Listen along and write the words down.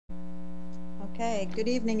Okay, good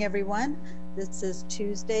evening, everyone. This is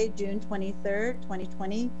Tuesday, June 23rd,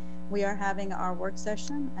 2020. We are having our work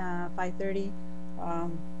session, 5:30,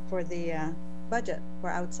 for the budget for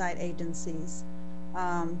outside agencies.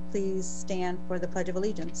 Please stand for the Pledge of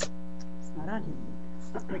Allegiance. It's not on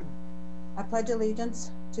here. I pledge allegiance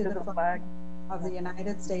to the flag of the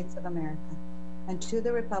United States of America and to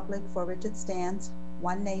the republic for which it stands,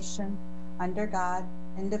 one nation, under God,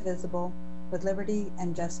 indivisible, with liberty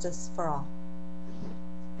and justice for all.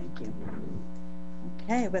 Thank you.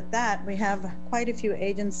 Okay, with that, we have quite a few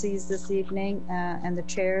agencies this evening, and the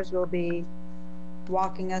chairs will be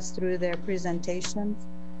walking us through their presentations.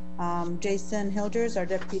 Jason Hilders, our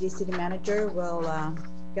Deputy City Manager, will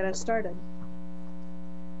get us started.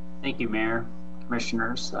 Thank you, Mayor,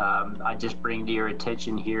 Commissioners. I just bring to your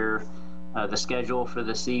attention here the schedule for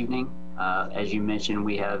this evening. As you mentioned,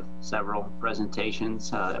 we have several presentations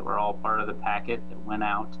that were all part of the packet that went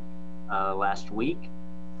out last week.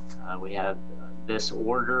 We have this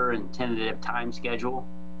order and tentative time schedule.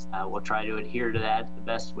 We'll try to adhere to that the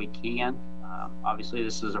best we can. Obviously,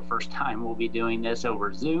 this is the first time we'll be doing this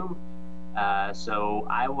over Zoom, so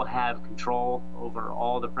I will have control over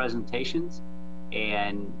all the presentations,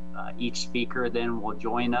 and each speaker then will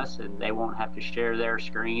join us, and they won't have to share their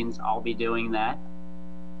screens. I'll be doing that.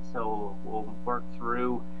 So we'll work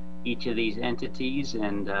through each of these entities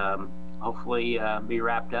and hopefully be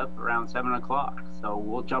wrapped up around 7 o'clock. So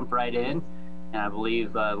we'll jump right in. And I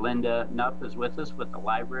believe Linda Knupp is with us with the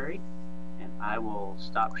library. And I will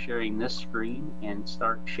stop sharing this screen and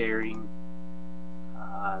start sharing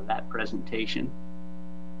that presentation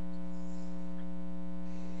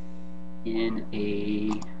in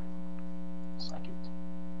a second.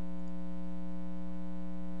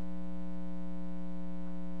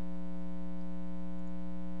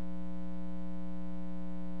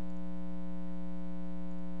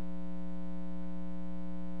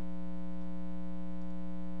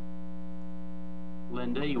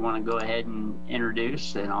 Linda, you want to go ahead and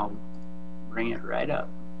introduce, and I'll bring it right up.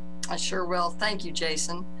 I sure will. Thank you,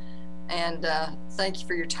 Jason. And thank you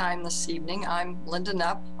for your time this evening. I'm Linda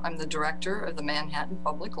Knupp. I'm the director of the Manhattan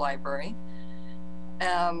Public Library.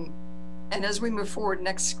 And as we move forward,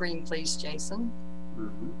 next screen, please, Jason.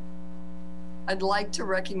 I'd like to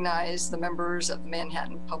recognize the members of the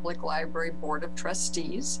Manhattan Public Library Board of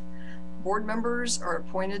Trustees. Board members are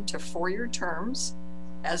appointed to 4-year terms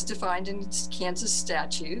as defined in Kansas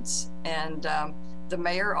statutes, and the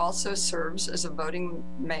mayor also serves as a voting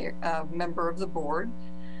member of the board.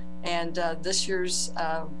 And this year's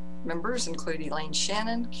members include Elaine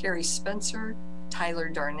Shannon, Carrie Spencer, Tyler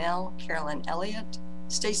Darnell, Carolyn Elliott,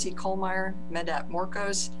 Stacy Kohlmeyer, Medat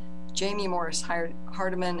Morkos, Jamie Morris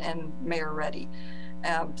Hardiman, and Mayor Reddy.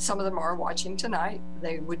 Some of them are watching tonight.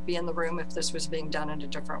 They would be in the room if this was being done in a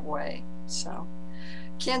different way. So,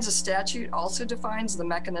 Kansas statute also defines the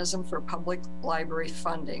mechanism for public library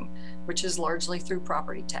funding, which is largely through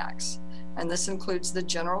property tax. And this includes the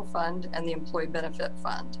general fund and the employee benefit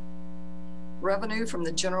fund. Revenue from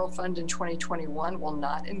the general fund in 2021 will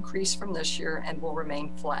not increase from this year and will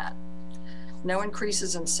remain flat. No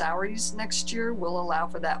increases in salaries next year will allow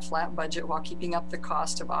for that flat budget while keeping up the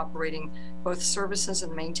cost of operating both services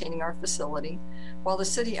and maintaining our facility. While the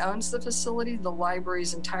city owns the facility, the library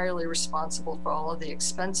is entirely responsible for all of the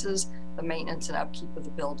expenses, the maintenance, and upkeep of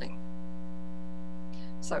the building.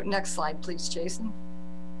 So next slide, please, Jason.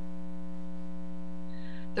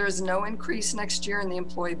 There is no increase next year in the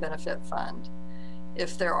employee benefit fund.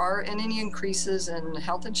 If there are any increases in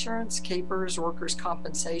health insurance, CAPERS, workers'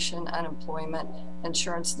 compensation, unemployment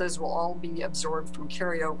insurance, those will all be absorbed from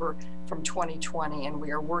carryover from 2020, and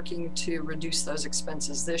we are working to reduce those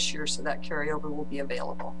expenses this year so that carryover will be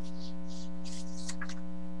available.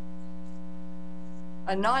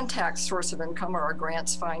 A non-tax source of income are our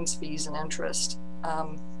grants, fines, fees, and interest.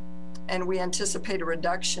 And we anticipate a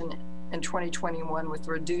reduction in 2021 with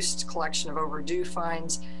reduced collection of overdue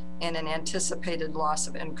fines and an anticipated loss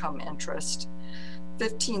of income interest.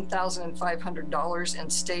 $15,500 in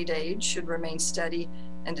state aid should remain steady,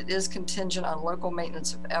 and it is contingent on local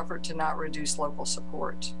maintenance of effort to not reduce local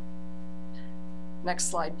support.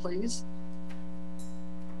 Next slide, please.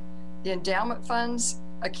 The endowment funds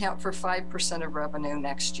account for 5% of revenue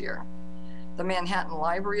next year. The Manhattan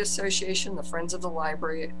Library Association, the Friends of the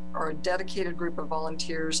Library, are a dedicated group of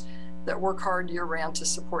volunteers that work hard year-round to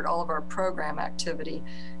support all of our program activity,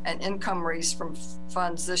 and income raised from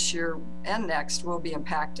funds this year and next will be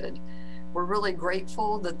impacted. We're really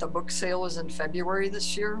grateful that the book sale was in February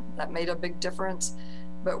this year. That made a big difference,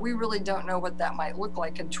 but we really don't know what that might look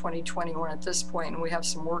like in 2021 at this point, and we have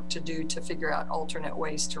some work to do to figure out alternate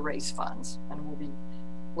ways to raise funds, and we'll be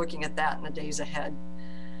looking at that in the days ahead.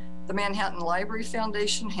 The Manhattan Library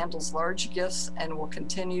Foundation handles large gifts and will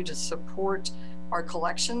continue to support our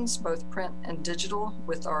collections, both print and digital,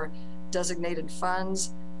 with our designated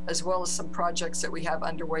funds, as well as some projects that we have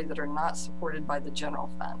underway that are not supported by the general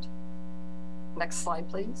fund. Next slide,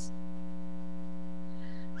 please.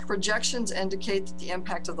 Projections indicate that the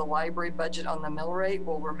impact of the library budget on the mill rate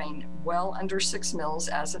will remain well under 6 mills,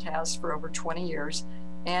 as it has for over 20 years,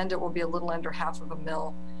 and it will be a little under half of a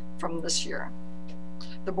mill from this year.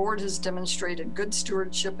 The board has demonstrated good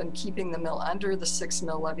stewardship in keeping the mill under the 6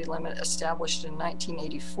 mill levy limit established in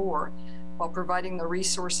 1984, while providing the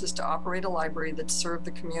resources to operate a library that served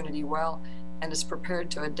the community well and is prepared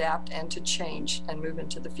to adapt and to change and move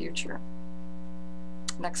into the future.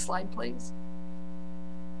 Next slide, please.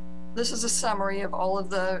 This is a summary of all of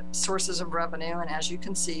the sources of revenue, and as you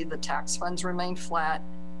can see, the tax funds remain flat,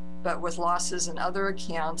 but with losses in other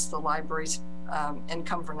accounts, the library's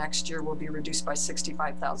income for next year will be reduced by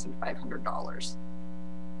 $65,500.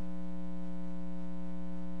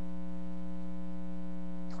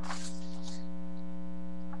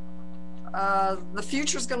 The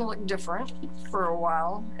future is going to look different for a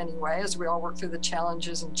while anyway, as we all work through the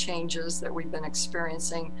challenges and changes that we've been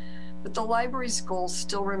experiencing. But the library's goals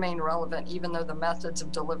still remain relevant, even though the methods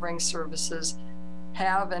of delivering services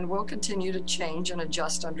have and will continue to change and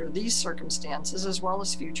adjust under these circumstances, as well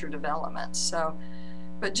as future developments. So,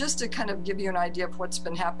 but just to kind of give you an idea of what's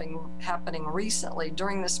been happening recently,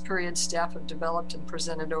 during this period, staff have developed and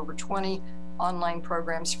presented over 20 online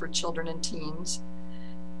programs for children and teens.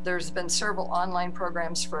 There's been several online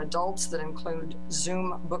programs for adults that include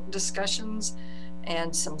Zoom book discussions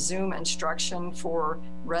and some Zoom instruction for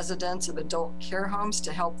residents of adult care homes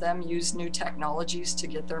to help them use new technologies to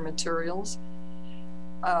get their materials.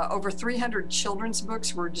 Over 300 children's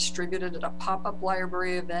books were distributed at a pop-up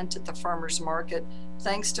library event at the Farmers Market,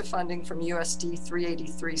 thanks to funding from USD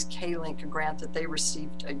 383's K-Link grant that they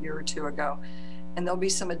received a year or two ago. And there'll be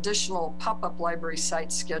some additional pop-up library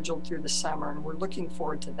sites scheduled through the summer, and we're looking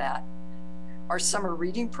forward to that. Our summer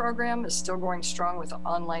reading program is still going strong with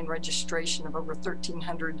online registration of over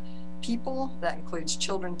 1,300 people. That includes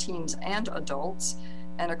children, teens, and adults.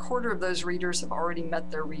 And a quarter of those readers have already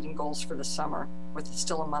met their reading goals for the summer, with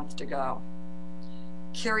still a month to go.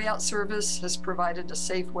 Carryout service has provided a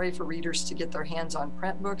safe way for readers to get their hands on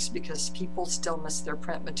print books because people still miss their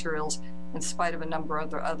print materials in spite of a number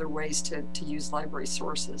of other ways to use library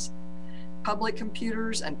sources. Public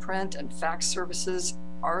computers and print and fax services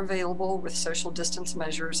are available with social distance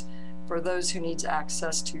measures for those who need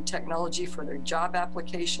access to technology for their job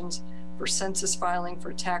applications, for census filing,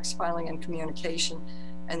 for tax filing and communication,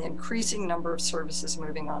 and the increasing number of services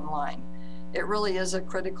moving online. It really is a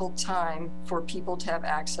critical time for people to have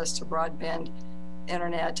access to broadband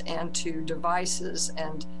internet and to devices.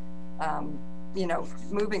 And you know,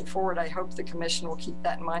 moving forward, I hope the commission will keep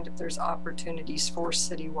that in mind if there's opportunities for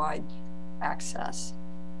citywide access.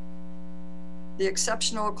 The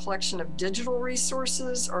exceptional collection of digital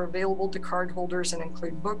resources are available to cardholders and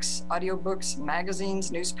include books, audiobooks, magazines,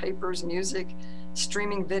 newspapers, music,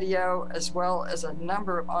 streaming video, as well as a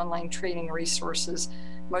number of online training resources,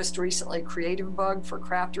 most recently Creative Bug for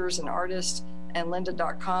crafters and artists, and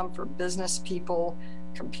lynda.com for business people,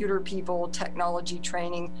 computer people, technology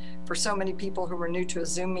training. For so many people who are new to a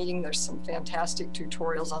Zoom meeting, there's some fantastic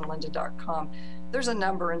tutorials on lynda.com. There's a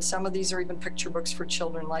number, and some of these are even picture books for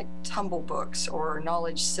children, like Tumble Books or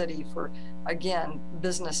Knowledge City for, again,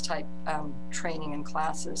 business type training and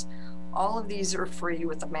classes. All of these are free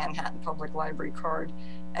with the Manhattan Public Library card,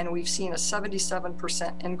 and we've seen a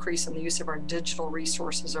 77% increase in the use of our digital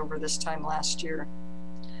resources over this time last year.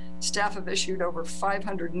 Staff have issued over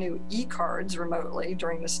 500 new e-cards remotely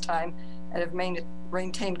during this time and have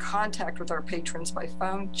maintained contact with our patrons by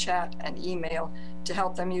phone, chat, and email to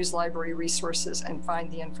help them use library resources and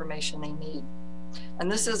find the information they need.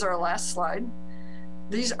 And this is our last slide.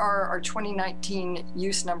 These are our 2019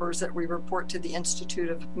 use numbers that we report to the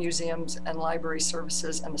Institute of Museums and Library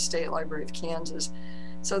Services and the State Library of Kansas.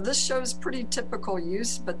 So this shows pretty typical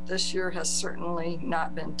use, but this year has certainly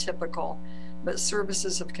not been typical. But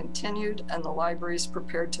services have continued, and the library is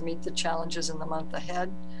prepared to meet the challenges in the month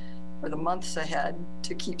ahead, or the months ahead,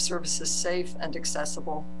 to keep services safe and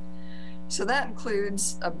accessible. So that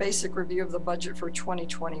includes a basic review of the budget for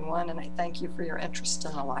 2021, and I thank you for your interest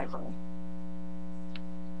in the library.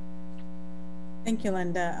 Thank you,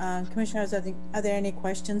 Linda. Commissioners, are there any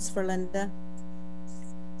questions for Linda?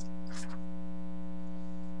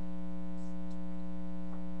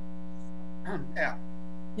 Yeah.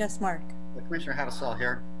 Yes, Mark. Commissioner Hattusall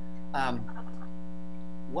here.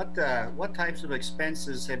 what types of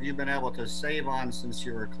expenses have you been able to save on since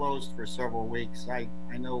you were closed for several weeks? I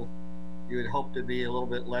know you had hoped to be a little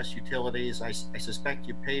bit less utilities. I suspect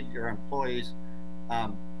you paid your employees.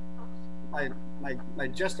 My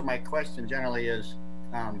gist of my question generally is,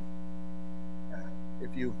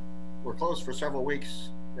 if you were closed for several weeks,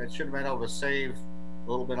 that should have been able to save a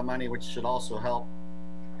little bit of money, which should also help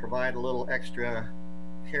provide a little extra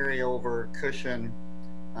carryover cushion.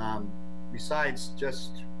 Besides the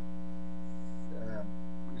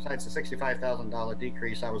 $65,000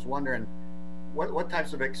 decrease, I was wondering what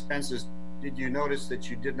types of expenses did you notice that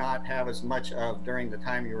you did not have as much of during the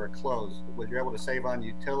time you were closed? Was you able to save on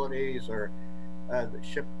utilities or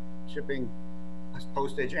shipping,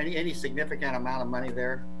 postage, any significant amount of money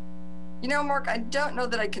there? You know, Mark, I don't know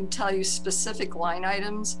that I can tell you specific line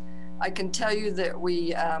items. I can tell you that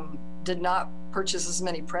we did not purchase as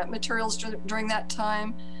many print materials during that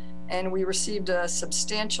time, and we received a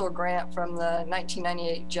substantial grant from the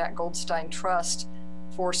 1998 Jack Goldstein Trust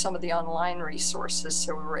for some of the online resources.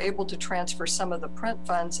 So we were able to transfer some of the print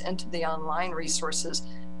funds into the online resources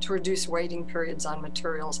to reduce waiting periods on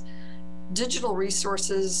materials. Digital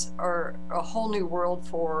resources are a whole new world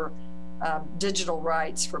for digital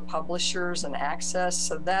rights for publishers and access.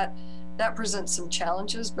 So that presents some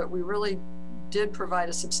challenges, but we really did provide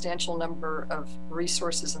a substantial number of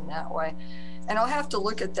resources in that way. And I'll have to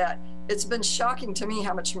look at that. It's been shocking to me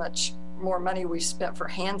how much more money we've spent for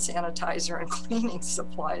hand sanitizer and cleaning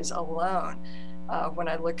supplies alone when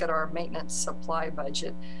I look at our maintenance supply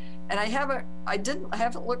budget. And I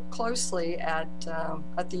haven't looked closely at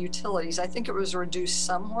the utilities. I think it was reduced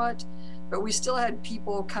somewhat, but we still had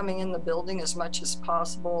people coming in the building as much as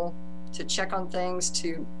possible to check on things,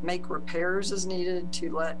 to make repairs as needed,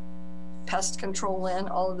 to let pest control in.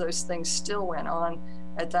 All of those things still went on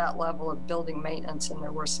at that level of building maintenance, and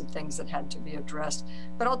there were some things that had to be addressed.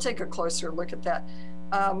 But I'll take a closer look at that.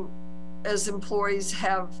 As employees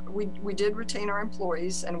we did retain our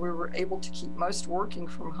employees, and we were able to keep most working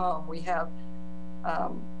from home. We have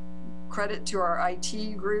credit to our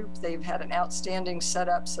IT group. They've had an outstanding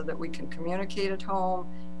setup so that we can communicate at home,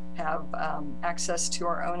 have access to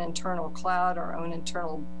our own internal cloud, our own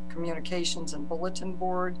internal communications and bulletin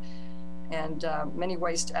board, and many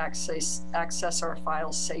ways to access our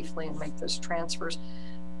files safely and make those transfers.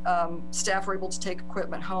 Staff were able to take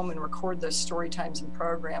equipment home and record those story times and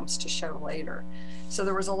programs to show later. So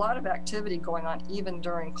there was a lot of activity going on even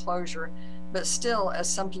during closure, but still, as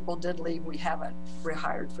some people did leave, we haven't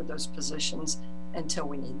rehired for those positions until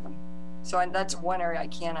we need them. So that's one area I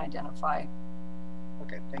can identify.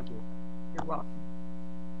 Okay, thank you. You're welcome.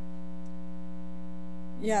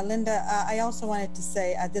 Yeah, Linda, I also wanted to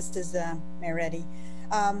say, this is Mayor Reddy.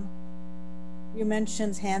 You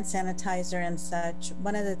mentioned hand sanitizer and such.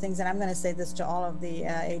 One of the things, and I'm going to say this to all of the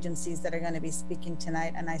agencies that are going to be speaking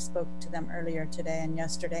tonight, and I spoke to them earlier today and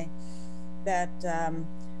yesterday, that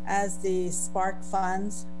as the SPARK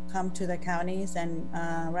funds come to the counties, and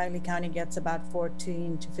Riley County gets about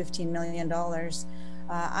 $14 to $15 million,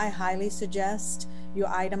 I highly suggest you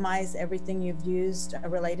itemize everything you've used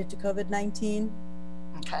related to COVID-19.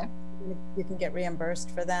 Okay. You can get reimbursed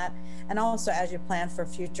for that. And also, as you plan for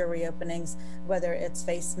future reopenings, whether it's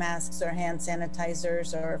face masks or hand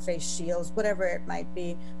sanitizers or face shields, whatever it might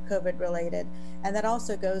be COVID related. And that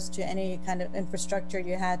also goes to any kind of infrastructure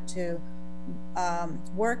you had to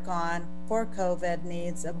work on for COVID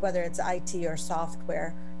needs, whether it's IT or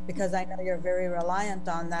software, because I know you're very reliant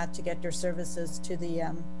on that to get your services to the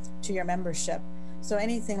to your membership. So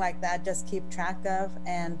anything like that, just keep track of.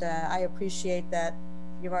 And I appreciate that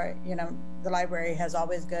the library has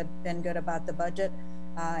always been good about the budget,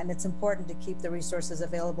 and it's important to keep the resources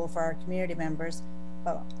available for our community members.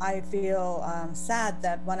 But I feel sad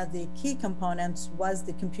that one of the key components was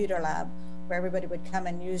the computer lab, where everybody would come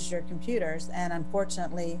and use your computers. And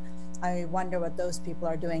unfortunately, I wonder what those people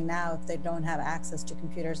are doing now if they don't have access to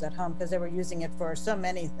computers at home, because they were using it for so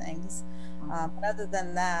many things. But other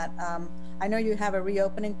than that, I know you have a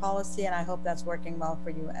reopening policy, and I hope that's working well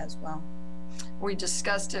for you as well. We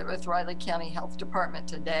discussed it with Riley County Health Department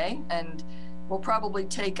today, and we'll probably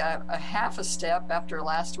take a half a step after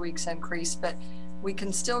last week's increase, but we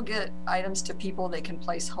can still get items to people. They can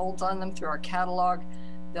place holds on them through our catalog.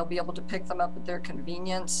 They'll be able to pick them up at their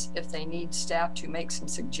convenience. If they need staff to make some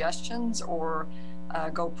suggestions or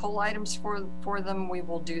go pull items for them, we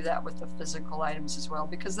will do that with the physical items as well,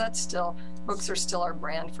 because books are still our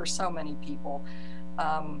brand for so many people.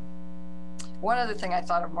 One other thing I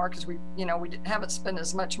thought of, Mark, is we haven't spent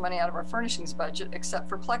as much money out of our furnishings budget except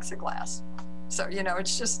for plexiglass. So,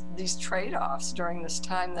 it's just these trade-offs during this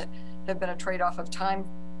time that have been a trade-off of time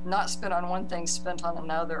not spent on one thing, spent on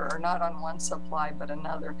another, or not on one supply, but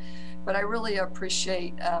another. But I really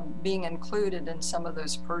appreciate being included in some of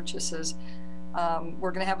those purchases.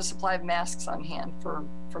 We're going to have a supply of masks on hand for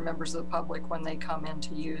members of the public when they come in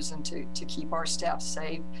to use and to keep our staff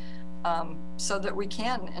safe, so that we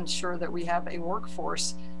can ensure that we have a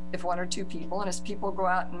workforce if one or two people, and as people go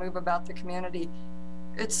out and move about the community,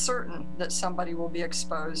 it's certain that somebody will be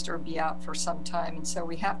exposed or be out for some time. And so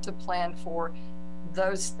we have to plan for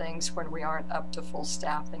those things when we aren't up to full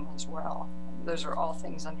staffing as well. Those are all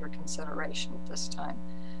things under consideration at this time.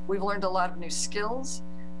 We've learned a lot of new skills.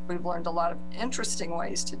 We've learned a lot of interesting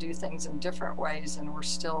ways to do things in different ways, and we're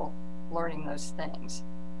still learning those things.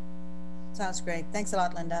 Sounds great. Thanks a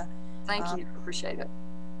lot, Linda. Thank you. Appreciate it.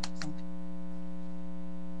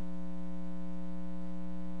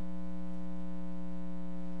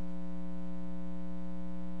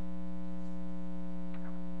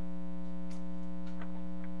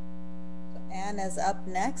 Ann is up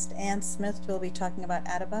next. Ann Smith will be talking about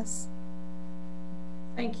Addibus.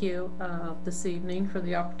 Thank you this evening for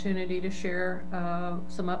the opportunity to share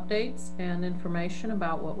some updates and information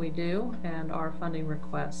about what we do and our funding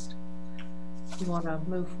request. You want to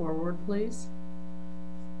move forward, please?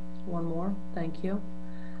 One more. Thank you.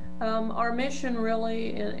 Our mission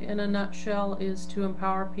really, in a nutshell, is to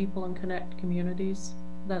empower people and connect communities.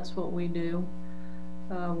 That's what we do.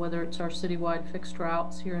 Whether it's our citywide fixed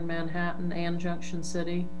routes here in Manhattan and Junction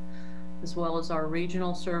City, as well as our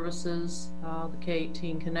regional services, the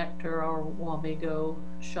K-18 connector, our Wamego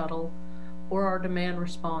shuttle, or our demand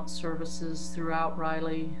response services throughout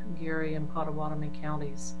Riley, Geary, and Potawatomi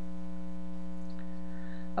counties.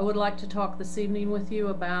 I would like to talk this evening with you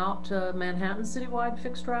about Manhattan citywide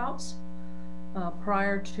fixed routes.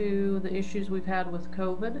 Prior to the issues we've had with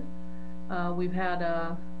COVID, we've had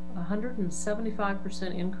a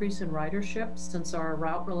 175% increase in ridership since our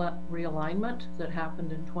route realignment that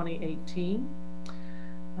happened in 2018.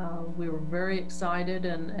 We were very excited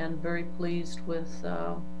and very pleased with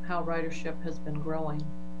how ridership has been growing.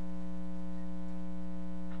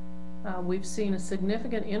 We've seen a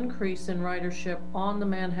significant increase in ridership on the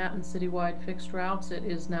Manhattan citywide fixed routes. It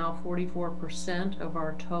is now 44% of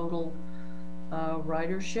our total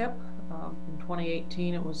ridership. In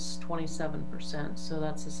 2018, it was 27%, so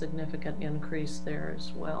that's a significant increase there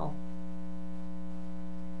as well.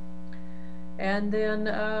 And then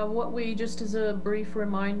just as a brief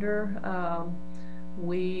reminder,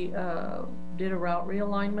 we did a route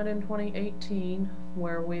realignment in 2018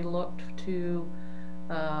 where we looked to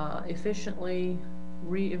efficiently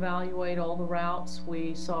reevaluate all the routes.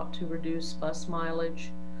 We sought to reduce bus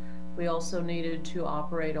mileage. We also needed to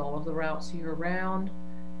operate all of the routes year-round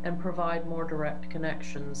and provide more direct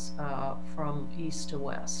connections from east to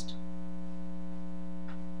west.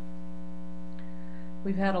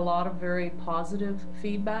 We've had a lot of very positive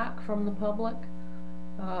feedback from the public,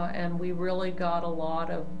 and we really got a lot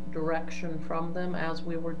of direction from them as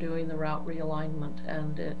we were doing the route realignment,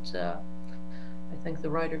 and I think the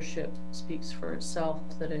ridership speaks for itself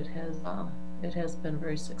that it has been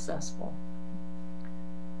very successful.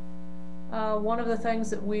 One of the things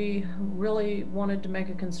that we really wanted to make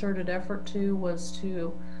a concerted effort to was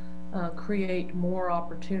to create more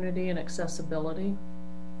opportunity and accessibility.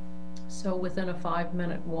 So within a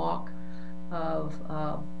 5-minute walk of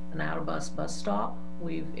an Addibus bus stop,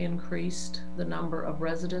 we've increased the number of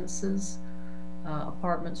residences,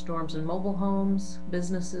 apartments, dorms, and mobile homes,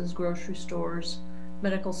 businesses, grocery stores,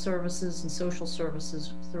 medical services, and social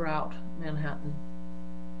services throughout Manhattan.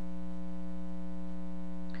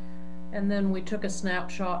 And then we took a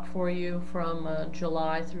snapshot for you from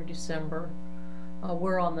July through December.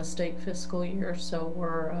 We're on the state fiscal year, so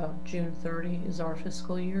we're June 30 is our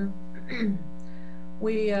fiscal year.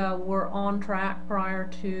 We were on track prior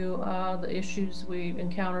to the issues we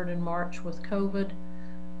encountered in March with COVID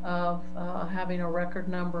of having a record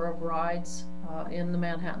number of rides in the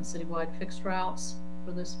Manhattan citywide fixed routes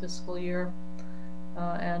for this fiscal year,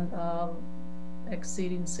 and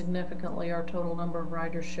exceeding significantly our total number of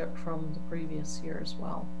ridership from the previous year as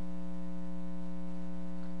well.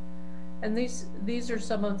 And these are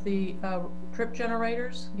some of the trip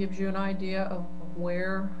generators. Gives you an idea of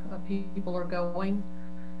where people are going.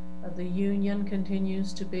 The Union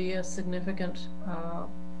continues to be a significant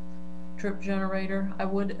trip generator. I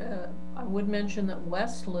would mention that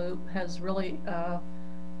West Loop has really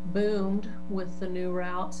boomed with the new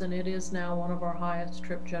routes, and it is now one of our highest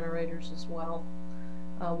trip generators as well.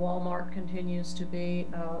 Walmart continues to be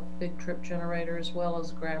a big trip generator, as well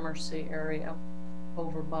as Gramercy area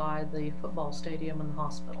over by the football stadium and the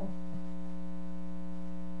hospital.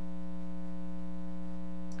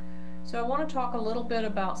 So I want to talk a little bit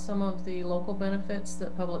about some of the local benefits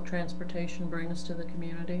that public transportation brings to the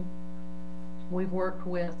community. We've worked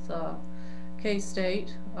with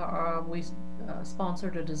K-State. We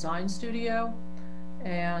sponsored a design studio,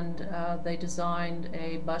 and they designed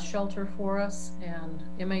a bus shelter for us, and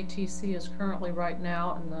MATC is currently right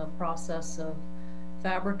now in the process of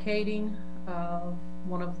fabricating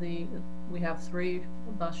we have 3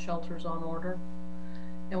 bus shelters on order.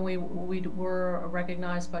 And we were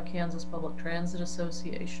recognized by Kansas Public Transit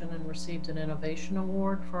Association and received an innovation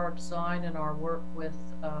award for our design and our work with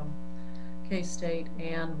K-State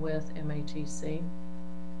and with MATC.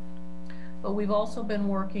 But we've also been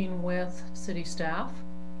working with city staff,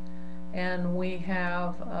 and we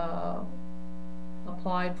have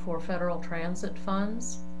applied for federal transit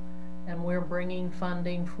funds, and we're bringing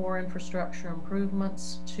funding for infrastructure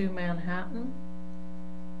improvements to Manhattan.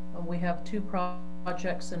 We have 2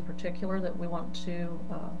 projects in particular that we want to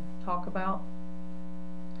talk about.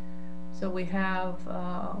 So we have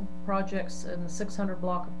projects in the 600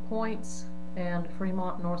 block of Points and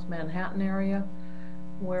Fremont North Manhattan area.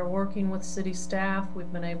 We're working with city staff.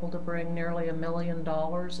 We've been able to bring nearly $1 million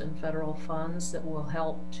in federal funds that will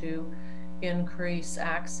help to increase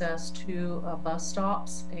access to bus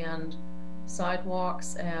stops and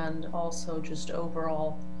sidewalks, and also just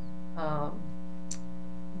overall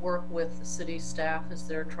work with the city staff as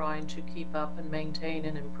they're trying to keep up and maintain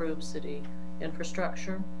and improve city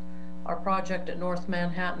infrastructure. Our project at North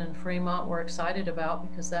Manhattan and Fremont we're excited about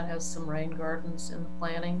because that has some rain gardens in the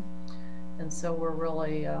planning, and so we're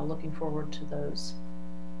really looking forward to those.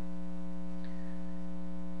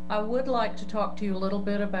 I would like to talk to you a little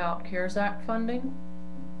bit about CARES Act funding.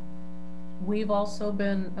 We've also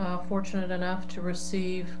been fortunate enough to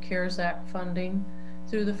receive CARES Act funding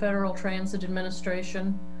through the Federal Transit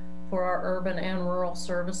Administration for our urban and rural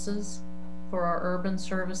services. For our urban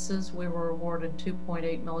services, we were awarded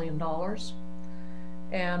 $2.8 million.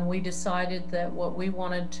 And we decided that what we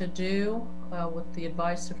wanted to do with the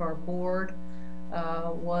advice of our board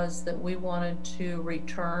was that we wanted to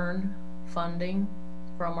return funding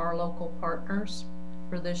from our local partners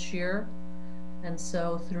for this year. And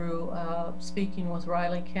so through speaking with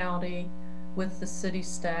Riley County, with the city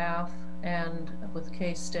staff, and with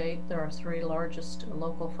K-State, there are 3 largest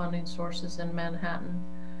local funding sources in Manhattan.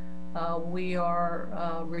 We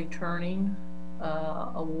are returning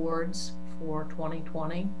awards for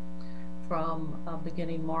 2020 from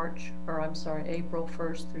beginning April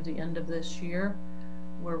 1st through the end of this year.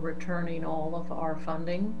 We're returning all of our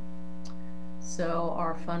funding. So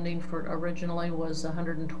our funding for originally was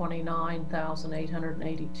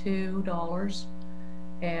 $129,882,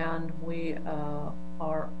 and we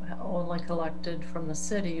are only collected from the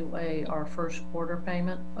city our first quarter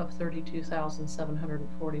payment of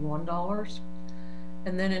 $32,741.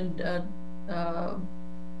 And then in the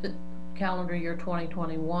calendar year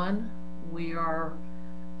 2021, we are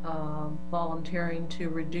volunteering to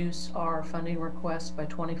reduce our funding request by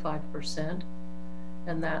 25%.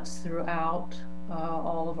 And that's throughout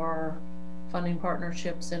all of our funding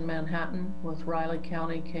partnerships in Manhattan with Riley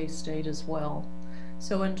County, K-State as well.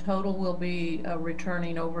 So in total, we'll be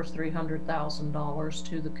returning over $300,000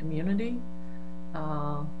 to the community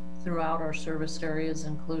throughout our service areas,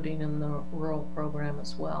 including in the rural program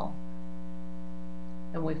as well.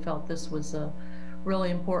 And we felt this was a really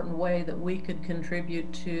important way that we could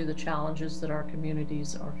contribute to the challenges that our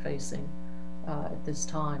communities are facing at this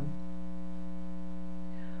time.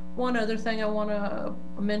 One other thing I want to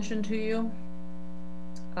mention to you,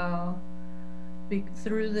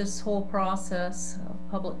 through this whole process,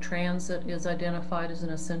 public transit is identified as an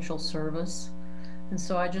essential service. And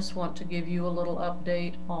so I just want to give you a little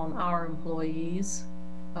update on our employees.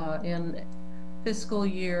 In fiscal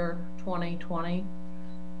year 2020,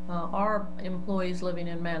 our employees living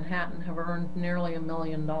in Manhattan have earned nearly $1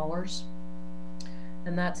 million.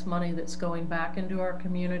 And that's money that's going back into our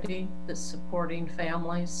community, that's supporting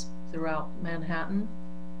families throughout Manhattan.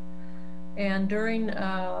 And during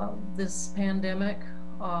this pandemic,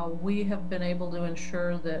 we have been able to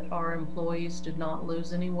ensure that our employees did not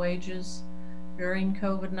lose any wages during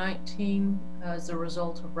COVID-19 as a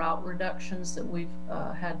result of route reductions that we've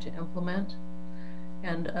had to implement.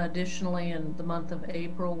 And additionally, in the month of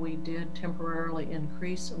April, we did temporarily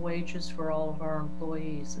increase wages for all of our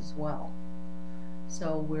employees as well.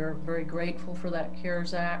 So we're very grateful for that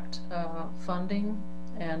CARES Act funding,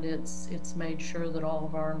 and it's made sure that all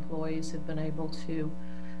of our employees have been able to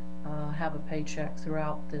have a paycheck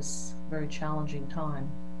throughout this very challenging time.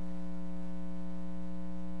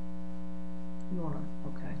 You wanna,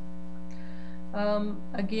 okay.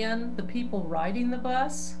 Again, the people riding the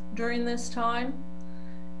bus during this time,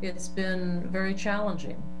 it's been very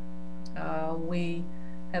challenging. We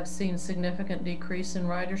have seen significant decrease in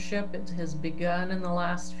ridership. It has begun in the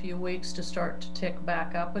last few weeks to start to tick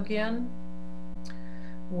back up again.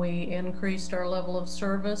 We increased our level of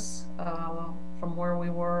service from where we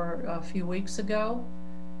were a few weeks ago,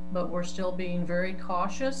 but we're still being very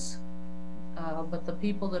cautious. But the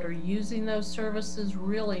people that are using those services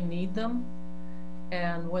really need them.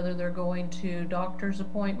 And whether they're going to doctor's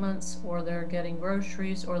appointments or they're getting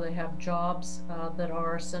groceries or they have jobs that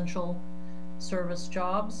are essential service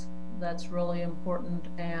jobs, that's really important,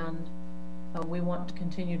 and we want to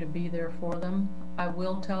continue to be there for them. I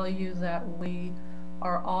will tell you that we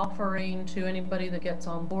are offering to anybody that gets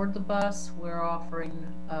on board the bus, we're offering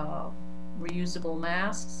reusable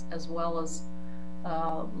masks as well as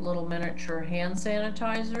little miniature hand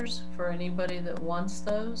sanitizers for anybody that wants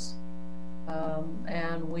those.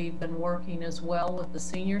 And we've been working as well with the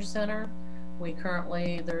senior center.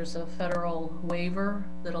 There's a federal waiver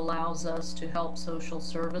that allows us to help social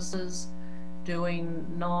services doing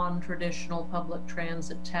non-traditional public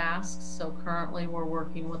transit tasks. So currently we're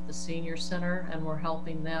working with the senior center and we're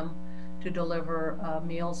helping them to deliver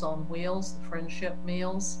Meals on Wheels, the friendship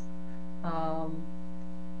meals,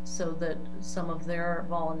 so that some of their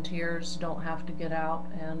volunteers don't have to get out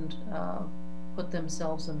and put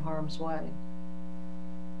themselves in harm's way.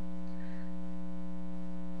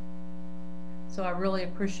 So I really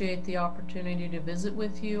appreciate the opportunity to visit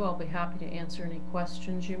with you. I'll be happy to answer any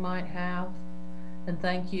questions you might have. And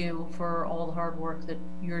thank you for all the hard work that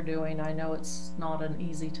you're doing. I know it's not an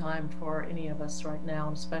easy time for any of us right now,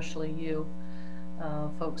 and especially you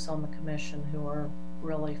folks on the commission who are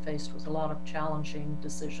really faced with a lot of challenging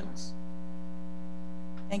decisions.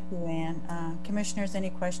 Thank you, Ann. Commissioners, any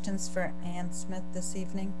questions for Ann Smith this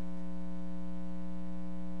evening?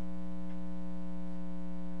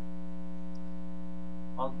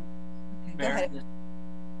 Well, Okay, Mayor,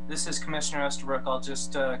 this is Commissioner Estabrook. I'll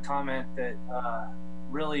just comment that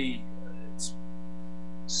really it's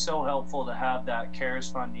so helpful to have that CARES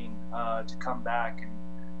funding to come back, and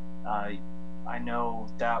I know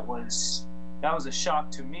that was a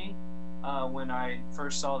shock to me when I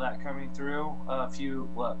first saw that coming through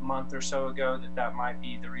a month or so ago, that might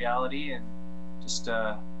be the reality, and just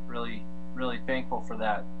really thankful for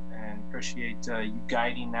that and appreciate you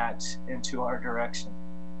guiding that into our direction.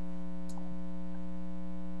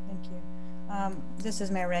 Thank you. This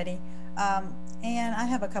is Mayor Reddy. And I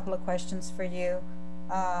have a couple of questions for you.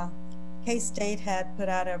 K-State had put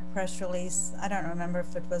out a press release, I don't remember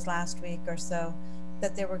if it was last week or so,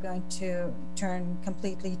 that they were going to turn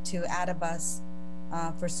completely to Addabus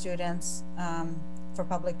for students for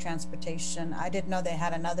public transportation. I didn't know they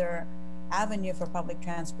had another avenue for public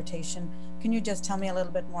transportation. Can you just tell me a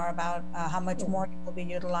little bit more about how much more will be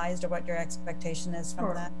utilized or what your expectation is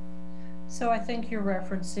from that? So I think you're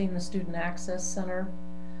referencing the Student Access Center.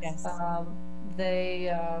 Yes.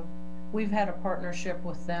 We've had a partnership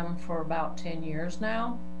with them for about 10 years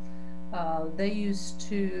now. They used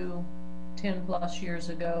to, 10 plus years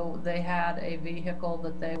ago, they had a vehicle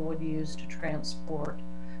that they would use to transport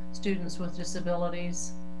students with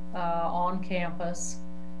disabilities on campus,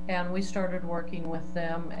 and we started working with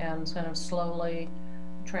them and kind of slowly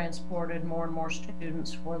transported more and more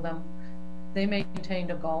students for them. They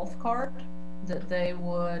maintained a golf cart that they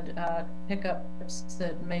would pick up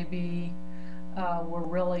that maybe were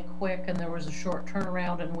really quick and there was a short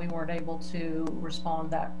turnaround and we weren't able to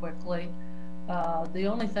respond that quickly. The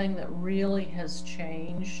only thing that really has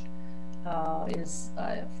changed is,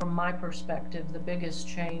 from my perspective, the biggest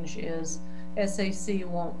change is SAC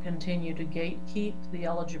won't continue to gatekeep the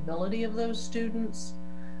eligibility of those students.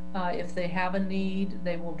 If they have a need,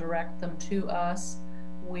 they will direct them to us.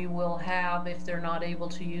 We will have, if they're not able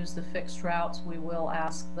to use the fixed routes, we will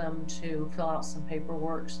ask them to fill out some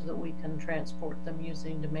paperwork so that we can transport them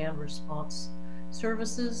using demand response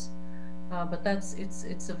services. But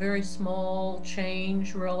it's a very small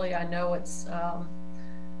change, really. I know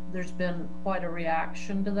there's been quite a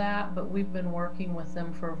reaction to that, but we've been working with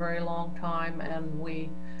them for a very long time and we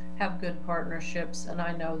have good partnerships, and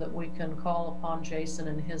I know that we can call upon Jason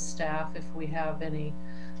and his staff if we have any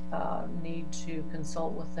need to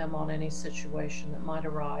consult with them on any situation that might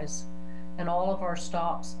arise. And all of our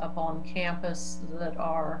stops up on campus that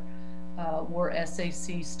were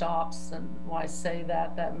SAC stops, and when I say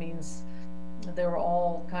that, that means they were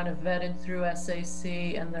all kind of vetted through SAC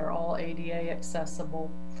and they're all ADA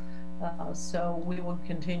accessible. So we would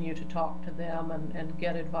continue to talk to them and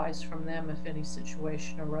get advice from them if any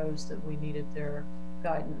situation arose that we needed their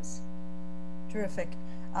guidance. Terrific.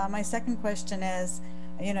 My second question is,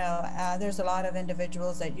 you know, there's a lot of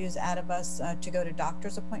individuals that use Addibus to go to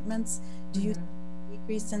doctor's appointments. Do you see a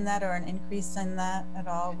decrease in that or an increase in that at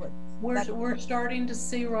all? We're starting to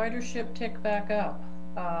see ridership tick back up.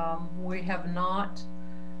 We have not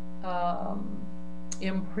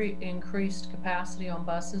increased capacity on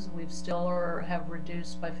buses. We've still have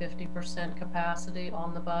reduced by 50% capacity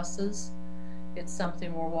on the buses. It's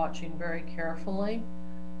something we're watching very carefully.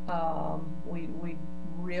 We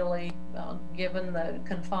really, given the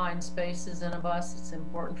confined spaces in a bus, it's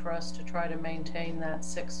important for us to try to maintain that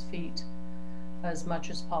 6 feet as much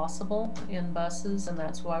as possible in buses, and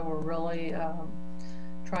that's why we're really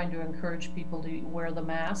trying to encourage people to wear the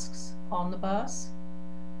masks on the bus.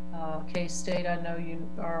 K-State, I know you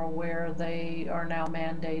are aware, they are now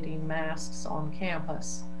mandating masks on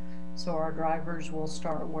campus. So our drivers will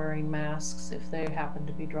start wearing masks if they happen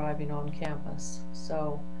to be driving on campus.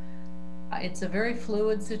 So it's a very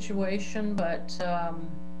fluid situation, but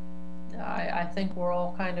I think we're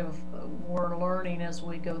all kind of, we're learning as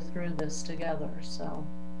we go through this together, so.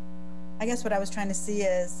 I guess what I was trying to see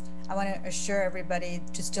is, I want to assure everybody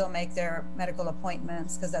to still make their medical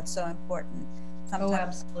appointments because that's so important. Sometimes, oh,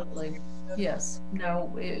 absolutely. Yes.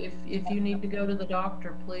 No, if you need to go to the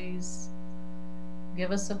doctor, please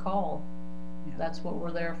give us a call. Yeah. That's what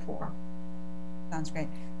we're there for. Sounds great.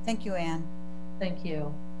 Thank you, Ann. Thank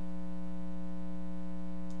you.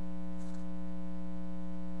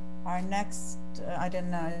 Our next, I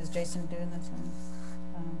didn't know, is Jason doing this one?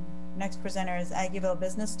 Next presenter is Aggieville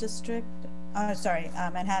Business District,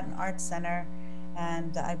 Manhattan Arts Center,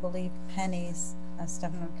 and I believe Penny's,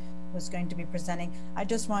 Stefan was going to be presenting. I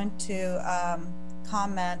just want to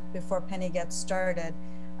comment before Penny gets started.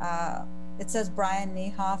 It says Brian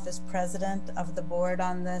Niehoff is president of the board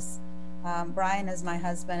on this. Brian is my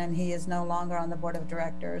husband and he is no longer on the board of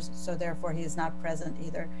directors, so therefore he is not present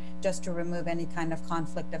either, just to remove any kind of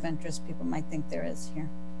conflict of interest people might think there is here.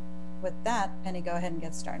 With that, Penny, go ahead and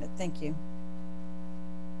get started. Thank you.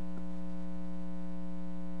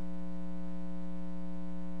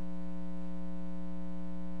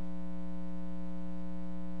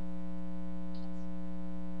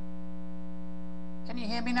 Can you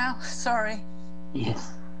hear me now? Sorry.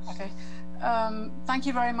 Yes. Okay. Thank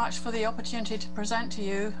you very much for the opportunity to present to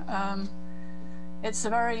you. It's a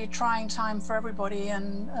very trying time for everybody,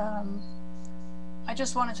 and I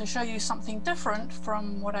just wanted to show you something different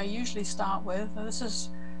from what I usually start with. This is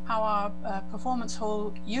how our performance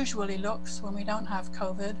hall usually looks when we don't have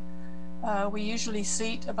COVID. We usually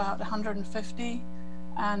seat about 150,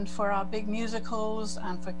 and for our big musicals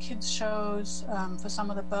and for kids shows, for some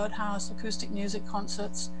of the Birdhouse acoustic music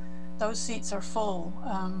concerts, those seats are full.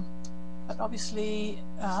 But obviously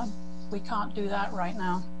we can't do that right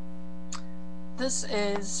now. This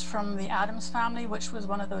is from the Addams Family, which was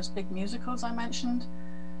one of those big musicals I mentioned.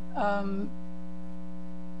 Our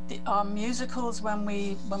musicals, when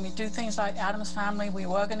we do things like Addams Family, we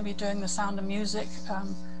were going to be doing The Sound of Music.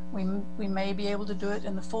 We may be able to do it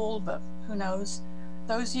in the fall, but who knows.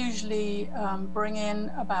 Those usually bring in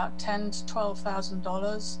about $10,000 to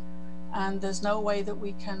 $12,000, and there's no way that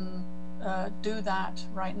we can do that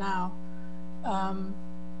right now.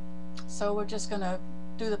 So we're just going to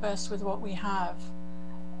do the best with what we have.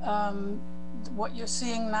 What you're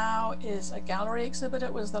seeing now is a gallery exhibit.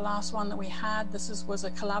 It was the last one that we had. This was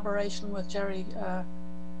a collaboration with Jerry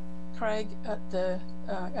Craig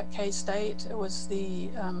at K-State. It was the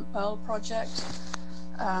Earl Project.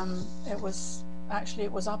 It was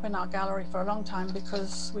up in our gallery for a long time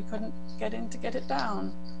because we couldn't get in to get it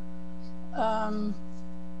down.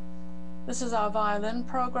 This is our violin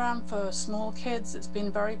program for small kids. It's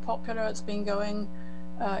been very popular. It's been going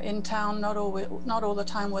in town, not all the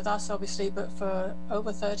time with us, obviously, but for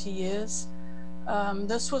over 30 years.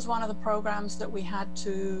 This was one of the programs that we had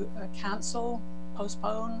to cancel,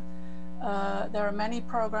 postpone. There are many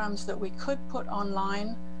programs that we could put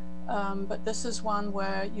online, but this is one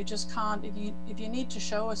where you just can't, if you need to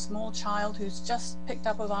show a small child who's just picked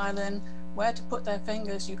up a violin where to put their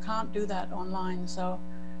fingers, you can't do that online. So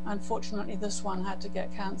unfortunately, this one had to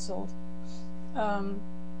get cancelled.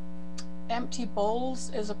 Empty Bowls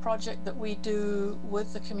is a project that we do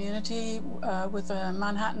with the community, with the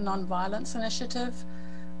Manhattan Nonviolence Initiative.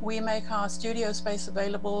 We make our studio space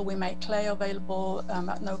available, we make clay available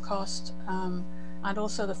at no cost, and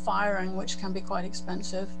also the firing, which can be quite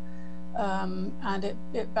expensive. And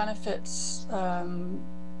it benefits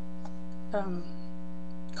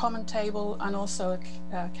Common Table and also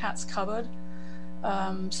Cat's Cupboard.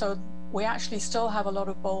 So we actually still have a lot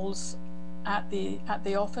of bowls at the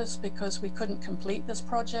office because we couldn't complete this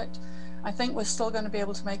project. I think we're still going to be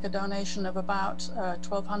able to make a donation of about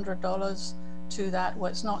 $1,200 to that.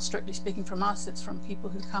 Well, it's not strictly speaking from us, it's from people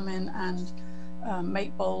who come in and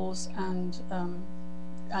make bowls and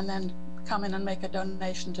then come in and make a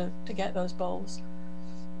donation to get those bowls.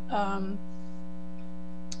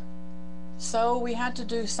 So we had to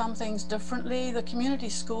do some things differently. The community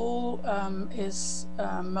school is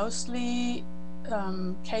mostly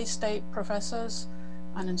K-State professors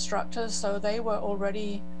and instructors, so they were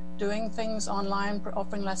already doing things online,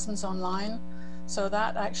 offering lessons online. So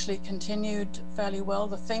that actually continued fairly well.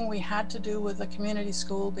 The thing we had to do with the community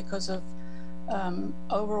school, because of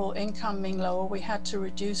overall income being lower, we had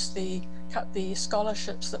to cut the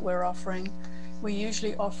scholarships that we're offering. We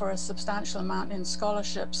usually offer a substantial amount in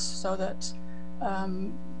scholarships so that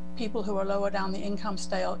people who are lower down the income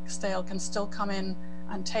scale can still come in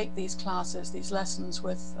and take these classes, these lessons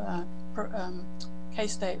with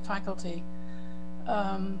K-State faculty.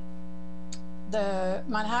 The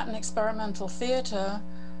Manhattan Experimental Theater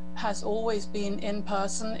has always been in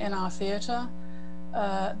person in our theater.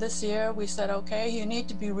 This year we said, okay, you need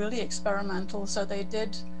to be really experimental. So they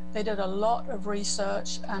did a lot of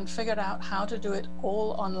research and figured out how to do it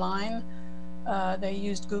all online. They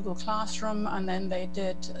used Google Classroom, and then they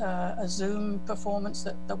did a Zoom performance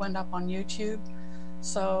that went up on YouTube.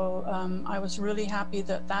 So I was really happy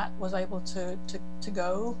that that was able to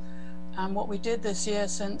go. And what we did this year,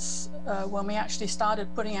 since when we actually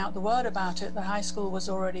started putting out the word about it, the high school was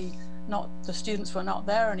already the students were not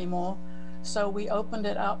there anymore. So we opened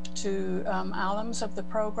it up to alums of the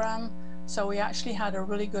program. So we actually had a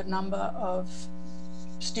really good number of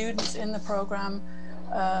students in the program.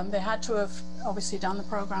 They had to have obviously done the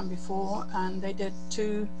program before, and they did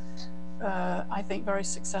two, I think, very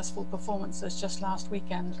successful performances just last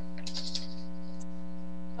weekend.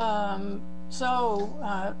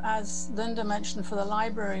 As Linda mentioned, for the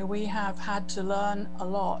library, we have had to learn a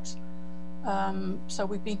lot. So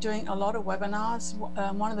we've been doing a lot of webinars.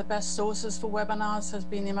 One of the best sources for webinars has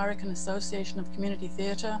been the American Association of Community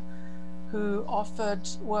Theatre, who offered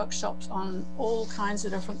workshops on all kinds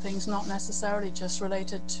of different things, not necessarily just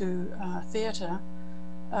related to theatre.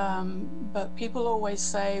 But people always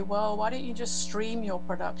say, well, why don't you just stream your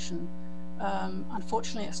production?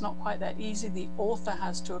 Unfortunately, it's not quite that easy. The author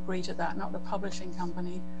has to agree to that, not the publishing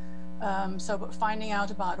company. But finding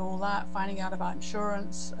out about all that, finding out about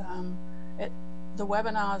insurance, the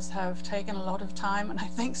webinars have taken a lot of time, and I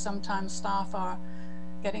think sometimes staff are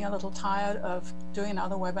getting a little tired of doing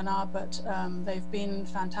another webinar, but they've been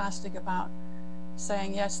fantastic about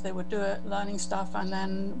saying yes, they would do it, learning stuff, and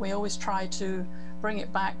then we always try to bring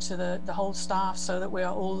it back to the whole staff so that we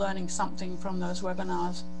are all learning something from those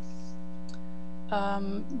webinars.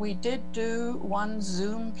 We did do one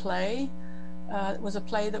Zoom play. It was a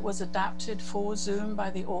play that was adapted for Zoom by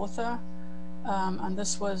the author, and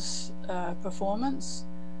this was a performance.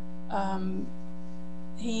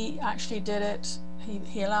 He actually did it.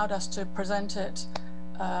 He allowed us to present it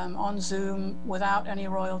on Zoom without any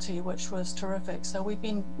royalty, which was terrific. So we've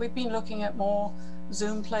been looking at more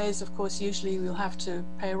Zoom plays. Of course, usually we'll have to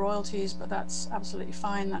pay royalties, but that's absolutely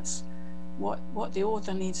fine. That's what the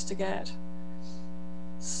author needs to get.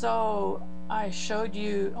 So I showed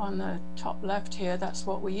you on the top left here, that's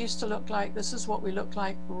what we used to look like. This is what we look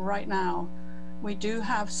like right now. We do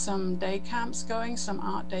have some day camps going, some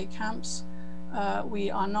art day camps.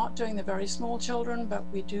 We are not doing the very small children, but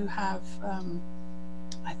we do have,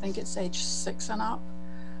 I think it's age 6 and up.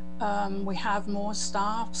 We have more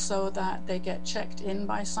staff so that they get checked in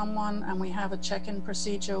by someone, and we have a check-in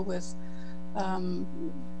procedure with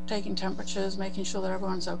taking temperatures, making sure that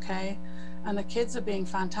everyone's okay. And the kids are being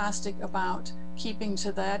fantastic about keeping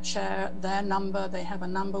to their chair, their number. They have a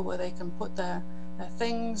number where they can put their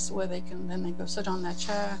things, where they can then go sit on their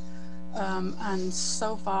chair. And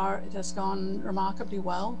so far it has gone remarkably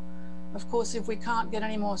well. Of course, if we can't get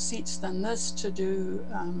any more seats than this to do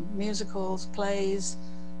musicals, plays,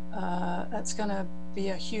 that's going to be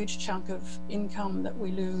a huge chunk of income that we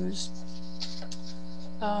lose.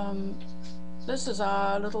 This is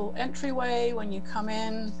our little entryway when you come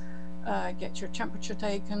in, get your temperature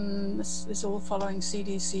taken. This is all following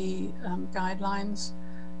CDC guidelines.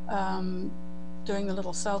 Doing the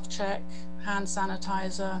little self-check, hand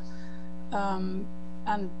sanitizer.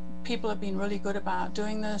 And people have been really good about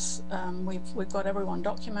doing this. We've got everyone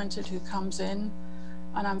documented who comes in,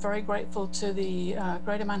 and I'm very grateful to the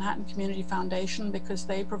Greater Manhattan Community Foundation, because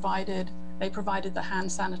they provided the hand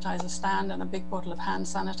sanitizer stand and a big bottle of hand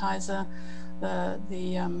sanitizer,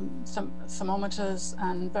 some thermometers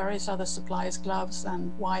and various other supplies, gloves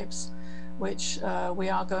and wipes, which we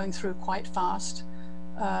are going through quite fast.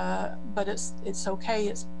 But it's okay.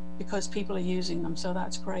 It's because people are using them, so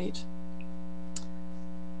that's great.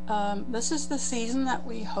 This is the season that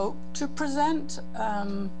we hope to present,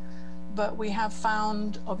 but we have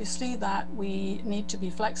found, obviously, that we need to be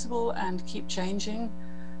flexible and keep changing.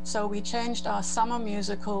 So we changed our summer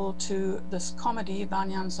musical to this comedy,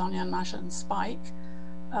 Banyan, Zonyan, Masha, and Spike.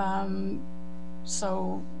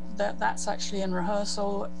 So that's actually in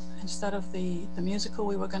rehearsal instead of the musical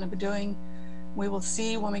we were going to be doing. We will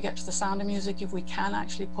see when we get to the Sound of Music if we can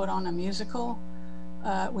actually put on a musical.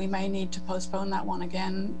 We may need to postpone that one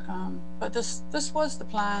again, but this was the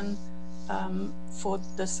plan for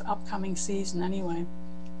this upcoming season anyway.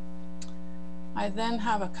 I then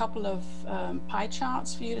have a couple of pie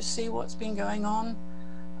charts for you to see what's been going on.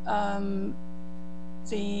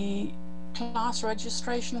 The class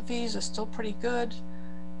registration fees are still pretty good,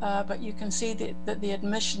 but you can see that the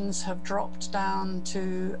admissions have dropped down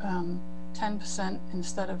to 10%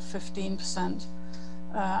 instead of 15%,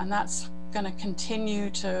 and that's going to continue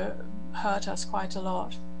to hurt us quite a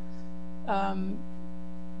lot.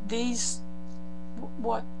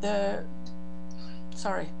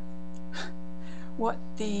 What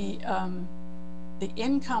the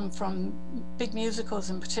income from big musicals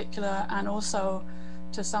in particular, and also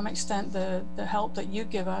to some extent the help that you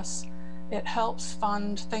give us, it helps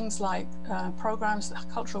fund things like programs,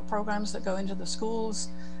 cultural programs that go into the schools,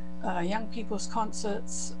 young people's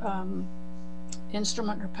concerts,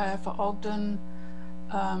 instrument repair for Ogden,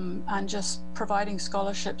 and just providing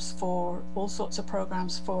scholarships for all sorts of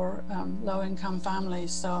programs for low-income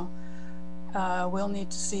families. So we'll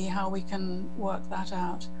need to see how we can work that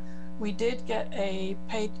out. We did get a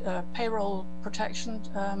payroll protection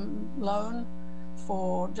loan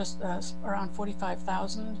for just around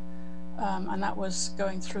 $45,000, and that was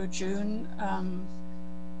going through June.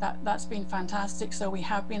 That's been fantastic. So we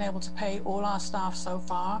have been able to pay all our staff so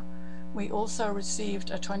far. We also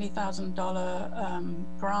received a $20,000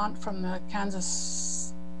 grant from the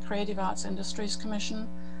Kansas Creative Arts Industries Commission.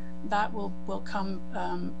 That will come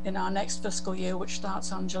in our next fiscal year, which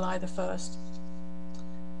starts on July the 1st.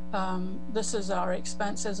 This is our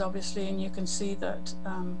expenses, obviously, and you can see that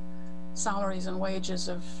salaries and wages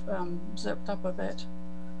have zipped up a bit.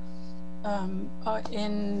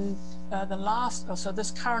 In so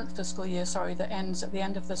this current fiscal year, sorry, that ends at the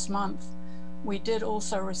end of this month, we did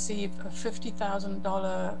also receive a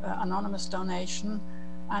 $50,000 anonymous donation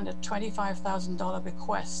and a $25,000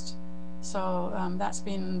 bequest. So that's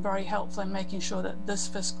been very helpful in making sure that this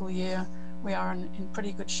fiscal year we are in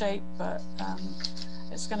pretty good shape, but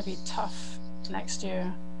it's going to be tough next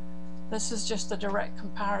year. This is just a direct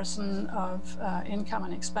comparison of income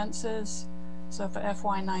and expenses. So for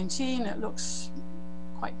FY19, it looks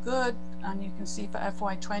quite good, and you can see for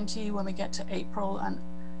FY20, when we get to April and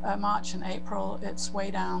March and April, it's way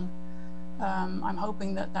down. I'm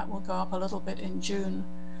hoping that that will go up a little bit in June.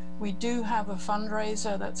 We do have a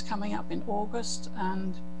fundraiser that's coming up in August,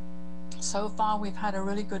 and so far we've had a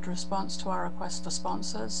really good response to our request for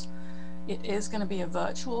sponsors. It is going to be a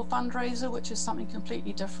virtual fundraiser, which is something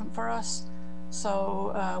completely different for us.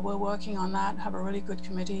 So we're working on that, have a really good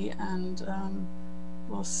committee, and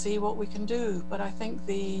we'll see what we can do. But I think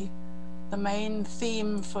the main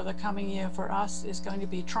theme for the coming year for us is going to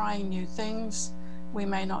be trying new things. We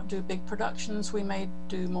may not do big productions, we may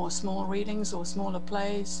do more small readings or smaller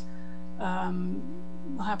plays.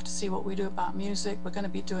 We'll have to see what we do about music. We're going to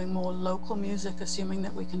be doing more local music, assuming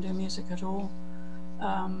that we can do music at all.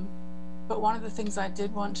 But one of the things I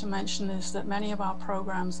did want to mention is that many of our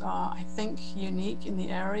programs are, I think, unique in the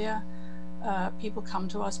area. People come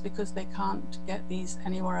to us because they can't get these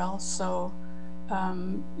anywhere else. So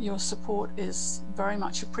your support is very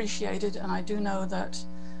much appreciated, and I do know that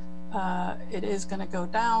it is going to go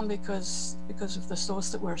down because of the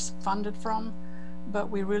source that we're funded from, but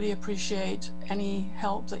we really appreciate any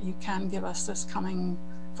help that you can give us this coming,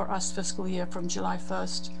 for us, fiscal year from July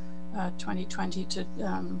 1st, 2020 to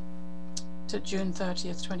June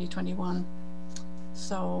 30th, 2021.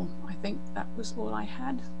 So I think that was all I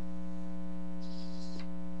had.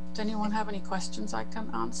 Does anyone have any questions I can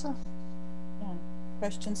answer? Yeah.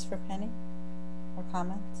 Questions for Penny or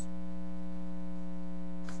comments?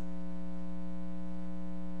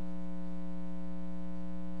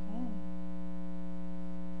 Okay.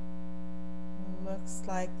 Looks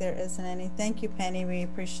like there isn't any. Thank you, Penny. We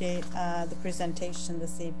appreciate the presentation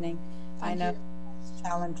this evening. I know it's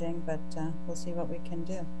challenging, but we'll see what we can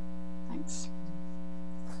do. Thanks.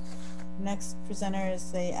 Next presenter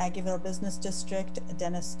is the Aggieville Business District,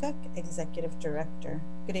 Dennis Cook, Executive Director.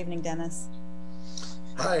 Good evening, Dennis.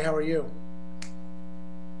 Hi, how are you?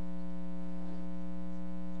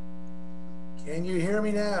 Can you hear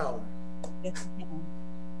me now? Yes, we can.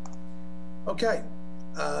 Okay.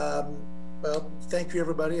 Well, thank you,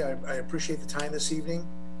 everybody. I appreciate the time this evening.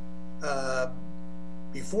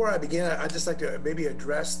 Before I begin, I'd just like to maybe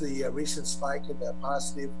address the recent spike in the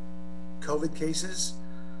positive COVID cases.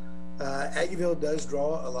 Aggieville does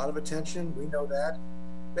draw a lot of attention. We know that,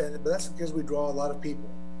 but that's because we draw a lot of people,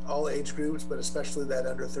 all age groups, but especially that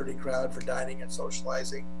under 30 crowd for dining and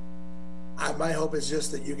socializing. My hope is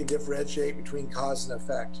just that you can differentiate between cause and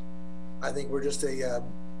effect. I think we're just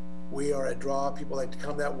we are a draw. People like to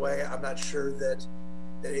come that way. I'm not sure that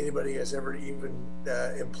anybody has ever even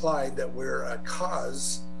implied that we're a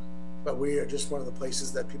cause, but we are just one of the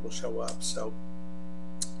places that people show up. So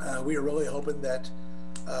we are really hoping that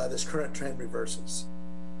this current trend reverses.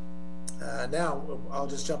 Now I'll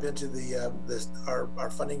just jump into our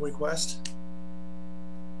funding request.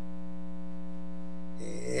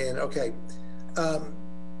 And okay,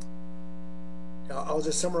 I'll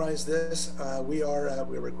just summarize this.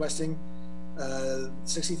 We're requesting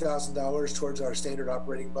 $60,000 towards our standard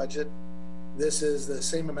operating budget. This is the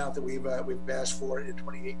same amount that we've asked for in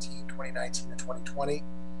 2018, 2019, and 2020.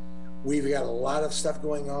 We've got a lot of stuff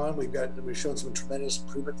going on. We've shown some tremendous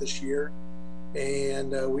improvement this year,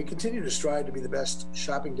 and we continue to strive to be the best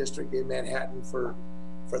shopping district in Manhattan for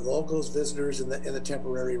the locals, visitors, and the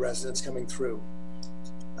temporary residents coming through.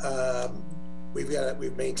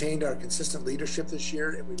 We've maintained our consistent leadership this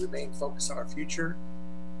year, and we remain focused on our future.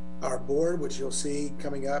 Our board, which you'll see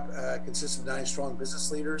coming up, consists of 9 strong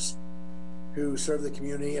business leaders who serve the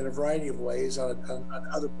community in a variety of ways on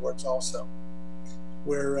other boards also.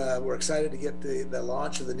 We're excited to get the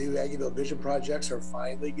launch of the new Aggieville Vision projects are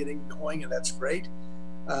finally getting going, and that's great.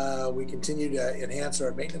 We continue to enhance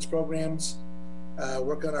our maintenance programs,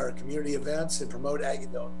 work on our community events, and promote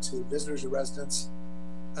Aggieville to visitors and residents.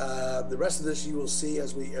 The rest of this you will see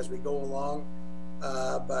as we go along,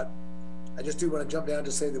 but I just do want to jump down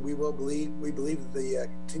to say that we believe that the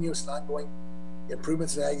continuous and ongoing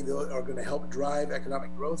improvements in Aggieville are going to help drive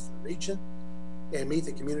economic growth for the region and meet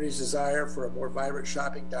the community's desire for a more vibrant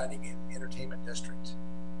shopping, dining, and entertainment district.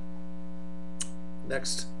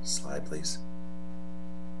 Next slide, please.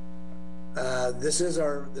 This is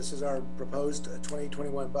our proposed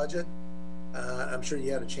 2021 budget. I'm sure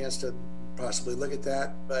you had a chance to possibly look at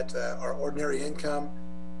that, but our ordinary income,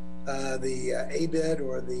 the ABID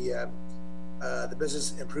or the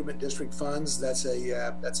Business Improvement District funds, that's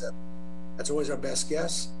always our best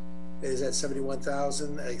guess. It is at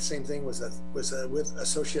 71,000. Same thing with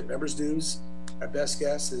associate members dues. Our best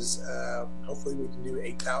guess is hopefully we can do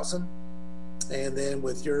 8,000, and then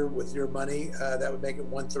with your money, that would make it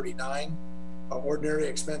 139. Our ordinary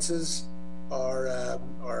expenses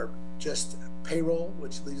are just payroll,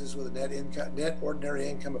 which leaves us with a net ordinary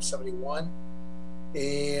income of 71,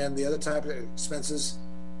 and the other type of expenses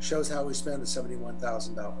shows how we spend the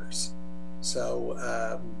 $71,000.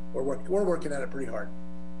 So we're working at it pretty hard.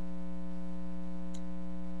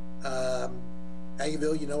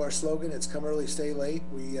 Aggieville, you know our slogan. It's come early, stay late.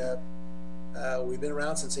 We've been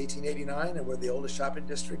around since 1889, and we're the oldest shopping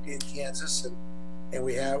district in Kansas, and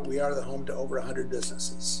we are the home to over 100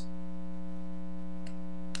 businesses.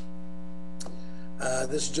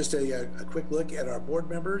 This is just a quick look at our board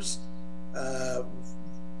members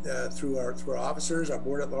through our officers, our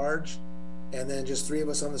board at large, and then just 3 of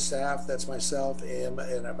us on the staff. That's myself and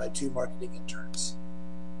my 2 marketing interns.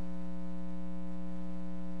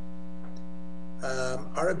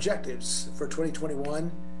 Our objectives for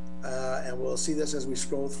 2021, and we'll see this as we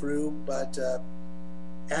scroll through, but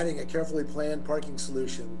adding a carefully planned parking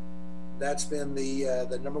solution. That's been the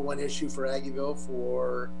 #1 issue for Aggieville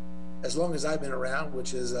for as long as I've been around,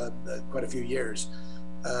 which is quite a few years,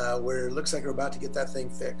 where it looks like we're about to get that thing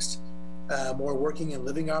fixed. More working and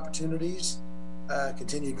living opportunities,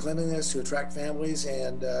 continued cleanliness to attract families,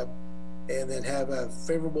 and then have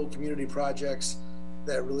favorable community projects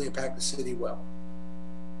that really impact the city well.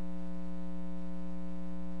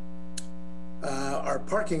 Our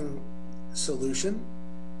parking solution,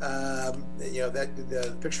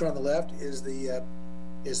 the picture on the left is the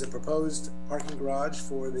proposed parking garage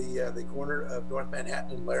for the corner of North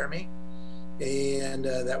Manhattan and Laramie, and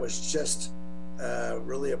that was just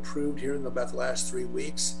really approved here in about the last 3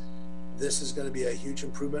 weeks. This is going to be a huge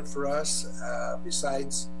improvement for us.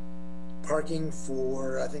 Besides parking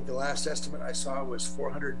for, I think the last estimate I saw was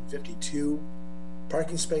 452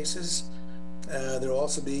 parking spaces. There will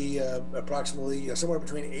also be approximately somewhere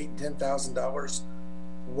between $8,000 and $10,000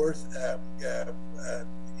 worth.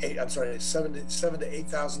 $7,000 to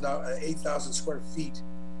 $8,000 square feet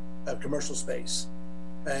of commercial space.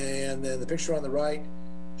 And then the picture on the right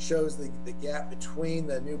shows the gap between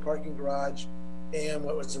the new parking garage and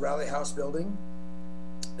what was the Rally House building,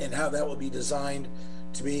 and how that will be designed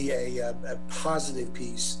to be a positive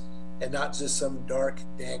piece and not just some dark,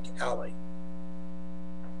 dank alley.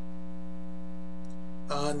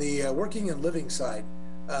 On the working and living side,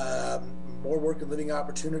 more work and living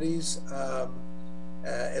opportunities.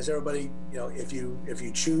 As everybody, if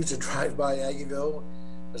you choose to drive by Aggieville,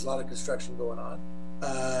 there's a lot of construction going on.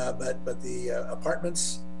 But the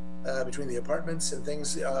apartments, between the apartments and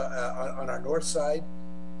things on our north side,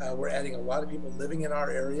 we're adding a lot of people living in our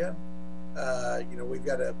area.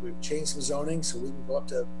 We've changed some zoning so we can go up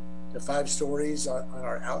to 5 stories on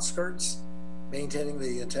our outskirts, maintaining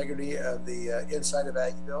the integrity of the inside of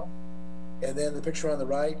Aggieville. And then the picture on the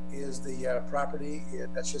right is the property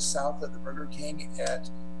that's just south of the Burger King at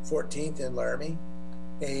 14th in Laramie.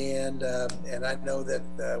 And I know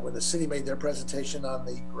that when the city made their presentation on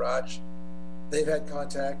the garage, they've had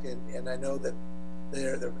contact, and I know that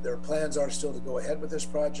their plans are still to go ahead with this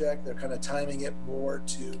project. They're kind of timing it more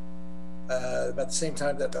to about the same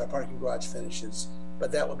time that the parking garage finishes.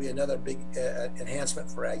 But that will be another big enhancement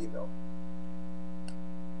for Aggieville.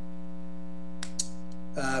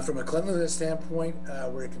 From a cleanliness standpoint,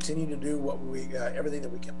 we're continuing to do what everything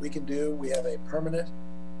that we can do. We have a permanent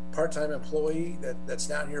part-time employee that's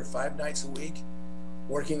down here 5 nights a week,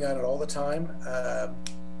 working on it all the time.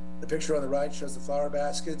 The picture on the right shows the flower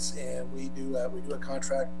baskets, and we do a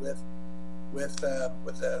contract with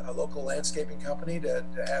a local landscaping company to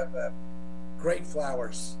have great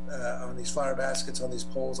flowers on these flower baskets on these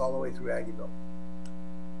poles all the way through Aggieville.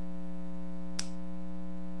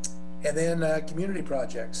 And then community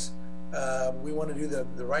projects. We want to do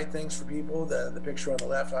the right things for people. The picture on the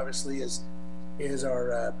left obviously is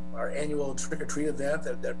our annual trick-or-treat event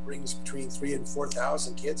that brings between 3,000 and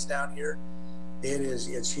 4,000 kids down here.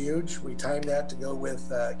 It's huge. We timed that to go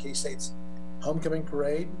with K-State's homecoming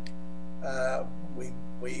parade.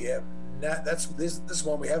 We have not, this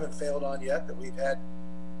one we haven't failed on yet, that we've had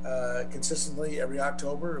consistently every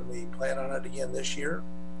October, and we plan on it again this year.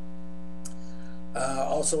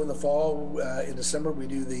 Also in the fall, in December, we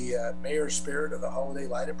do the Mayor's Spirit of the Holiday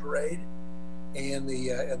Lighted Parade and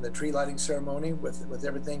the tree lighting ceremony with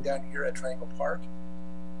everything down here at Triangle Park.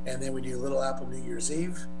 And then we do Little Apple New Year's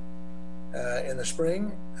Eve in the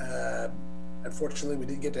spring. Unfortunately, we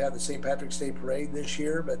didn't get to have the St. Patrick's Day Parade this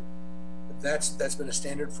year, but that's been a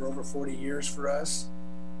standard for over 40 years for us.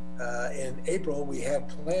 In April, we had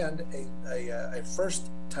planned a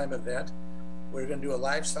first-time event. We're going to do a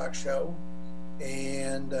livestock show,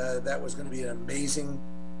 and that was going to be an amazing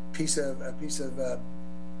piece of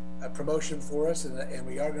promotion for us, and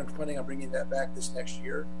we are planning on bringing that back this next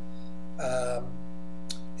year.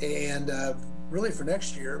 Really for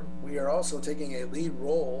next year, we are also taking a lead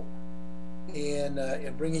role in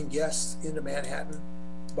bringing guests into Manhattan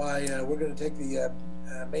by we're going to take the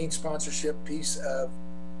main sponsorship piece of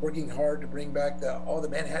working hard to bring back all the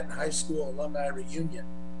Manhattan High School alumni reunion,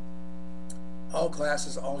 all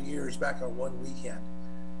classes, all years, back on one weekend.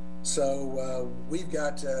 So we've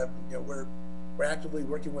got we're actively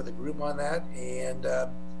working with a group on that, and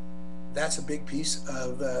that's a big piece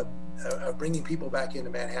of bringing people back into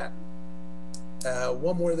Manhattan.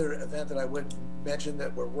 One more other event that I would mention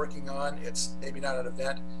that we're working on, it's maybe not an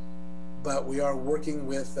event, but we are working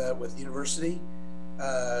with university,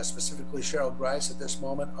 specifically Cheryl Grice at this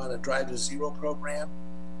moment, on a Drive to Zero program,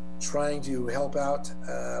 trying to help out,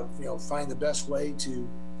 find the best way to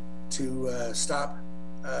stop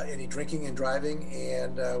any drinking and driving,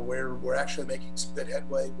 and we're actually making some good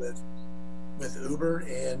headway with Uber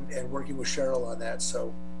and working with Cheryl on that.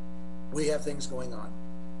 So we have things going on.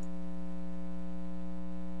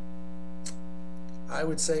 I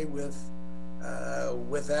would say with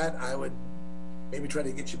that, I would maybe try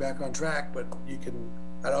to get you back on track, but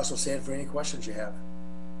I'd also stand for any questions you have.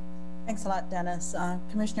 Thanks a lot, Dennis.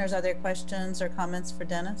 Commissioners, are there questions or comments for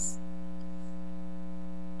Dennis?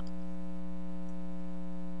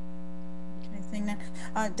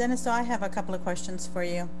 Dennis, so I have a couple of questions for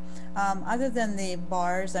you. Other than the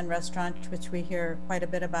bars and restaurants, which we hear quite a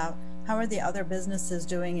bit about, how are the other businesses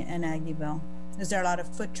doing in Aggieville? Is there a lot of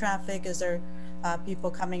foot traffic? Is there people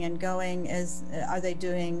coming and going? Are they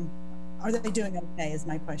doing okay, is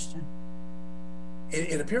my question.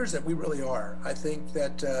 It appears that we really are. I think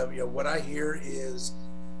that what I hear is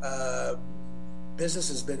business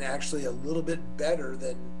has been actually a little bit better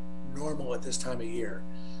than normal at this time of year.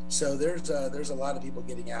 So there's a lot of people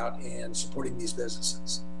getting out and supporting these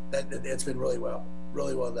businesses. It's been really well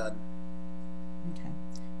done. Okay.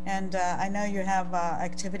 And I know you have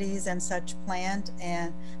activities and such planned.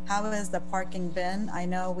 And how has the parking been? I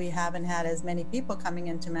know we haven't had as many people coming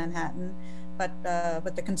into Manhattan, but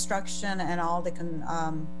with the construction and all the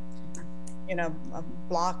you know,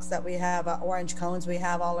 blocks that we have, orange cones we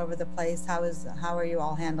have all over the place. How are you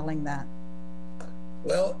all handling that?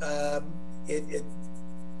 Well,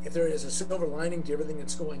 if there is a silver lining to everything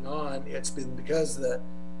that's going on, it's been because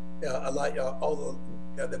all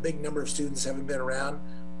the big number of students haven't been around.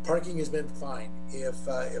 Parking has been fine.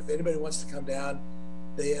 If anybody wants to come down,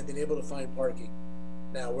 they have been able to find parking.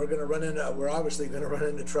 Now we're obviously going to run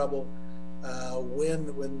into trouble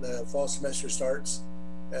when the fall semester starts.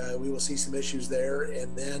 We will see some issues there,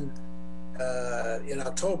 and then in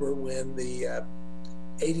October, when the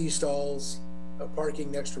 80 stalls of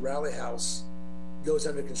parking next to Rally House goes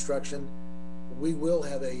under construction, we will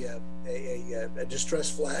have a distress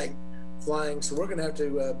flag flying. So we're going to have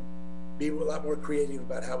to be a lot more creative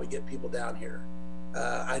about how we get people down here.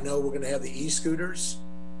 I know we're going to have the e-scooters.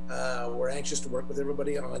 We're anxious to work with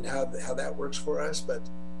everybody on how that works for us, but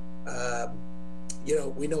you know,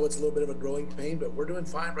 we know it's a little bit of a growing pain, but we're doing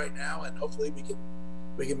fine right now, and hopefully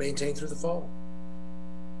we can maintain through the fall.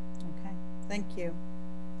 Okay, thank you.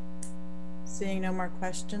 Seeing no more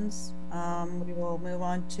questions, we will move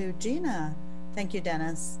on to Gina. Thank you,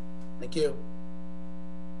 Dennis. Thank you.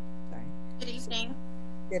 Sorry. Good evening.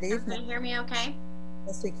 Good evening. Can you hear me okay?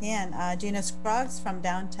 Yes, we can. Gina Scruggs from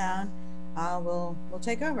downtown will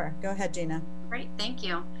take over. Go ahead, Gina. Great, thank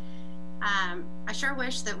you. I sure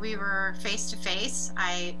wish that we were face-to-face.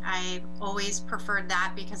 I always preferred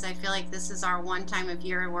that because I feel like this is our one time of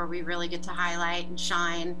year where we really get to highlight and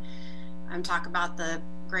shine, talk about the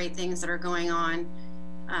great things that are going on,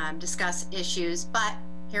 discuss issues, but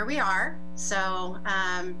here we are. So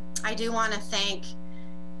I do want to thank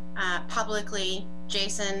publicly,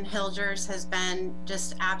 Jason Hilgers has been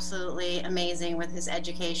just absolutely amazing with his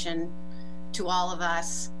education to all of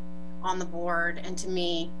us on the board, and to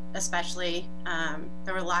me especially.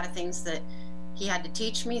 There were a lot of things that he had to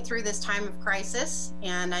teach me through this time of crisis,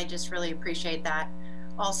 and I just really appreciate that.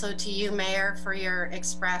 Also to you, Mayor, for your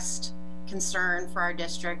expressed concern for our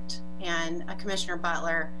district, and Commissioner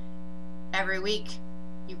Butler, every week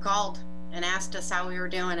you called and asked us how we were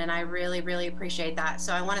doing, and I really, really appreciate that.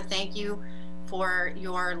 So I want to thank you for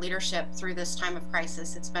your leadership through this time of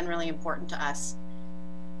crisis. It's been really important to us.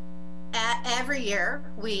 Every year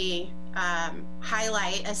we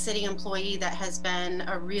highlight a city employee that has been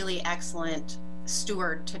a really excellent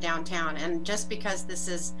steward to downtown, and just because this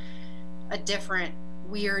is a different,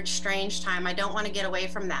 weird, strange time, I don't want to get away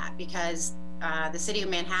from that, because the city of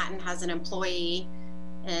Manhattan has an employee,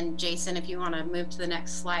 and Jason, if you want to move to the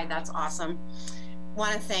next slide, that's awesome.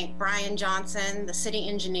 Want to thank Brian Johnson, the city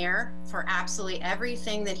engineer, for absolutely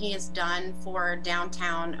everything that he has done for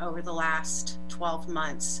downtown over the last 12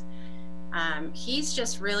 months. He's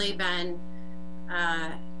just really been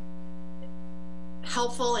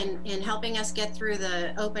helpful in helping us get through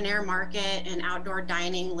the open air market and outdoor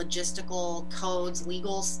dining, logistical codes,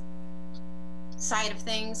 legal side of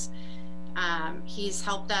things. He's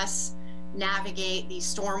helped us navigate the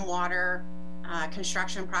stormwater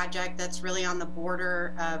construction project that's really on the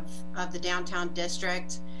border of the downtown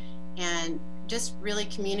district, and just really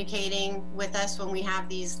communicating with us when we have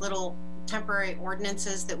these little temporary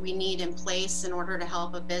ordinances that we need in place in order to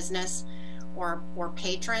help a business or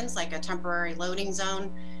patrons, like a temporary loading zone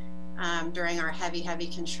during our heavy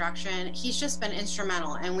construction. He's just been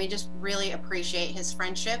instrumental, and we just really appreciate his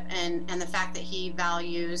friendship, and the fact that he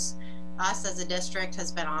values us as a district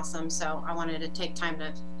has been awesome. So I wanted to take time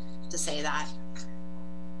to say that.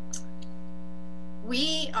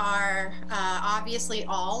 We are obviously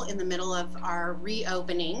all in the middle of our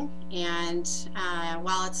reopening, and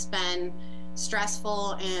while it's been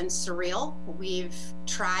stressful and surreal, we've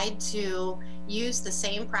tried to use the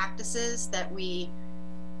same practices that we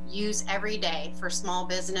use every day for small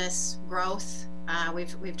business growth.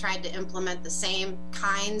 We've tried to implement the same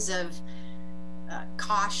kinds of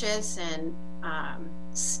cautious and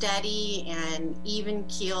steady and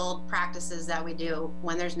even-keeled practices that we do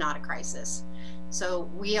when there's not a crisis. So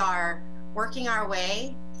we are working our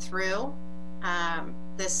way through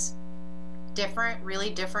this really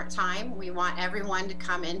different time. We want everyone to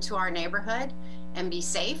come into our neighborhood and be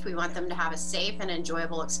safe. We want them to have a safe and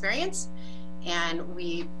enjoyable experience. And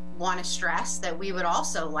we want to stress that we would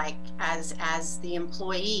also like, as the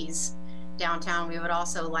employees downtown, we would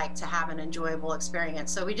also like to have an enjoyable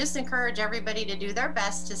experience. So we just encourage everybody to do their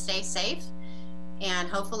best to stay safe, and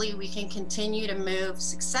hopefully we can continue to move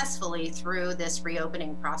successfully through this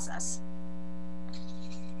reopening process.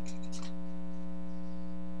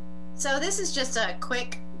 So this is just a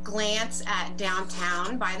quick glance at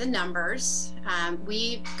downtown by the numbers.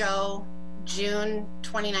 We go June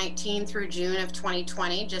 2019 through June of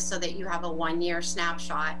 2020, just so that you have a one-year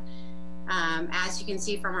snapshot. As you can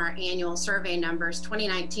see from our annual survey numbers,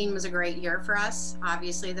 2019 was a great year for us.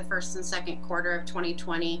 Obviously, the first and second quarter of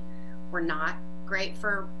 2020 were not great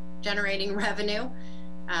for generating revenue,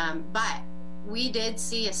 but we did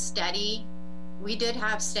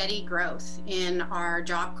have steady growth in our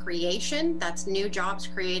job creation. That's new jobs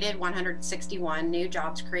created, 161 new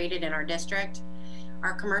jobs created in our district.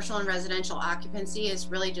 Our commercial and residential occupancy has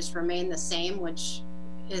really just remained the same, which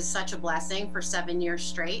is such a blessing for 7 years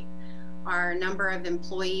straight. Our number of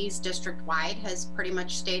employees district-wide has pretty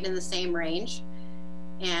much stayed in the same range.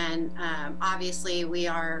 And obviously, we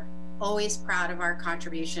are always proud of our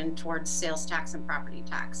contribution towards sales tax and property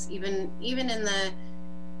tax. Even in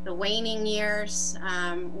the waning years,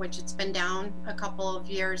 which it's been down a couple of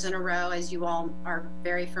years in a row, as you all are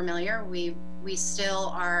very familiar, we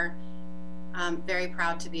still are very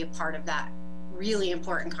proud to be a part of that really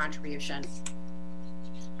important contribution.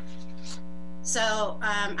 So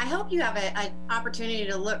I hope you have an opportunity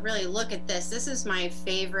to really look at this. This is my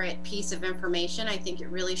favorite piece of information. I think it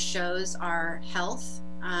really shows our health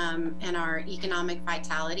and our economic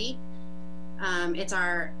vitality. It's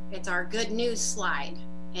our good news slide.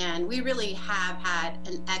 And we really have had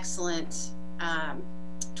an excellent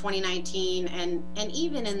 2019, and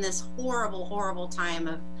even in this horrible time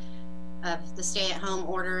of the stay-at-home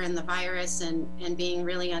order and the virus and being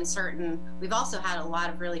really uncertain, we've also had a lot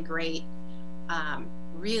of really great,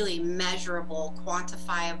 really measurable,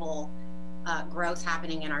 quantifiable growth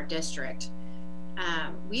happening in our district.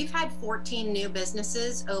 We've had 14 new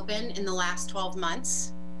businesses open in the last 12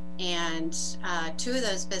 months, and 2 of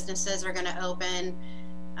those businesses are going to open.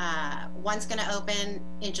 One's going to open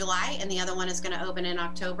in July, and the other one is going to open in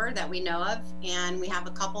October that we know of. And we have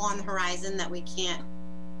a couple on the horizon that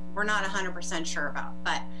we're not 100% sure about,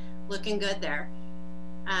 but looking good there.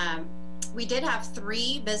 We did have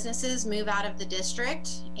 3 businesses move out of the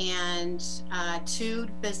district, and 2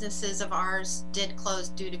 businesses of ours did close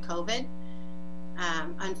due to COVID.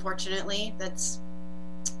 Unfortunately,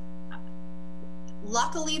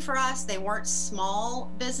 luckily for us, they weren't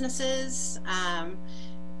small businesses.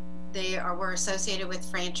 Were associated with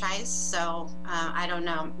franchise, so I don't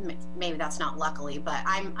know, maybe that's not luckily, but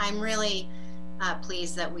I'm really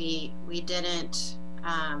pleased that we didn't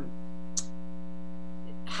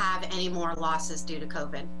have any more losses due to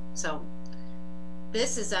COVID. So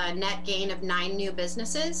this is a net gain of 9 new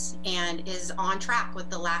businesses and is on track with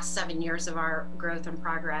the last 7 years of our growth and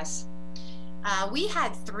progress. We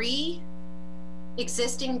had 3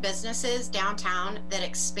 existing businesses downtown that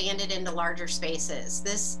expanded into larger spaces.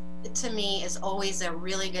 This, to me, is always a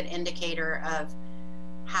really good indicator of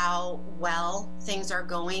how well things are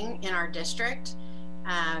going in our district,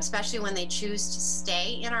 especially when they choose to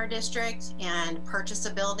stay in our district and purchase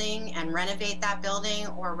a building and renovate that building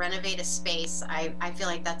or renovate a space. I feel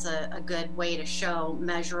like that's a good way to show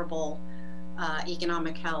measurable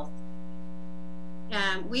economic health.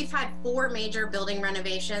 We've had 4 major building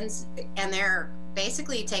renovations, and they're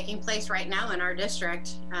basically taking place right now in our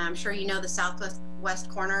district. I'm sure you know the southwest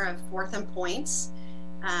corner of 4th and Points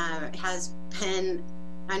has been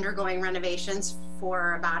undergoing renovations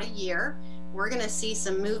for about a year. We're going to see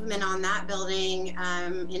some movement on that building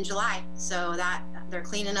in July, so that they're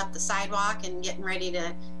cleaning up the sidewalk and getting ready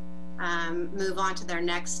to move on to their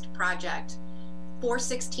next project.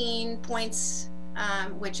 416 Points,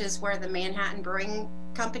 which is where the Manhattan Brewing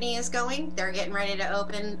Company is going. They're getting ready to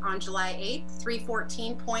open on July 8th.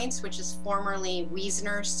 314 Points, which is formerly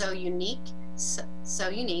Wiesner So Unique,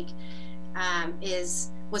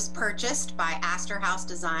 was purchased by Astor House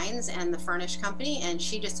Designs and the Furnish Company, and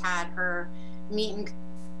she just had her meet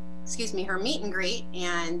and greet,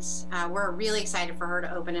 and we're really excited for her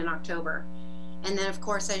to open in October. And then, of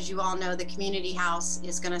course, as you all know, the community house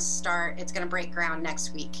is going to start. It's going to break ground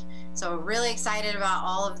next week. So we're really excited about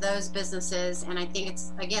all of those businesses, and I think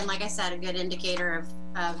it's, again, like I said, a good indicator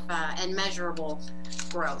of and measurable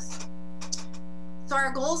growth. So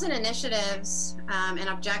our goals and initiatives and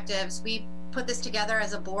objectives, we put this together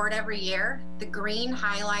as a board every year. The green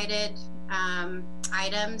highlighted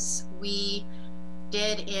items we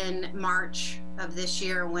did in March of this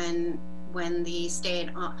year when the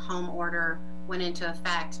stay-at-home order went into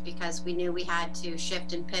effect, because we knew we had to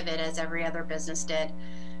shift and pivot as every other business did.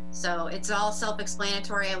 So it's all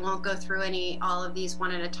self-explanatory. I won't go through all of these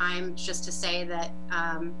one at a time, just to say that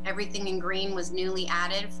everything in green was newly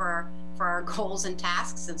added for our goals and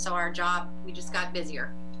tasks, and so our job, we just got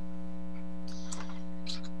busier.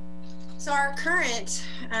 So our current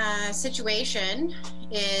situation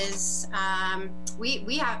is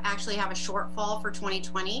we actually have a shortfall for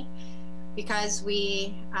 2020. Because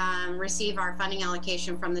we receive our funding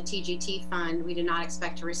allocation from the TGT fund, we do not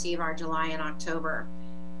expect to receive our July and October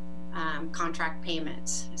contract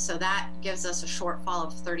payments. So that gives us a shortfall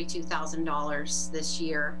of $32,000 this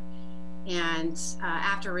year. And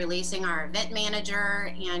after releasing our event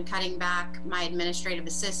manager and cutting back my administrative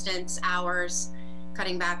assistant's hours,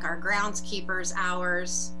 cutting back our groundskeepers'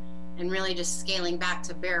 hours, and really just scaling back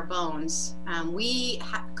to bare bones, we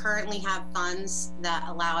currently have funds that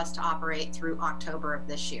allow us to operate through October of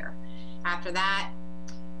this year. After that,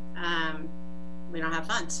 we don't have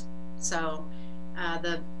funds. So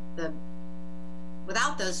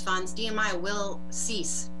without those funds, DMI will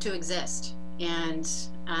cease to exist. And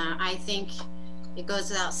I think it goes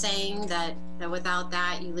without saying that without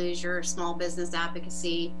that, you lose your small business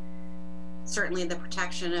advocacy, certainly the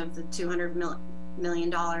protection of the $200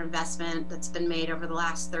 million investment that's been made over the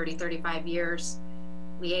last 35 years,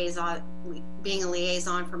 being a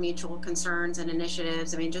liaison for mutual concerns and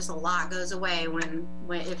initiatives. I mean, just a lot goes away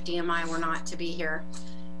if DMI were not to be here.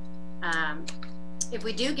 If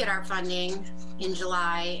we do get our funding in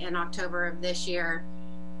July and October of this year,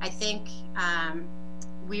 I think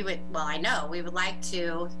I know we would like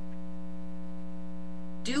to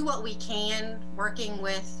do what we can, working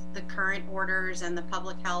with the current orders and the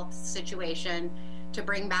public health situation, to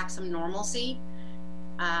bring back some normalcy.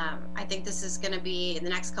 I think this is going to be, in the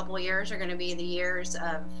next couple of years, are going to be the years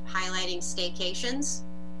of highlighting staycations.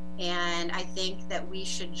 And I think that we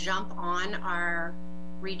should jump on our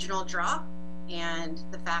regional draw and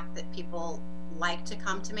the fact that people like to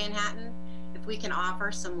come to Manhattan. If we can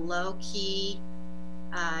offer some low-key,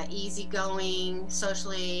 easygoing,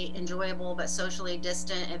 socially enjoyable but socially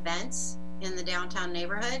distant events in the downtown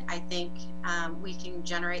neighborhood, I think we can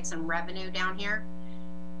generate some revenue down here.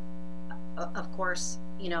 Of course,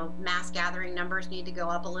 you know, mass gathering numbers need to go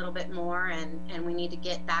up a little bit more, and we need to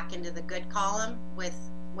get back into the good column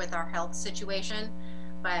with our health situation.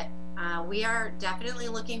 But we are definitely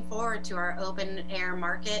looking forward to our open air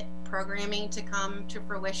market programming to come to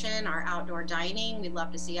fruition, our outdoor dining. We'd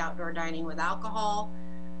love to see outdoor dining with alcohol.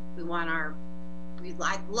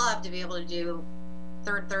 I'd love to be able to do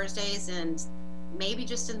third Thursdays and maybe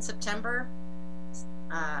just in September.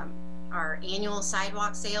 Our annual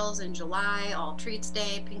sidewalk sales in July, All Treats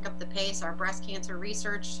Day, Pink Up the Pace, our breast cancer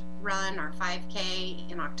research run, our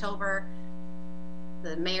 5K in October,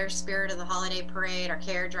 the Mayor's Spirit of the Holiday Parade, our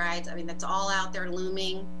carriage rides. I mean, that's all out there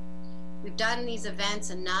looming. We've done these events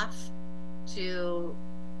enough to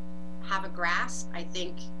have a grasp. I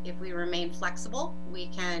think if we remain flexible, we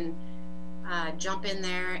can jump in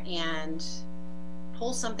there and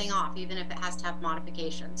pull something off, even if it has to have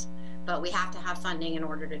modifications. But we have to have funding in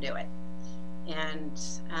order to do it. And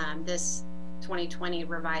this 2020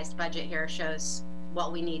 revised budget here shows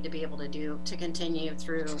what we need to be able to do to continue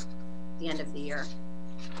through the end of the year.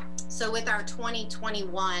 So with our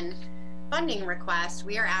 2021 funding request,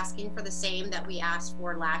 we are asking for the same that we asked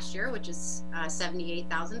for last year, which is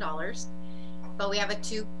 $78,000. But we have a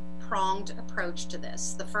two-pronged approach to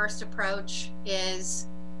this. The first approach is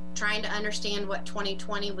trying to understand what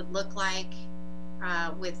 2020 would look like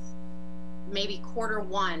with maybe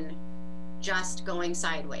Q1 just going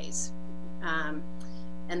sideways,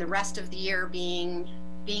 and the rest of the year being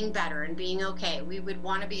better and being okay. We would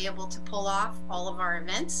want to be able to pull off all of our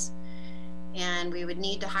events, and we would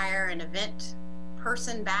need to hire an event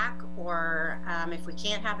person back, or if we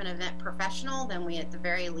can't have an event professional, then we at the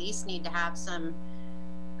very least need to have some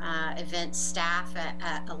event staff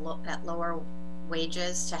at lower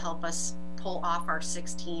wages to help us pull off our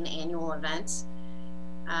 16 annual events.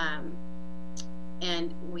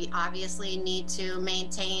 And we obviously need to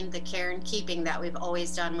maintain the care and keeping that we've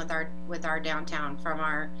always done with our downtown, from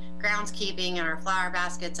our groundskeeping and our flower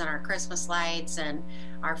baskets and our Christmas lights and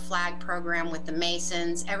our flag program with the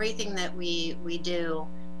Masons. Everything that we do,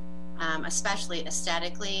 especially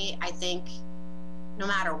aesthetically, I think no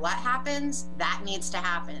matter what happens, that needs to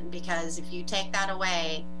happen, because if you take that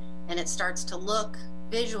away and it starts to look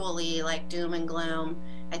visually like doom and gloom,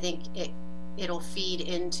 I think it'll feed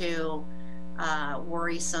into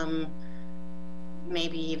worrisome,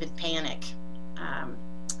 maybe even panic.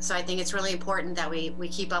 So I think it's really important that we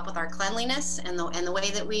keep up with our cleanliness and the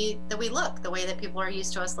way that we look, the way that people are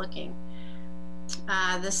used to us looking.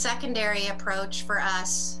 The secondary approach for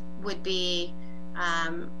us would be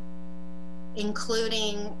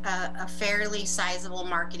including a fairly sizable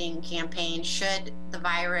marketing campaign should the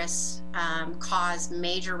virus cause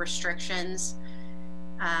major restrictions.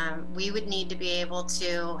 We would need to be able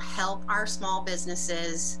to help our small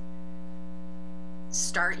businesses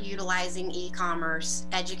start utilizing e-commerce,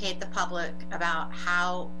 educate the public about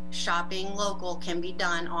how shopping local can be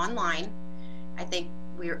done online, I think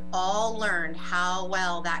we all learned how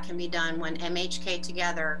well that can be done when MHK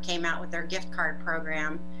Together came out with their gift card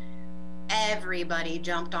program. Everybody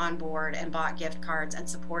jumped on board and bought gift cards and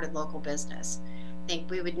supported local business. I think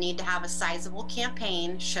we would need to have a sizable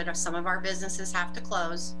campaign, should some of our businesses have to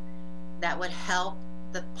close, that would help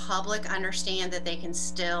the public understand that they can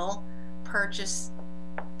still purchase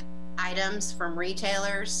items from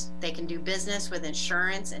retailers. They can do business with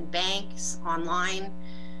insurance and banks online.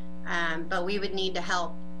 But we would need to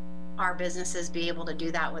help our businesses be able to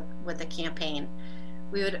do that with the campaign.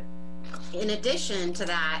 We would, in addition to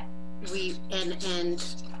that, and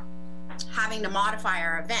having to modify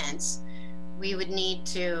our events, we would need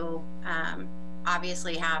to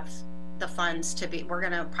obviously have the funds to be, we're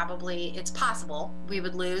gonna probably, it's possible, we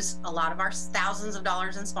would lose a lot of our thousands of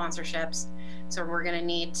dollars in sponsorships. So we're gonna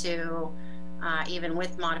need to, even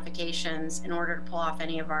with modifications, in order to pull off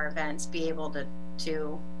any of our events, be able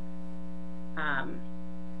to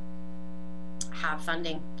have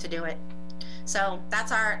funding to do it. So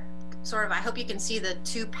that's our sort of, I hope you can see the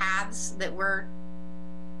two paths that we're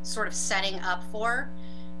sort of setting up for.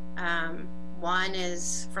 One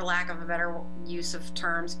is, for lack of a better use of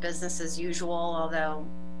terms, business as usual, although,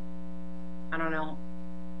 I don't know,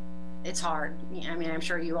 it's hard. I mean, I'm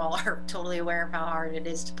sure you all are totally aware of how hard it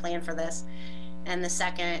is to plan for this. And the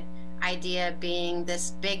second idea being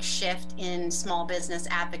this big shift in small business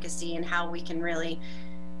advocacy and how we can really,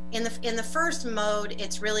 in the first mode,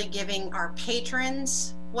 it's really giving our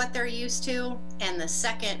patrons what they're used to, and the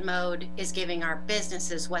second mode is giving our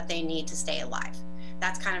businesses what they need to stay alive.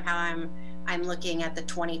 That's kind of how I'm looking at the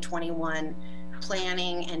 2021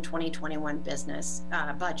 planning and 2021 business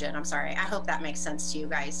budget. I'm sorry. I hope that makes sense to you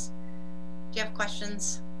guys. Do you have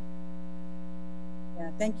questions? Yeah,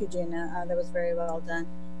 thank you, Gina. That was very well done.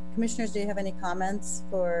 Commissioners, do you have any comments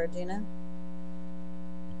for Gina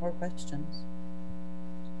or questions?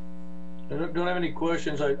 I don't have any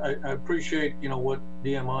questions. I appreciate, you know, what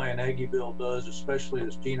DMI and Aggieville does, especially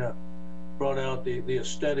as Gina brought out the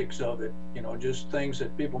aesthetics of it, you know, just things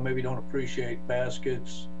that people maybe don't appreciate,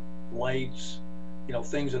 baskets, lights, you know,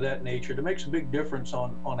 things of that nature. It makes a big difference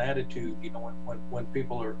on attitude, you know, when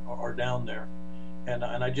people are down there. And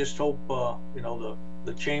I just hope, you know,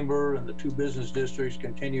 the chamber and the two business districts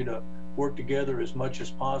continue to work together as much as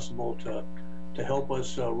possible to help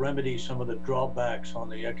us remedy some of the drawbacks on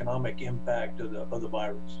the economic impact of the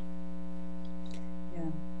virus. Yeah.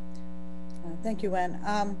 Thank you, Wen.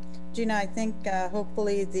 Gina, I think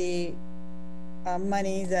hopefully the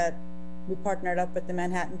money that we partnered up with the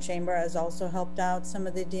Manhattan Chamber has also helped out some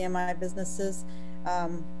of the DMI businesses.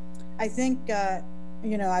 I think,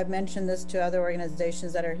 you know, I've mentioned this to other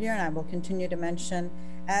organizations that are here, and I will continue to mention,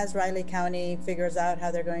 as Riley County figures out how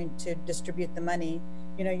they're going to distribute the money.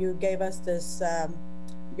 You know, you gave us this,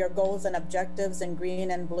 your goals and objectives in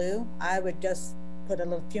green and blue. I would just put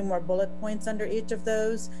a few more bullet points under each of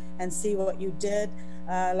those and see what you did.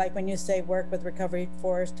 Like when you say work with Recovery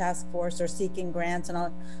Force, Task Force, or seeking grants and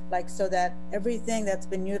all, like, so that everything that's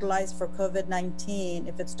been utilized for COVID-19,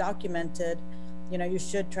 if it's documented, you know, you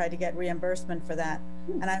should try to get reimbursement for that.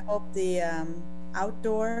 And I hope the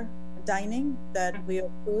outdoor dining that we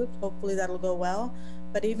approved, hopefully that'll go well.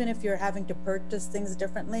 But even if you're having to purchase things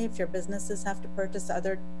differently, if your businesses have to purchase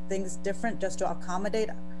other things different just to accommodate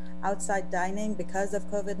outside dining because of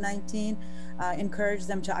COVID-19, encourage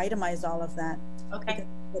them to itemize all of that. Okay.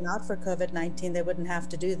 If not for COVID-19, they wouldn't have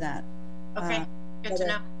to do that. Okay, good to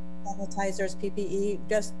know. Sanitizers, PPE,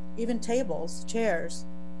 just even tables, chairs,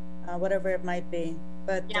 whatever it might be.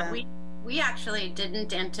 But yeah, we actually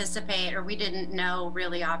didn't anticipate, or we didn't know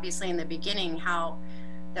really, obviously in the beginning, how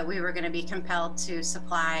that we were going to be compelled to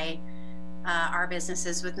supply our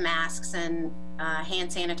businesses with masks and hand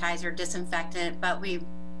sanitizer, disinfectant, but we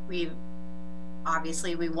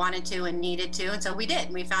obviously we wanted to and needed to, and so we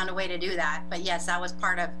did. We found a way to do that. But yes, that was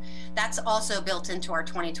part of, that's also built into our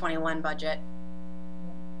 2021 budget.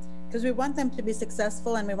 Because we want them to be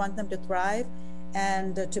successful and we want them to thrive,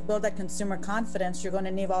 and to build that consumer confidence, you're going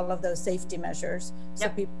to need all of those safety measures. So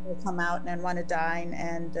Yep. people will come out and want to dine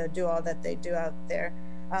and do all that they do out there.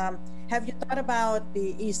 Have you thought about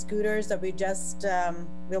the e-scooters that we just,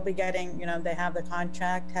 we'll be getting, you know, they have the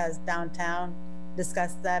contract, has downtown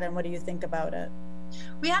discussed that, and what do you think about it?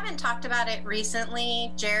 We haven't talked about it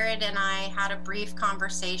recently. Jared and I had a brief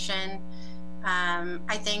conversation.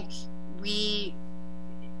 I think we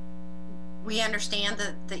understand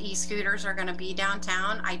that the e-scooters are going to be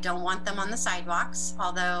downtown. I don't want them on the sidewalks,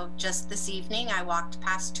 although just this evening I walked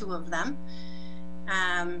past 2 of them.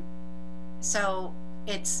 So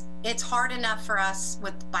it's hard enough for us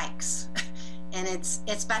with bikes. And it's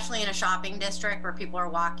especially in a shopping district where people are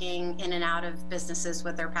walking in and out of businesses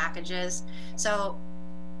with their packages. So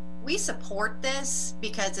we support this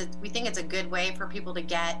because we think it's a good way for people to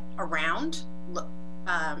get around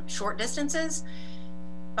short distances.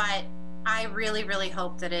 But I really, really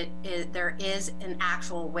hope that there is an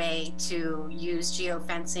actual way to use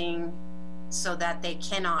geofencing so that they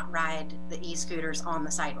cannot ride the e-scooters on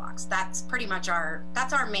the sidewalks. That's pretty much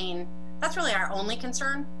that's really our only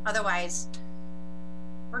concern. Otherwise,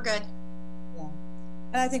 we're good. Yeah.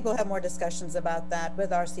 And I think we'll have more discussions about that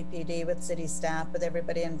with RCPD, with city staff, with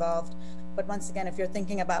everybody involved. But once again, if you're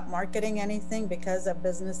thinking about marketing anything because of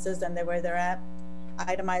businesses and where they're at,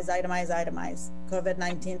 itemize,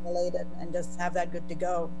 COVID-19 related, and just have that good to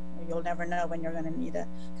go. You'll never know when you're going to need it,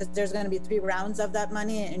 because there's going to be 3 rounds of that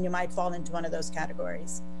money and you might fall into one of those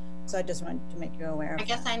categories. So I just wanted to make you aware. I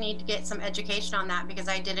guess I need to get some education on that because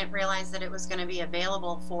I didn't realize that it was going to be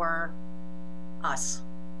available for us.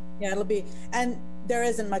 Yeah, it'll be, and there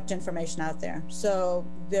isn't much information out there. So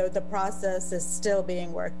the process is still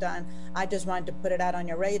being worked on. I just wanted to put it out on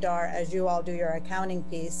your radar as you all do your accounting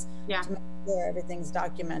piece. Yeah. To make sure everything's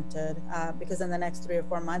documented, because in the next 3 or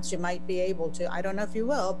 4 months, you might be able to, I don't know if you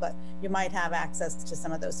will, but you might have access to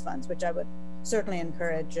some of those funds, which I would certainly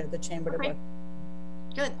encourage the chamber to work.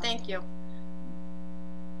 Good, thank you.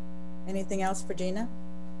 Anything else for Gina?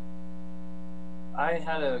 I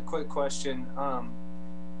had a quick question.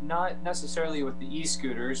 Not necessarily with the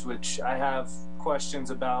e-scooters, which I have questions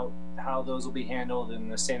about how those will be handled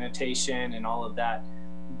and the sanitation and all of that.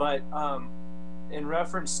 But in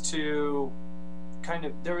reference to kind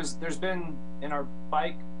of, there's been in our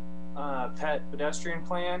bike pet pedestrian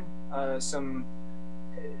plan, some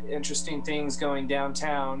interesting things going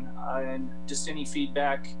downtown, and just any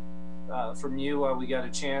feedback from you while we got a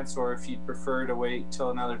chance, or if you'd prefer to wait till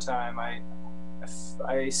another time.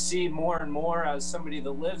 I see more and more, as somebody that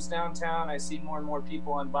lives downtown, I see more and more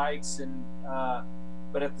people on bikes, and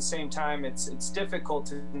but at the same time, it's difficult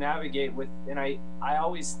to navigate with. And I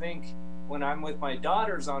always think when I'm with my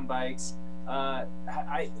daughters on bikes,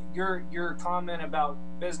 your comment about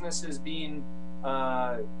businesses being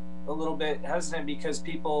a little bit hesitant because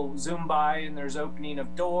people zoom by and there's opening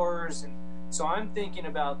of doors, and so I'm thinking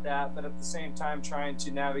about that, but at the same time trying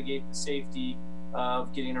to navigate the safety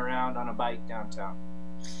of getting around on a bike downtown.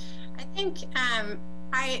 I think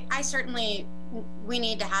I certainly, we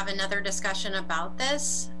need to have another discussion about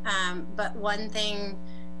this, but one thing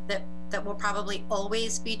that will probably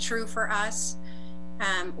always be true for us,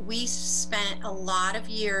 we spent a lot of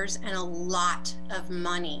years and a lot of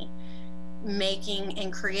money making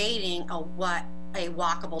and creating a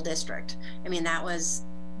walkable district. I mean, that was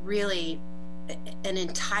really, an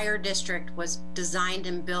entire district was designed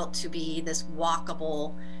and built to be this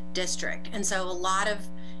walkable district. And so a lot of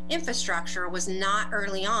infrastructure was not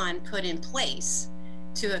early on put in place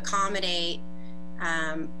to accommodate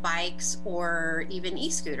bikes or even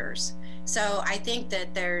e-scooters. So I think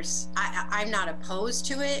that I'm not opposed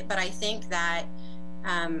to it, but I think that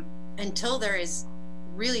until there is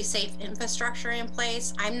really safe infrastructure in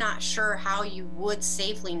place, I'm not sure how you would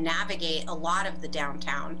safely navigate a lot of the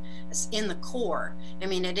downtown in the core. I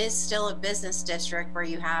mean, it is still a business district where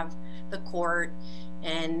you have the court,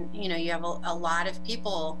 and you have a lot of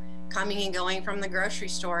people coming and going from the grocery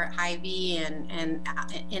store at Hy-Vee and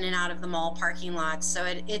in and out of the mall parking lots. So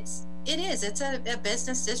it's a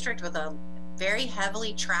business district with a very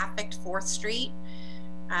heavily trafficked 4th Street.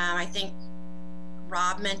 I think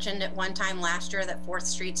Rob mentioned at one time last year that 4th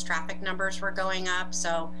Street's traffic numbers were going up.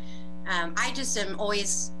 So I just am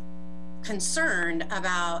always concerned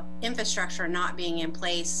about infrastructure not being in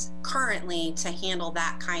place currently to handle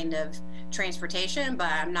that kind of transportation, but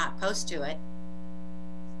I'm not opposed to it.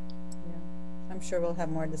 Yeah, I'm sure we'll have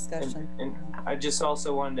more discussion. And I just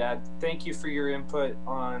also wanted to add, thank you for your input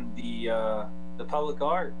on the public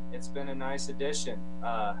art. It's been a nice addition.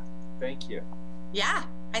 Thank you. Yeah,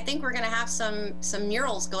 I think we're going to have some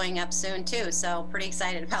murals going up soon too, so pretty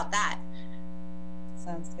excited about that.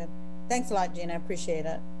 Sounds good. Thanks a lot, Gina. I appreciate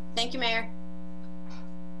it. Thank you, Mayor.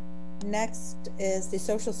 Next is the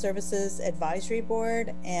Social Services Advisory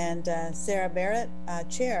Board, and Sarah Barrett,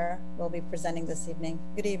 Chair, will be presenting this evening.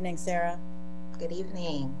 Good evening, Sarah. Good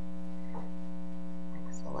evening.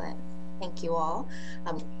 Excellent. Thank you all.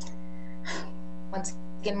 Once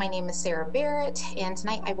again, my name is Sarah Barrett, and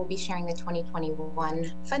tonight I will be sharing the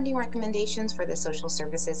 2021 funding recommendations for the Social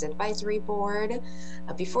Services Advisory Board.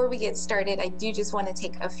 Before we get started, I do just want to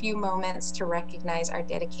take a few moments to recognize our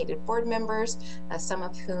dedicated board members, some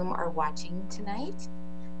of whom are watching tonight.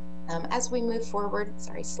 As we move forward,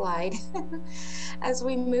 as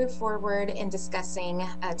we move forward in discussing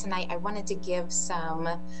tonight, I wanted to give some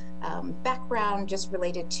background just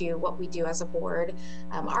related to what we do as a board.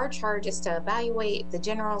 Our charge is to evaluate the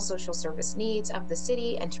general social service needs of the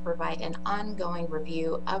city and to provide an ongoing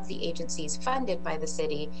review of the agencies funded by the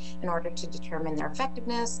city in order to determine their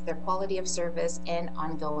effectiveness, their quality of service, and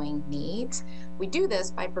ongoing needs. We do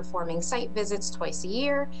this by performing site visits twice a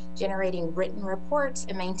year, generating written reports,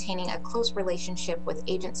 and maintaining a close relationship with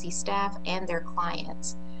agency staff and their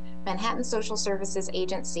clients. Manhattan Social Services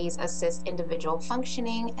agencies assist individual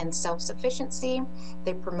functioning and self-sufficiency.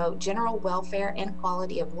 They promote general welfare and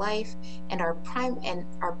quality of life and are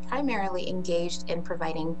primarily engaged in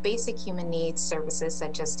providing basic human needs services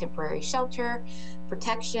such as temporary shelter,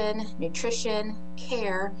 protection, nutrition,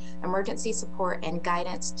 care, emergency support, and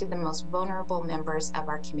guidance to the most vulnerable members of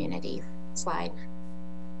our community. Slide.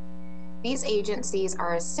 These agencies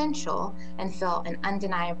are essential and fill an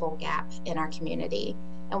undeniable gap in our community.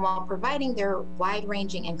 And while providing their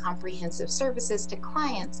wide-ranging and comprehensive services to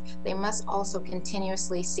clients, they must also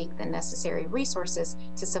continuously seek the necessary resources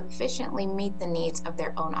to sufficiently meet the needs of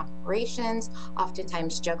their own operations,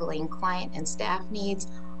 oftentimes juggling client and staff needs,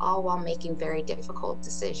 all while making very difficult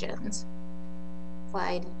decisions.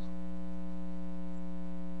 Slide.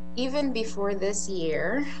 Even before this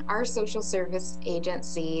year, our social service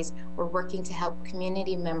agencies were working to help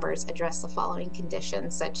community members address the following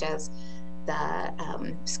conditions, such as the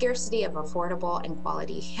scarcity of affordable and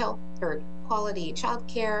quality health or quality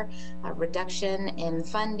childcare, a reduction in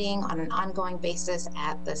funding on an ongoing basis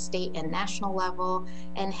at the state and national level,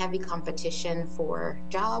 and heavy competition for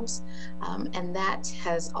jobs. And that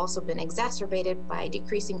has also been exacerbated by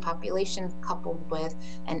decreasing population coupled with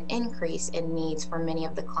an increase in needs for many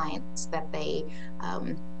of the clients that they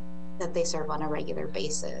serve on a regular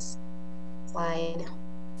basis. Slide.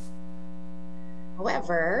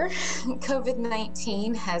 However,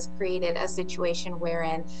 COVID-19 has created a situation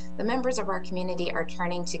wherein the members of our community are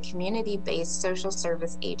turning to community-based social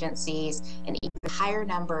service agencies in even higher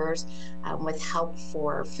numbers with help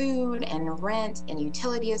for food and rent and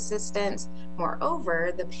utility assistance.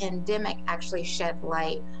 Moreover, the pandemic actually shed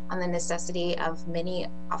light on the necessity of many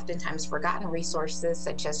oftentimes forgotten resources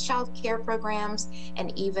such as child care programs,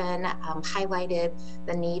 and even highlighted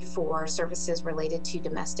the need for services related to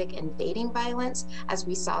domestic and dating violence, as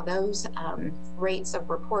we saw those rates of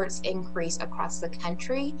reports increase across the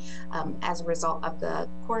country as a result of the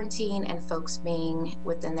quarantine and folks being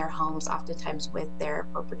within their homes, oftentimes with their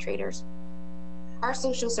perpetrators. Our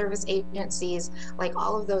social service agencies, like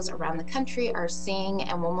all of those around the country, are seeing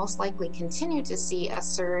and will most likely continue to see a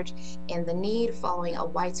surge in the need following the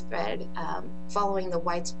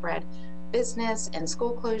widespread business and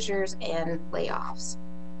school closures and layoffs.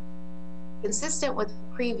 Consistent with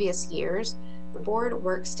previous years, the board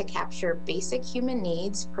works to capture basic human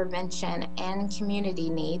needs, prevention, and community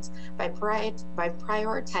needs by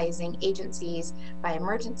prioritizing agencies by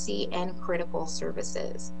emergency and critical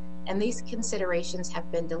services. And these considerations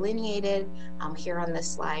have been delineated here on this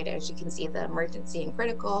slide. As you can see, the emergency and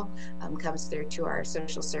critical comes through to our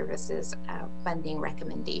social services funding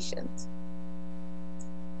recommendations.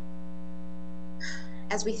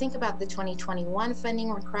 As we think about the 2021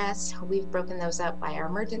 funding requests, we've broken those up by our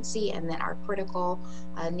emergency and then our critical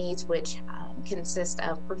needs, which consist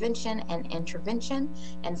of prevention and intervention.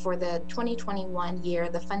 And for the 2021 year,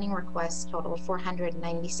 the funding requests totaled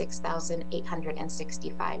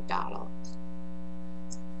 $496,865.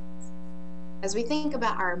 As we think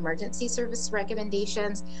about our emergency service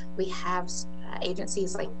recommendations, we have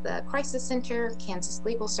agencies like the Crisis Center, Kansas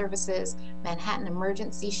Legal Services, Manhattan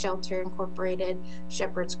Emergency Shelter Incorporated,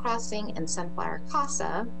 Shepherd's Crossing, and Sunflower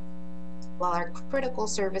Casa, while our critical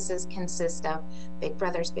services consist of Big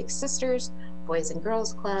Brothers Big Sisters, Boys and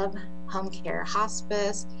Girls Club, Home Care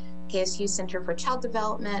Hospice, KSU Center for Child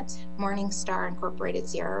Development, Morning Star Incorporated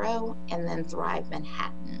CRO, and then Thrive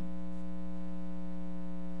Manhattan.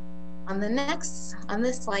 On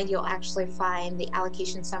this slide, you'll actually find the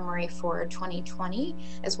allocation summary for 2020,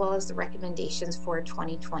 as well as the recommendations for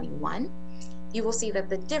 2021. You will see that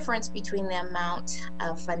the difference between the amount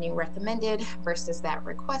of funding recommended versus that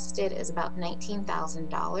requested is about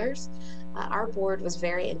 $19,000. Our board was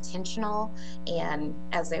very intentional, and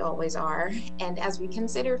as they always are, and as we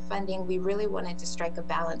consider funding, we really wanted to strike a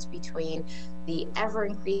balance between the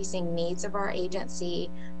ever-increasing needs of our agency,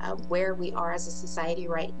 where we are as a society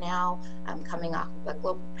right now, coming off of a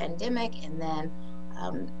global pandemic, and then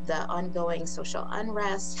the ongoing social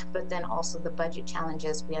unrest, but then also the budget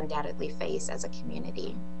challenges we undoubtedly face as a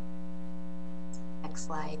community. Next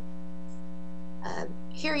slide.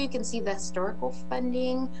 Here you can see the historical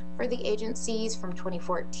funding for the agencies from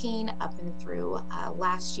 2014 up and through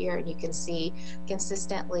last year. And you can see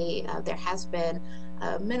consistently there has been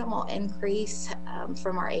a minimal increase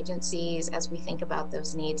from our agencies as we think about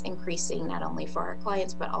those needs increasing not only for our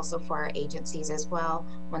clients but also for our agencies as well,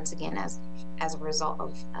 once again as a result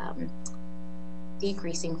of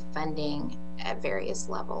decreasing funding at various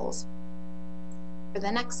levels. For the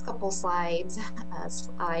next couple slides,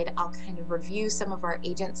 I'll kind of review some of our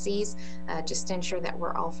agencies just to ensure that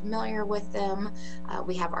we're all familiar with them.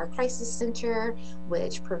 We have our Crisis Center,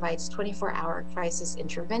 which provides 24-hour crisis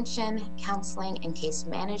intervention, counseling, and case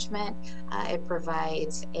management. It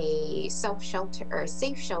provides a self-shelter or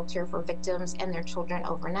safe shelter for victims and their children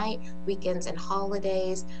overnight, weekends, and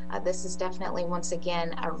holidays. This is definitely, once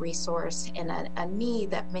again, a resource and a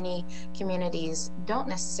need that many communities don't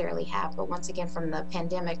necessarily have, but once again, from the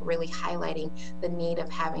pandemic, really highlighting the need of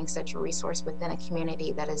having such a resource within a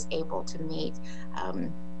community that is able to meet,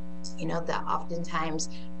 you know, the oftentimes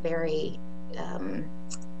very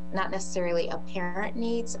not necessarily apparent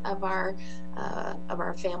needs of our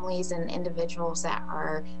families and individuals that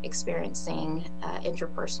are experiencing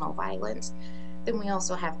interpersonal violence. Then we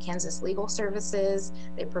also have Kansas Legal Services.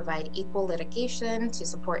 They provide equal litigation to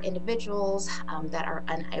support individuals that are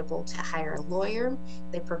unable to hire a lawyer.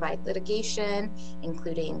 They provide litigation,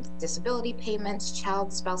 including disability payments,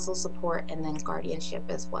 child spousal support, and then guardianship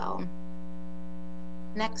as well.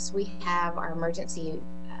 Next, we have our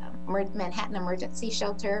Manhattan Emergency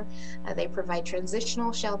Shelter. They provide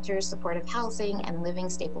transitional shelters, supportive housing, and living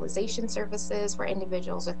stabilization services for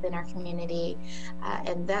individuals within our community.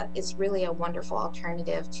 And that is really a wonderful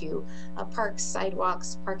alternative to parks,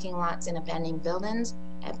 sidewalks, parking lots, and abandoned buildings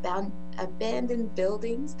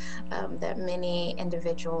that many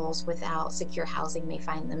individuals without secure housing may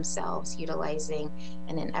find themselves utilizing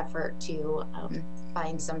in an effort to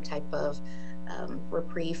find some type of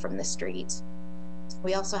reprieve from the streets.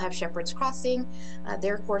 We also have Shepherd's Crossing.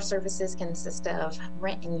 Their core services consist of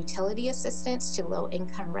rent and utility assistance to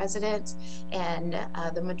low-income residents, and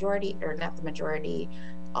the majority, or not the majority,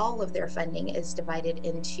 all of their funding is divided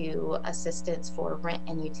into assistance for rent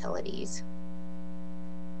and utilities.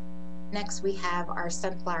 Next, we have our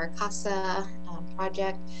Sunflower Casa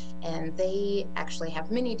project, and they actually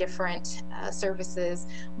have many different services,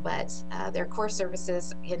 but their core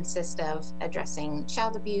services consist of addressing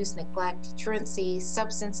child abuse, neglect, truancy,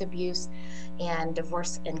 substance abuse, and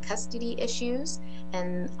divorce and custody issues.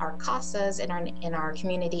 And our CASAs in our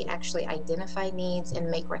community actually identify needs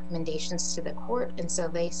and make recommendations to the court, and so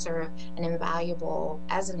they serve an invaluable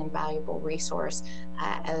resource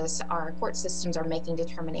as our court systems are making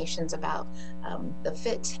determinations about the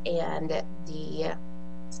fit and the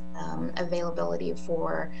availability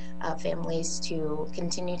for families to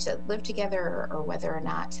continue to live together, or whether or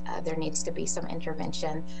not there needs to be some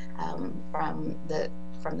intervention from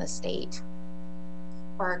the state.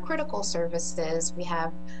 For our critical services, we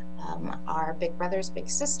have our Big Brothers Big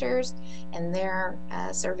Sisters, and their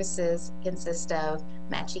services consist of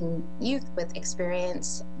matching youth with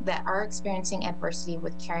experience that are experiencing adversity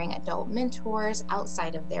with caring adult mentors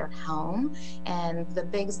outside of their home. And the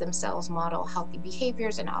Bigs themselves model healthy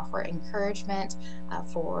behaviors and offer encouragement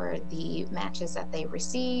for the matches that they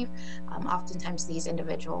receive. Oftentimes these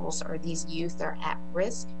individuals or these youth are at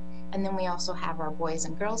risk. And then we also have our Boys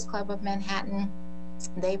and Girls Club of Manhattan.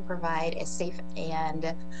 They provide a safe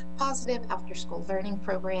and positive after-school learning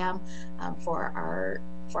program for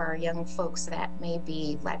our young folks that may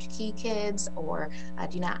be latchkey kids or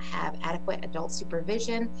do not have adequate adult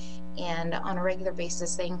supervision. And on a regular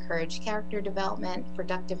basis, they encourage character development,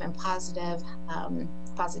 productive and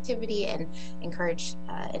positivity, and encourage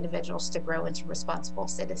individuals to grow into responsible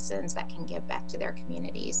citizens that can give back to their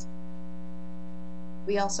communities.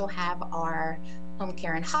 We also have our Home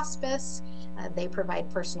Care and Hospice. They provide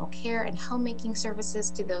personal care and homemaking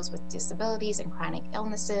services to those with disabilities and chronic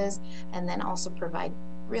illnesses, and then also provide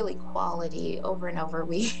really quality, over and over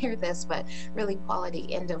we hear this, but really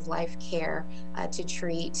quality end-of-life care to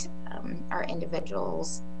treat our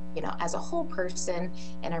individuals, you know, as a whole person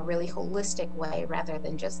in a really holistic way rather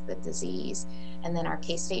than just the disease. And then our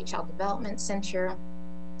K-State Child Development Center,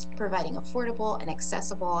 providing affordable and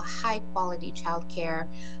accessible high-quality childcare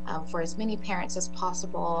for as many parents as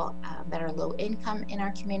possible that are low income in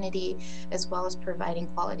our community, as well as providing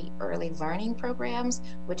quality early learning programs,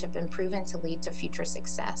 which have been proven to lead to future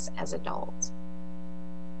success as adults.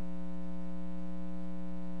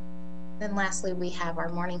 Then lastly, we have our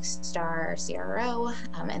Morningstar CRO,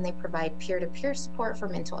 and they provide peer-to-peer support for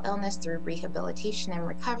mental illness through rehabilitation and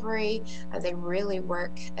recovery. They really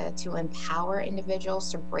work to empower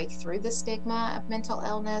individuals to break through the stigma of mental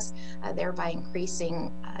illness, thereby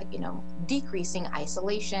increasing, decreasing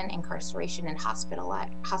isolation, incarceration, and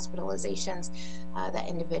hospitalizations that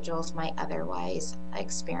individuals might otherwise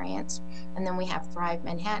experience. And then we have Thrive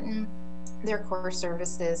Manhattan. Their core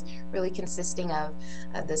services really consisting of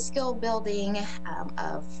the skill building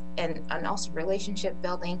and also relationship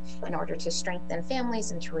building in order to strengthen families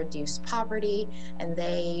and to reduce poverty. And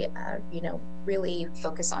they, really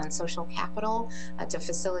focus on social capital to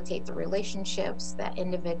facilitate the relationships that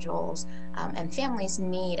individuals and families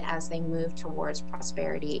need as they move towards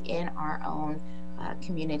prosperity in our own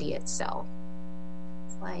community itself.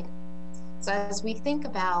 Slide. So as we think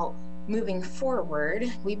about moving forward,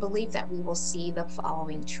 we believe that we will see the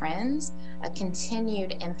following trends: a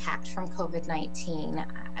continued impact from COVID-19.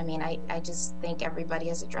 I mean, I just think everybody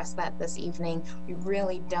has addressed that this evening. We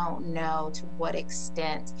really don't know to what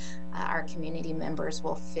extent our community members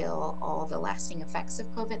will feel all the lasting effects of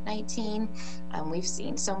COVID-19. We've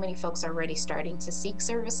seen so many folks already starting to seek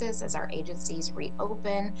services as our agencies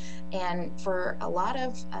reopen. And for a lot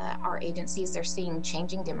of our agencies, they're seeing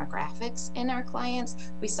changing demographics in our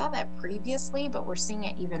clients. We saw that previously, but we're seeing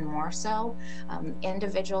it even more so.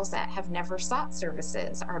 Individuals that have never sought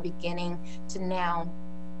services are beginning to now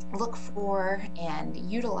look for and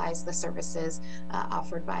utilize the services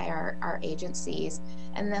offered by our agencies.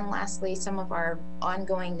 And then lastly, some of our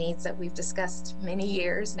ongoing needs that we've discussed many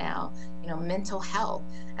years now, mental health,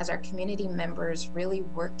 as our community members really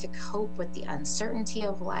work to cope with the uncertainty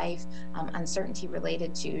of life, uncertainty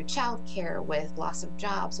related to childcare, with loss of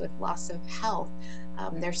jobs, with loss of health.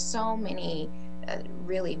 There's so many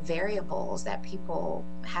really variables that people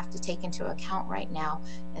have to take into account right now.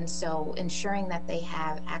 And so ensuring that they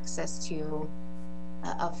have access to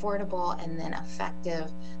affordable and then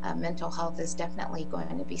effective mental health is definitely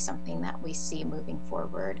going to be something that we see moving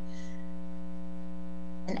forward.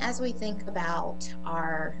 And as we think about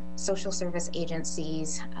our social service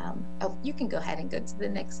agencies, you can go ahead and go to the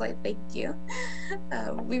next slide, thank you.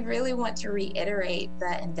 We really want to reiterate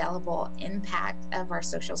the indelible impact of our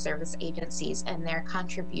social service agencies and their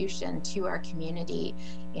contribution to our community.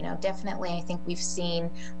 Definitely I think we've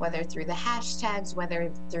seen, whether through the hashtags,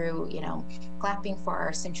 whether through, clapping for our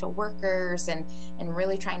essential workers and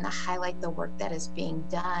really trying to highlight the work that is being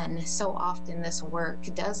done. So often this work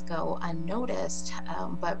does go unnoticed,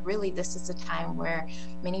 but really this is a time where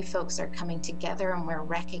many folks are coming together and we're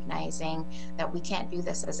recognizing that we can't do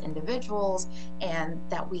this as individuals and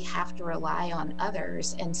that we have to rely on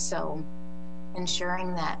others. And so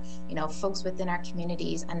ensuring that folks within our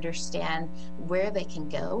communities understand where they can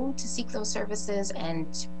go to seek those services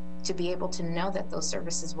and to be able to know that those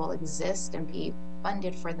services will exist and be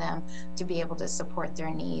funded for them to be able to support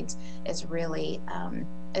their needs is really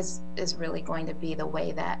is really going to be the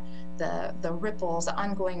way that the ripples, the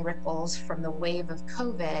ongoing ripples from the wave of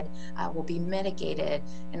COVID will be mitigated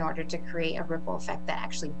in order to create a ripple effect that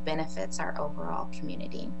actually benefits our overall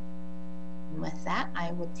community. And with that,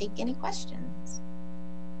 I would take any questions.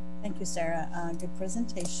 Thank you, Sarah. Good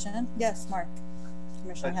presentation. Yes, Mark.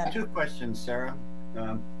 Commissioner Haddock. 2 questions, Sarah.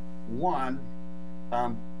 One,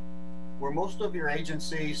 were most of your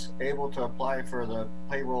agencies able to apply for the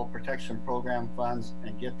Payroll Protection Program funds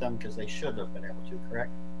and get them, because they should have been able to,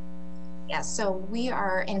 correct? Yeah, so we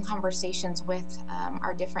are in conversations with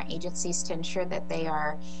our different agencies to ensure that they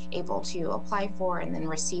are able to apply for and then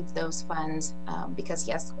receive those funds because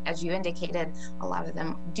yes, as you indicated, a lot of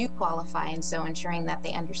them do qualify, and so ensuring that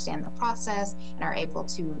they understand the process and are able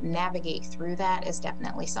to navigate through that is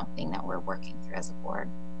definitely something that we're working through as a board.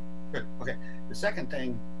 Good, okay. The second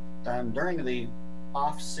thing, during the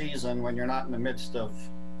off season when you're not in the midst of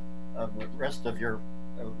the rest of your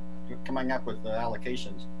coming up with the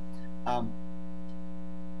allocations,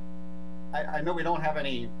 I know we don't have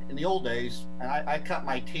any in the old days, and I cut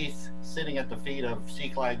my teeth sitting at the feet of C.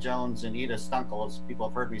 Clyde Jones and Edith Stunkel, as people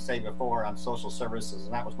have heard me say before, on social services,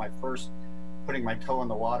 and that was my first putting my toe in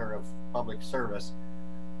the water of public service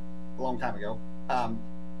a long time ago.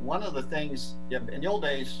 One of the things in the old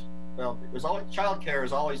days, well, it was always, childcare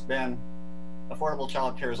has always been, affordable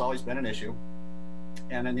childcare has always been an issue.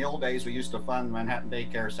 And in the old days, we used to fund Manhattan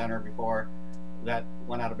Daycare Center before that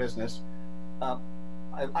went out of business.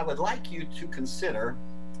 I would like you to consider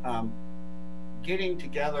getting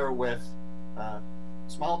together with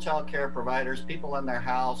small child care providers, people in their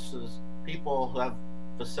houses, people who have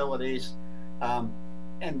facilities,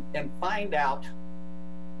 and find out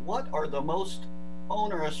what are the most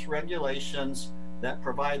onerous regulations that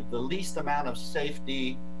provide the least amount of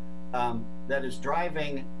safety, that is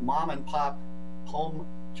driving mom and pop home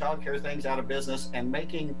childcare things out of business and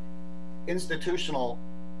making institutional,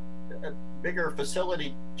 bigger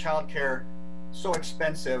facility childcare so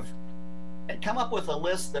expensive, and come up with a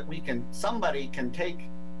list that somebody can take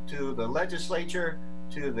to the legislature,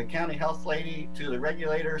 to the county health lady, to the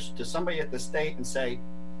regulators, to somebody at the state and say,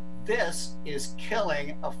 this is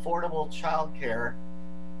killing affordable childcare,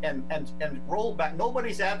 and roll back.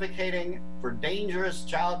 Nobody's advocating for dangerous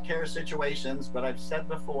childcare situations, but I've said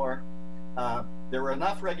before, there were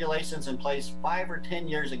enough regulations in place 5 or 10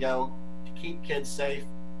 years ago to keep kids safe.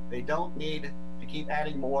 They don't need to keep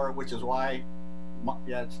adding more, which is why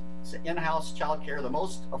it's in-house childcare, the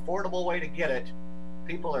most affordable way to get it.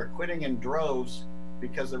 People are quitting in droves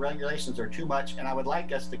because the regulations are too much, and I would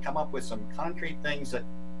like us to come up with some concrete things that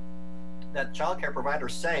childcare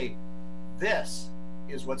providers say, this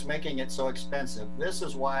is what's making it so expensive. This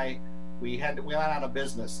is why we went out of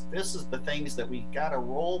business. This is the things that we got to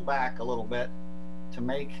roll back a little bit to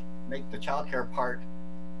make the childcare part,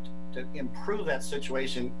 to improve that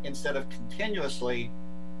situation, instead of continuously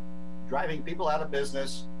driving people out of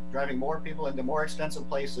business, driving more people into more expensive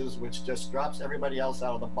places, which just drops everybody else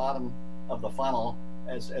out of the bottom of the funnel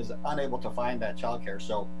as unable to find that childcare.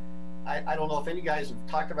 So I don't know if any guys have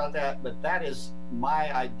talked about that, but that is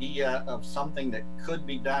my idea of something that could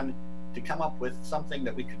be done, to come up with something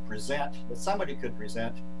that we could present, that somebody could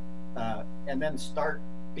present, and then start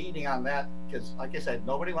beating on that. Because like I said,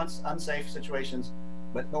 nobody wants unsafe situations,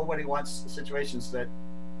 but nobody wants situations that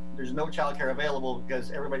there's no childcare available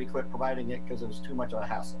because everybody quit providing it because it was too much of a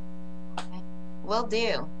hassle. Okay. Will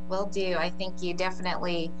do. I think you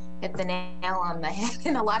definitely hit the nail on the head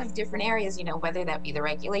in a lot of different areas, you know, whether that be the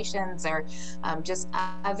regulations or just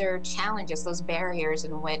other challenges, those barriers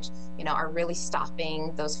in which, you know, are really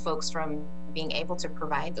stopping those folks from being able to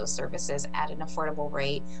provide those services at an affordable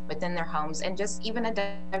rate within their homes, and just even a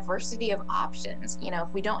diversity of options. You know, if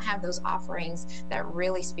we don't have those offerings that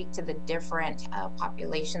really speak to the different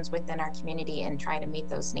populations within our community and try to meet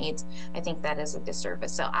those needs, I think that is a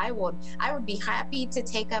disservice. So I would be happy to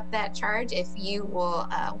take up that charge if you will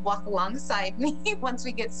walk alongside me once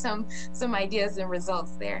we get some ideas and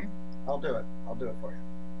results there. I'll do it for you.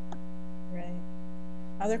 Right.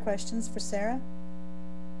 Other questions for Sarah?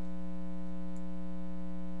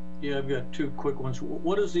 Yeah, I've got two quick ones.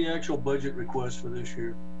 What is the actual budget request for this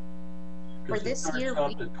year? For this year, we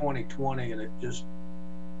stopped at 2020, and it just,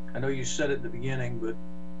 I know you said it at the beginning, but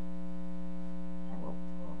I will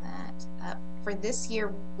pull that up. For this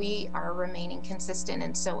year, we are remaining consistent,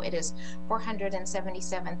 and so it is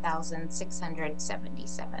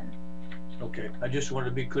 $477,677. Okay, I just wanted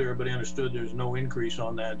to be clear, but I understood there's no increase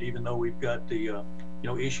on that, even though we've got the you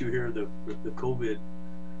know, issue here, the COVID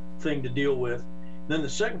thing to deal with. Then the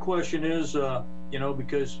second question is, you know,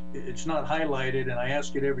 because it's not highlighted, and I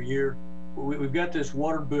ask it every year, we've got this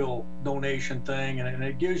water bill donation thing, and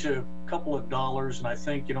it gives you a couple of dollars. And I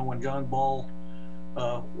think, you know, when John Ball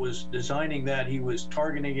was designing that, he was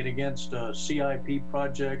targeting it against CIP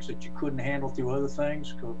projects that you couldn't handle through other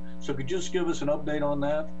things. So could you just give us an update on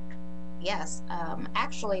that? Yes,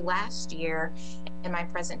 actually last year in my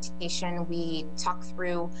presentation, we talked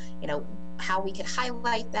through, you know, how we could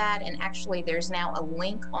highlight that, and actually there's now a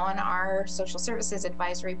link on our Social Services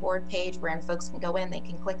Advisory Board page where folks can go in, they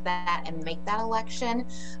can click that and make that election.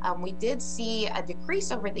 We did see a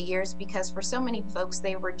decrease over the years because for so many folks,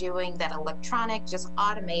 they were doing that electronic, just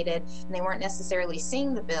automated, and they weren't necessarily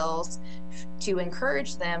seeing the bills to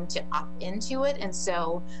encourage them to opt into it. And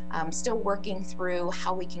so still working through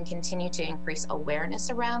how we can continue to increase awareness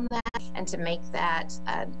around that and to make that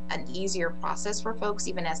an easier process for folks,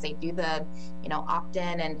 even as they do the, you know, opt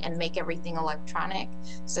in and make everything electronic,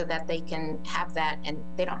 so that they can have that and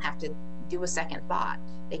they don't have to do a second thought.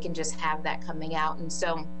 They can just have that coming out. And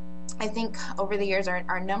so I think over the years,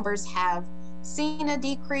 our numbers have seen a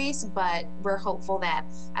decrease, but we're hopeful that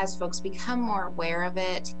as folks become more aware of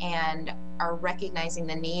it and are recognizing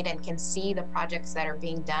the need and can see the projects that are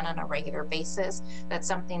being done on a regular basis, that's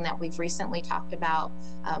something that we've recently talked about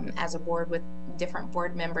as a board with different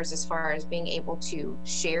board members, as far as being able to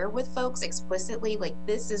share with folks explicitly, like,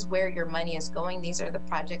 this is where your money is going. These are the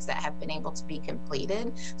projects that have been able to be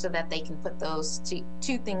completed, so that they can put those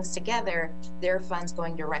two things together, their funds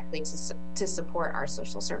going directly to support our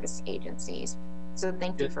social service agencies. So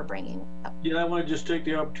thank you for bringing it up. Yeah, I want to just take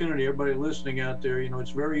the opportunity, everybody listening out there, you know,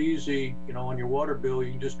 it's very easy, you know, on your water bill,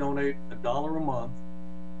 you can just donate $1 a month,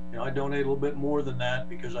 You know, I donate a little bit more than that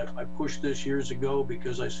because I pushed this years ago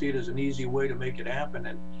because I see it as an easy way to make it happen.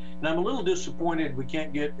 And I'm a little disappointed we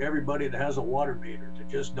can't get everybody that has a water meter to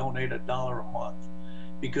just donate $1 a month.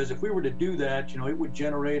 Because if we were to do that, you know, it would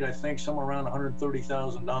generate, I think, somewhere around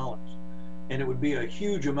 $130,000. And it would be a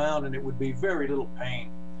huge amount, and it would be very little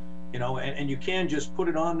pain. You know, and you can just put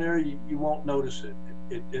it on there, you won't notice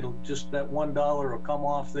it. It'll just, that $1 will come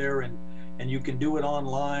off there, and you can do it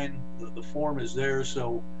online. The form is there.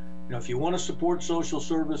 So, you know, if you want to support social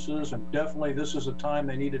services, and definitely this is a time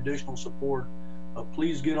they need additional support,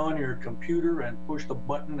 please get on your computer and push the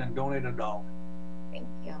button and donate $1. Thank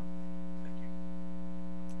you.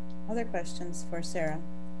 Other questions for Sarah?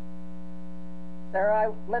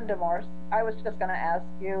 Sarah, Linda Morse. I was just going to ask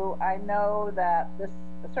you, I know that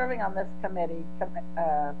serving on this committee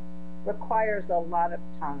requires a lot of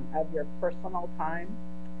time, of your personal time.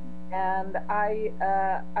 And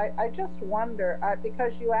I just wonder,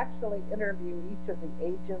 because you actually interview each of the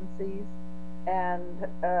agencies and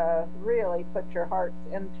really put your hearts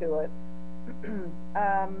into it,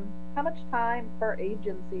 how much time per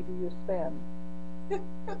agency do you spend?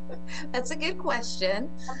 That's a good question.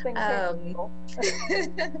 Something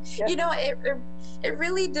you know, it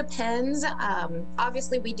really depends.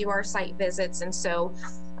 Obviously, we do our site visits, and so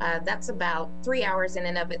that's about 3 hours in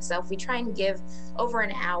and of itself. We try and give over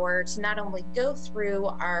an hour to not only go through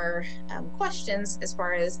our questions as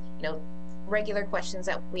far as, you know, regular questions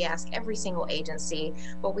that we ask every single agency,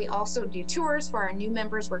 but we also do tours for our new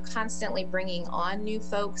members. We're constantly bringing on new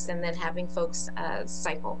folks and then having folks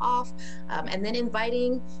cycle off, and then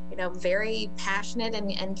inviting, you know, very passionate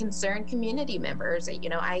and concerned community members. You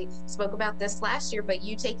know, I spoke about this last year, but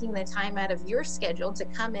you taking the time out of your schedule to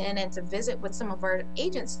come in and to visit with some of our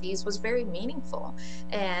agencies was very meaningful.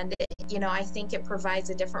 And you know, I think it provides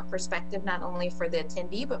a different perspective, not only for the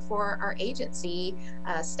attendee, but for our agency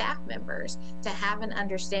staff members to have an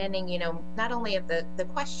understanding, you know, not only of the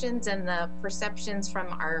questions and the perceptions from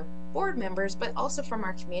our board members, but also from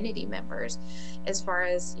our community members as far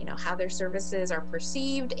as, you know, how their services are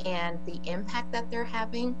perceived and the impact that they're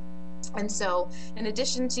having. And so in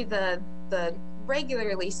addition to the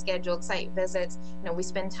regularly scheduled site visits, you know, we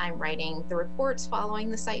spend time writing the reports following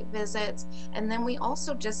the site visits, and then we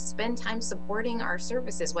also just spend time supporting our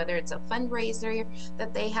services, whether it's a fundraiser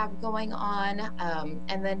that they have going on,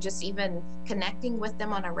 and then just even connecting with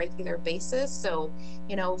them on a regular basis. So,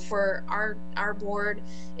 you know, for our board,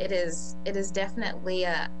 it is definitely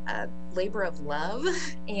a labor of love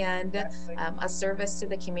and a service to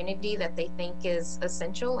the community that they think is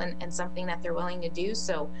essential and something that they're willing to do.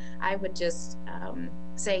 So I would just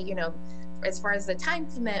say, you know, as far as the time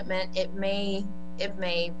commitment, it may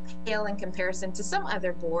pale in comparison to some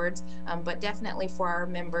other boards, but definitely for our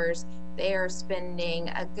members, they are spending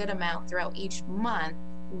a good amount throughout each month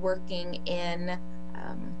working in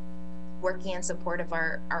support of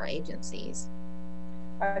our agencies.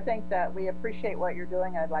 I think that we appreciate what you're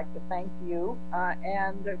doing. I'd like to thank you,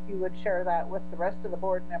 and if you would share that with the rest of the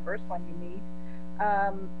board members when you meet.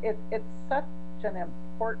 It's such an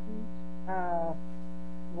important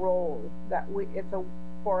role that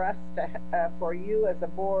for us to for you as a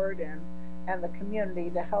board and the community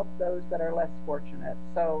to help those that are less fortunate.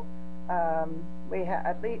 So we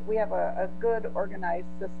have a good organized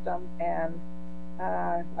system, and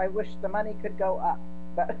I wish the money could go up,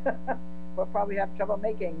 but we'll probably have trouble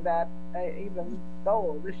making that even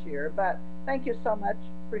goal this year. But thank you so much.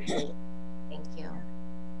 Appreciate it. Thank you.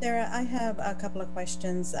 Sarah, I have a couple of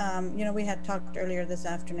questions. You know, we had talked earlier this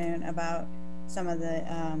afternoon about some of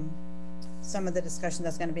the discussion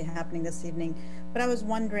that's going to be happening this evening, but I was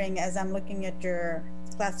wondering, as I'm looking at your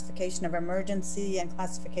classification of emergency and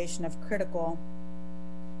classification of critical,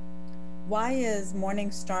 why is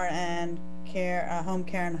Morningstar and home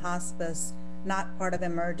care and hospice not part of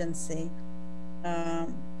emergency?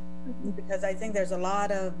 Because I think there's a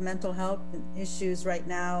lot of mental health issues right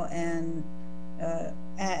now, and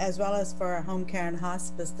as well as for home care and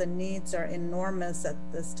hospice, the needs are enormous at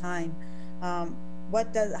this time.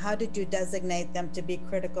 How did you designate them to be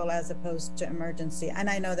critical as opposed to emergency? And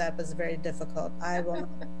I know that was very difficult. I will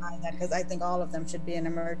not deny that, because I think all of them should be an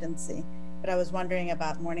emergency. But I was wondering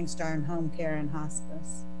about Morningstar and home care and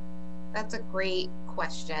hospice. That's a great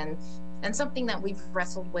question, and something that we've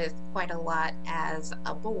wrestled with quite a lot as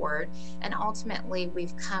a board. And ultimately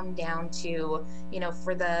we've come down to, you know,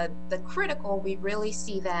 for the critical, we really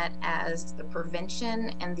see that as the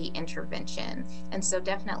prevention and the intervention. And so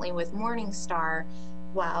definitely with Morningstar,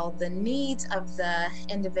 while the needs of the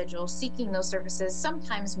individual seeking those services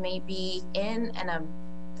sometimes may be in an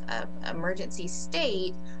emergency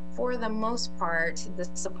state, for the most part, the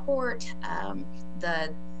support,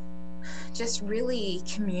 just really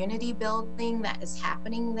community building that is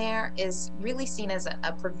happening there is really seen as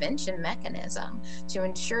a prevention mechanism to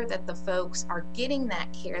ensure that the folks are getting that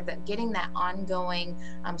care, that getting that ongoing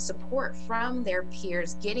support from their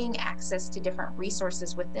peers, getting access to different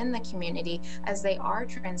resources within the community as they are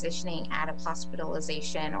transitioning out of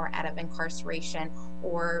hospitalization or out of incarceration,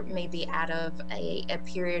 or maybe out of a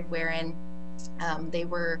period wherein they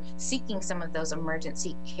were seeking some of those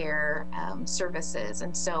emergency care services.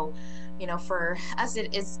 And so, you know, for us,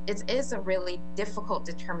 it is a really difficult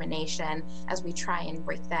determination as we try and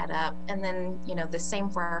break that up. And then, you know, the same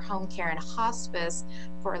for our home care and hospice.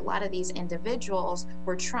 For a lot of these individuals,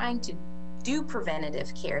 we're trying to do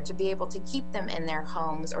preventative care to be able to keep them in their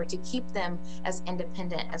homes or to keep them as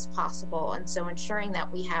independent as possible. And so ensuring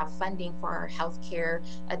that we have funding for our healthcare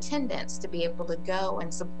attendants to be able to go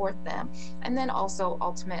and support them. And then also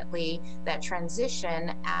ultimately that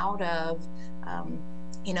transition out of,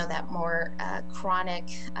 you know, that more chronic,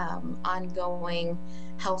 ongoing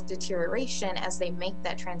health deterioration as they make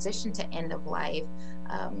that transition to end of life,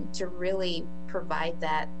 to really provide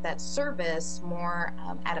that service more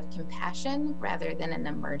out of compassion rather than an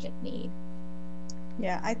emergent need.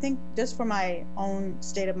 Yeah, I think just for my own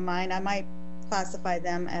state of mind, I might classify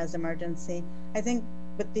them as emergency. I think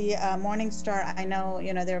with the Morning Star, I know,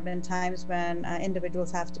 you know, there have been times when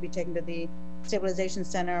individuals have to be taken to the stabilization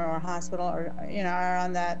center or hospital, or, you know, are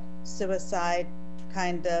on that suicide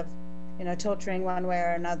kind of, you know, tilting one way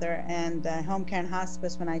or another. And home care and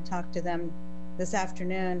hospice, when I talked to them this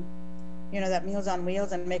afternoon, you know, that Meals on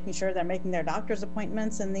Wheels and making sure they're making their doctor's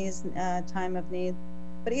appointments in these time of need.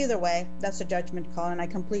 But either way, that's a judgment call, and I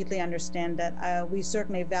completely understand that. We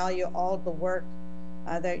certainly value all the work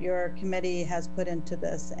that your committee has put into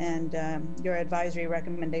this, and your advisory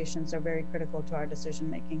recommendations are very critical to our decision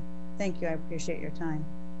making. Thank you. I appreciate your time.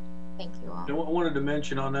 Thank you all. I wanted to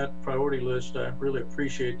mention on that priority list, I really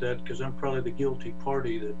appreciate that, because I'm probably the guilty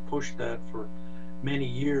party that pushed that for many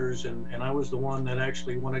years, and I was the one that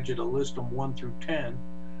actually wanted you to list them 1 through 10,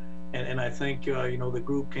 and I think you know, the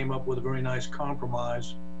group came up with a very nice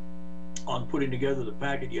compromise on putting together the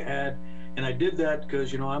packet you had. And I did that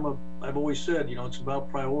because, you know, I've always said, you know, it's about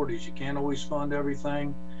priorities. You can't always fund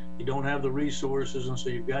everything. You don't have the resources, and so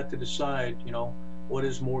you've got to decide, you know, what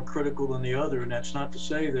is more critical than the other. And that's not to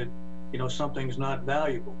say that, you know, something's not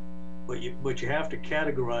valuable, but you have to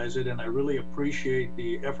categorize it. And I really appreciate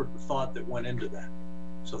the effort and thought that went into that.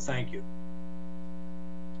 So thank you.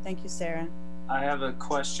 Thank you, Sarah. I have a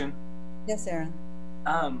question. Yes, Sarah.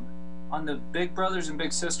 On the Big Brothers and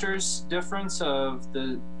Big Sisters difference of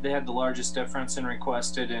they had the largest difference in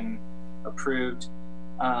requested and approved.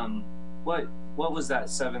 What was that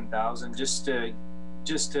 7,000? Just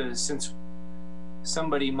to since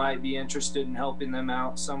somebody might be interested in helping them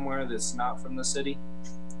out somewhere that's not from the city.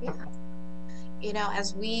 Yeah. You know,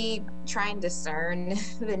 as we try and discern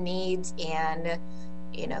the needs and,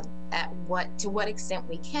 you know, to what extent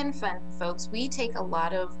we can fund folks, we take a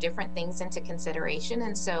lot of different things into consideration.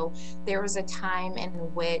 And so there was a time in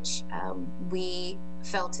which we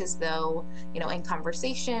felt as though, you know, in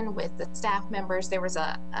conversation with the staff members, there was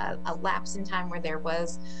a lapse in time where there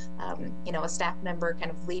was, you know, a staff member kind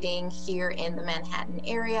of leading here in the Manhattan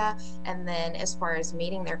area. And then as far as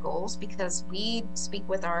meeting their goals, because we speak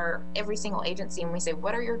with every single agency and we say,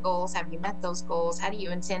 what are your goals? Have you met those goals? How do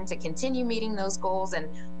you intend to continue meeting those goals? And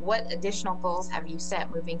what additional goals have you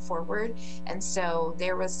set moving forward? And so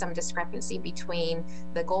there was some discrepancy between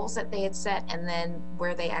the goals that they had set and then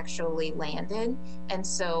where they actually landed. And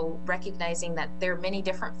so recognizing that there are many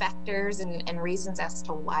different factors and reasons as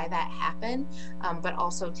to why that happened, but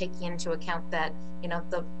also taking into account that, you know,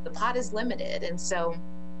 the pot is limited. And so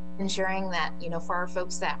ensuring that, you know, for our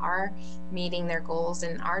folks that are meeting their goals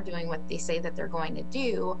and are doing what they say that they're going to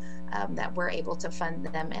do, that we're able to fund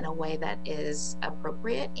them in a way that is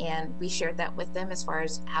appropriate. And we shared that with them as far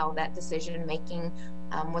as how that decision making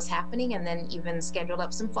was happening, and then even scheduled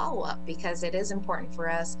up some follow-up, because it is important for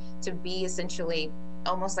us to be essentially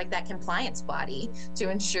almost like that compliance body to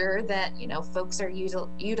ensure that, you know, folks are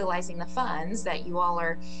utilizing the funds that you all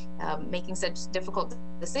are making such difficult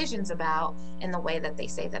decisions about in the way that they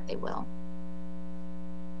say that they will.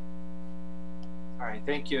 All right,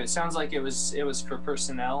 thank you. It sounds like it was for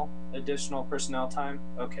personnel, additional personnel time.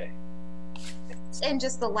 Okay. And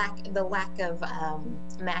just the lack of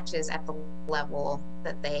matches at the level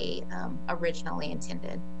that they originally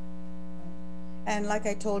intended. And like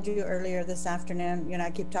I told you earlier this afternoon, you know, I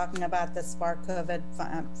keep talking about the Spark COVID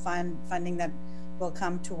funding that will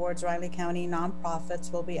come towards Riley County.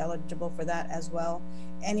 Nonprofits will be eligible for that as well.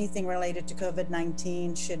 Anything related to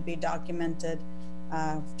COVID-19 should be documented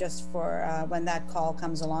just for when that call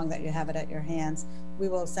comes along, that you have it at your hands. We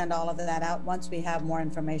will send all of that out once we have more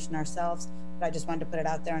information ourselves, but I just wanted to put it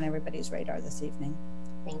out there on everybody's radar this evening.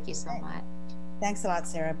 Thank you so much. Thanks a lot,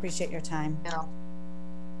 Sarah. Appreciate your time. No.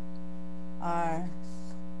 Our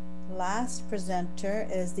last presenter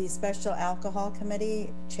is the Special Alcohol Committee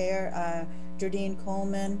Chair, Jardine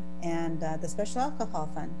Coleman, and the Special Alcohol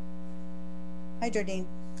Fund. Hi, Jardine.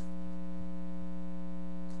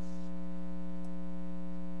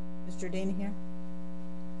 Is Jardine here?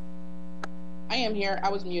 I am here. I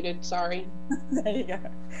was muted. Sorry. There you go.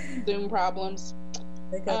 Zoom problems.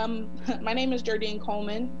 My name is Jardine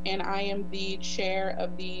Coleman, and I am the chair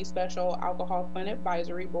of the Special Alcohol Fund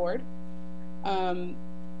Advisory Board.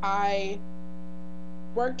 I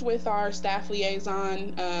worked with our staff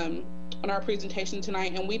liaison on our presentation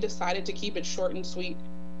tonight, and we decided to keep it short and sweet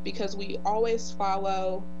because we always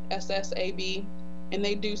follow SSAB, and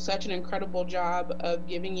they do such an incredible job of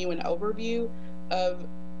giving you an overview of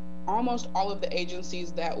almost all of the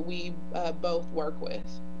agencies that we both work with.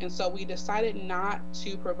 And so we decided not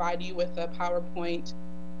to provide you with a PowerPoint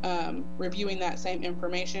reviewing that same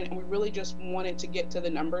information, and we really just wanted to get to the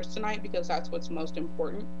numbers tonight because that's what's most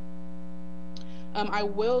important. I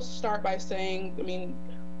will start by saying, I mean,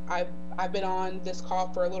 I've been on this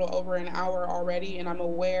call for a little over an hour already, and I'm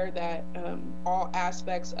aware that all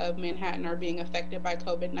aspects of Manhattan are being affected by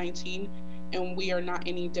COVID-19, and we are not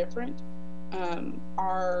any different.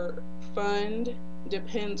 Our fund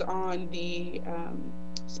depends on the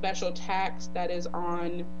special tax that is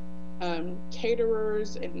on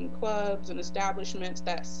caterers and clubs and establishments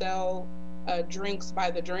that sell drinks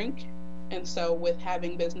by the drink. And so with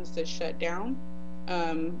having businesses shut down,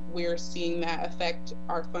 we're seeing that affect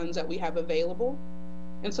our funds that we have available.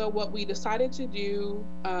 And so what we decided to do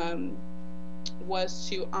was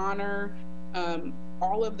to honor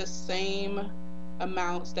all of the same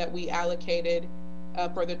amounts that we allocated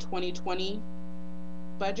for the 2020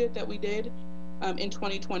 budget that we did in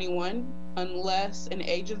 2021, unless an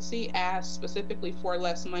agency asked specifically for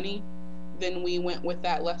less money, then we went with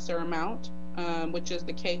that lesser amount, which is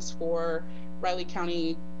the case for Riley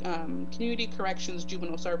County Community Corrections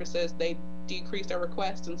Juvenile Services. They decreased their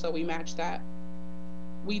request, and so we matched that.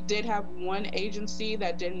 We did have one agency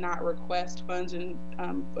that did not request funds in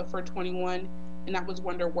for 21, and that was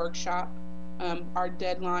Wonder Workshop. Our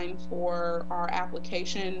deadline for our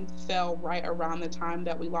application fell right around the time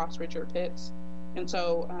that we lost Richard Pitts. And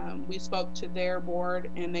so we spoke to their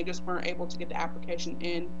board, and they just weren't able to get the application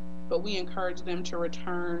in, but we encouraged them to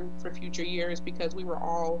return for future years because we were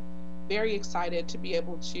all very excited to be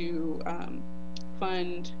able to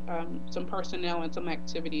fund some personnel and some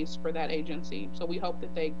activities for that agency. So we hope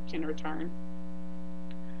that they can return.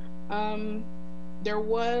 There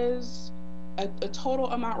was a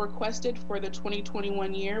total amount requested for the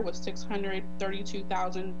 2021 year was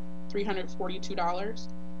 $632,342.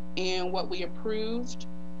 And what we approved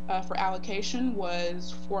for allocation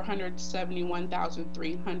was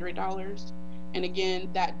 $471,300. And again,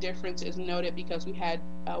 that difference is noted because we had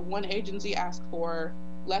one agency ask for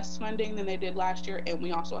less funding than they did last year, and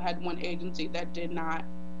we also had one agency that did not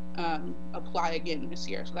apply again this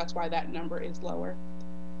year. So that's why that number is lower.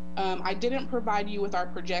 I didn't provide you with our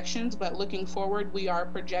projections, but looking forward, we are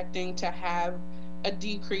projecting to have a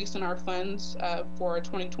decrease in our funds for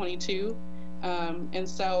 2022. And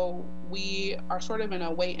so we are sort of in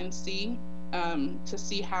a wait and see to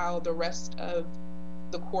see how the rest of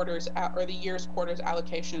the quarters or the year's quarters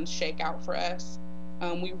allocations shake out for us.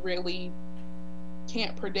 We really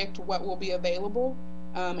can't predict what will be available,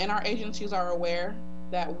 and our agencies are aware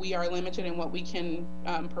that we are limited in what we can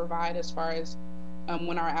provide as far as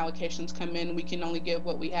when our allocations come in. We can only give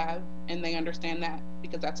what we have, and they understand that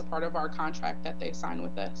because that's a part of our contract that they sign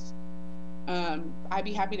with us. I'd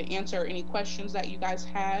be happy to answer any questions that you guys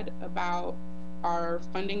had about our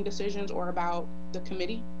funding decisions or about the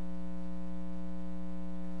committee.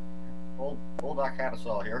 Bulldog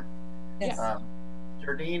Hattasol here. Yes.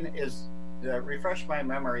 Jardine, refresh my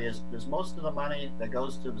memory, is most of the money that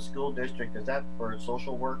goes to the school district, is that for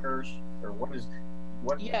social workers, or what?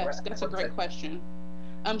 Yes, that's a great question.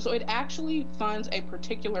 So it actually funds a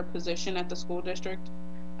particular position at the school district.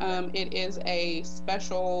 It is a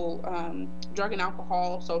special drug and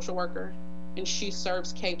alcohol social worker, and she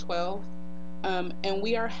serves K-12. And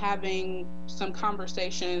we are having some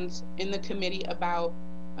conversations in the committee about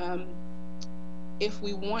if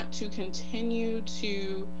we want to continue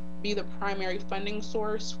to be the primary funding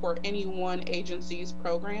source for any one agency's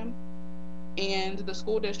program. And the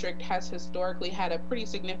school district has historically had a pretty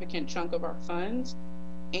significant chunk of our funds.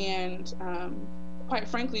 And quite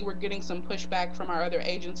frankly, we're getting some pushback from our other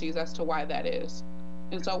agencies as to why that is.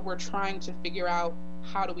 And so we're trying to figure out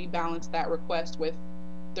how do we balance that request with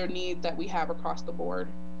their need that we have across the board.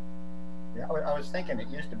 Yeah, I was thinking it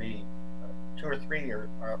used to be 2 or 3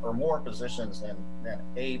 or more positions than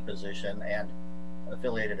a position and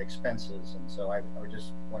affiliated expenses. And so I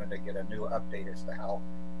just wanted to get a new update as to how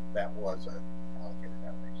that was allocated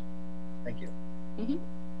that way. So, thank you. Mm-hmm.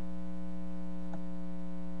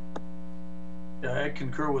 Yeah, I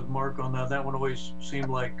concur with Mark on that. That one always seemed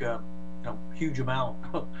like huge amount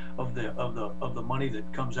of the money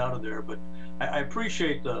that comes out of there. But I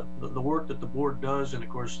appreciate the work that the board does, and of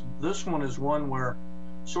course this one is one where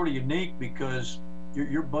sort of unique because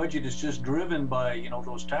your budget is just driven by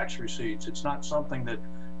those tax receipts. It's not something that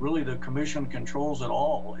really the commission controls at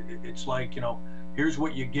all. It's like here's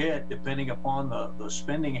what you get depending upon the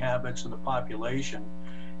spending habits of the population.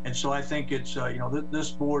 And so I think it's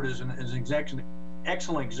this board is an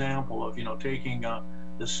excellent example of taking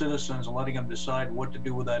the citizens and letting them decide what to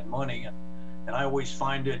do with that money. And I always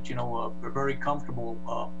find it very comfortable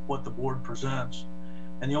what the board presents.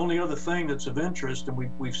 And the only other thing that's of interest, and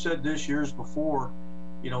we've said this years before,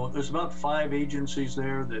 there's about 5 agencies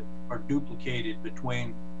there that are duplicated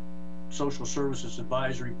between Social Services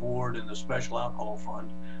Advisory Board and the Special Alcohol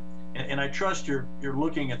Fund. And I trust you're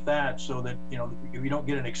looking at that so that you don't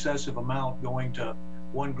get an excessive amount going to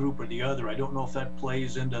one group or the other. I don't know if that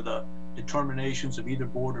plays into the determinations of either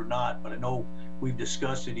board or not, but I know we've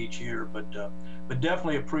discussed it each year. But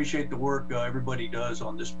definitely appreciate the work everybody does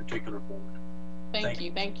on this particular board. Thank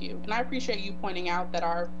you. And I appreciate you pointing out that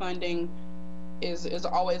our funding is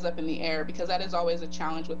always up in the air, because that is always a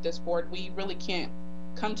challenge with this board. We really can't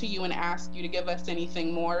come to you and ask you to give us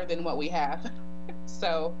anything more than what we have.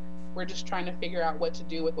 So we're just trying to figure out what to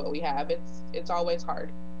do with what we have. It's always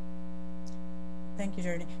hard. Thank you,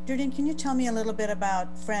 Jardine. Jardine, can you tell me a little bit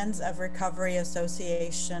about Friends of Recovery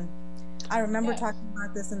Association? I remember talking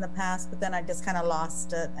about this in the past, but then I just kind of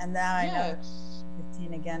lost it. And now I know it's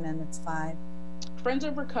 15 again, and it's 5. Friends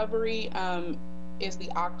of Recovery is the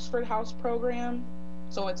Oxford House program.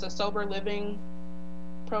 So it's a sober living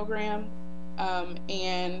program.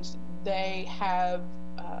 And they have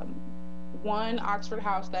one Oxford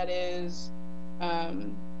House that is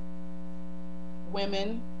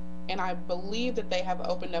women, and I believe that they have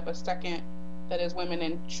opened up a second that is women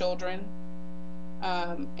and children.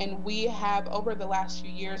 And we have, over the last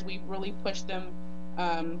few years, we've really pushed them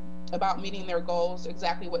about meeting their goals,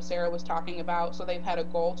 exactly what Sarah was talking about. So they've had a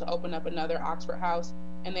goal to open up another Oxford House,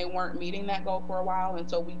 and they weren't meeting that goal for a while, and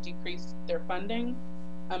so we decreased their funding.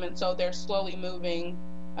 And so they're slowly moving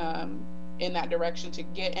in that direction to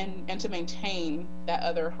get and to maintain that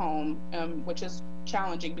other home, which is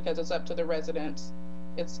challenging because it's up to the residents.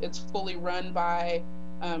 It's fully run by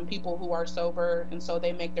people who are sober, and so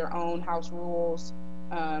they make their own house rules,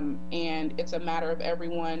 and it's a matter of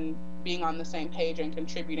everyone being on the same page and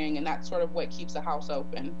contributing, and that's sort of what keeps the house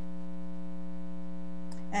open.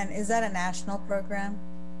 And is that a national program?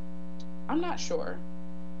 I'm not sure.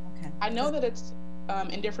 Okay. I know that it's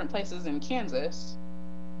in different places in Kansas.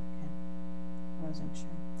 Okay. I wasn't sure.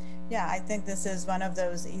 Yeah, I think this is one of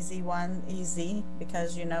those easy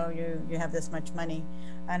because you have this much money,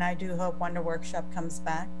 and I do hope Wonder Workshop comes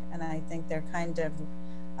back, and I think they're kind of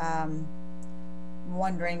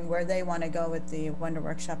wondering where they want to go with the Wonder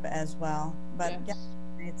Workshop as well. But yes,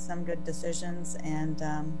 yeah, made some good decisions, and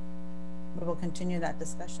we will continue that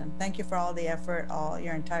discussion. Thank you for all the effort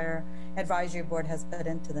your entire advisory board has put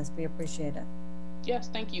into this. We appreciate it. Yes,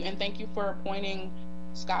 thank you, and thank you for appointing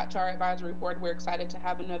Scott to our advisory board. We're excited to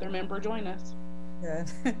have another member join us. Good.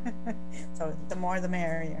 So the more the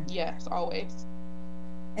merrier. Yes, always.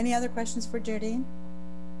 Any other questions for Jardine?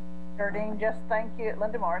 Jardine, just thank you.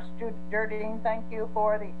 Linda Morris. Jardine, thank you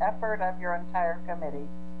for the effort of your entire committee.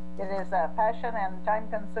 It is passion and time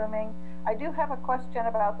consuming. I do have a question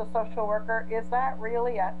about the social worker. Is that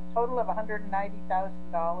really a total of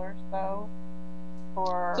 $190,000 though?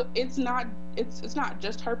 So it's not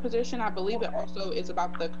just her position. I believe it also is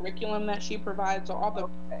about the curriculum that she provides. So all the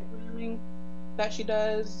programming that she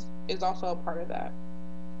does is also a part of that.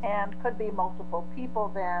 And could be multiple people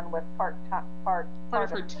then with part of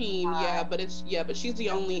her team. Yeah, but she's the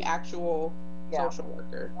only actual social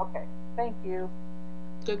worker. Okay, thank you.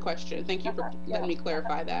 Good question. Thank you for letting me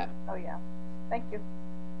clarify that. Oh yeah, thank you.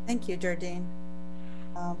 Thank you, Jardine.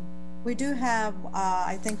 We do have,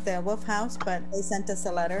 I think, the Wolf House, but they sent us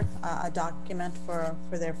a letter, a document for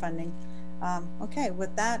their funding. Okay,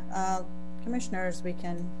 with that, commissioners, we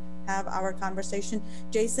can have our conversation.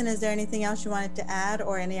 Jason, is there anything else you wanted to add,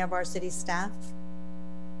 or any of our city staff?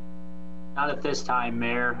 Not at this time,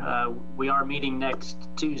 Mayor. We are meeting next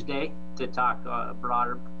Tuesday to talk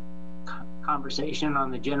broader conversation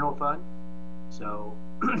on the general fund. So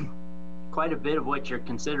quite a bit of what you're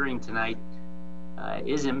considering tonight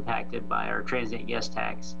is impacted by our transient guest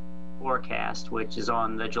tax forecast, which is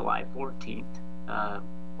on the July 14th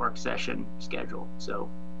work session schedule. So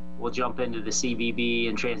we'll jump into the CVB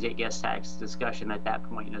and transient guest tax discussion at that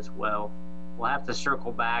point as well. We'll have to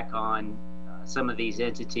circle back on some of these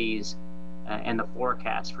entities and the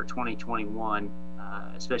forecast for 2021,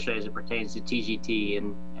 especially as it pertains to TGT,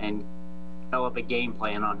 and develop a game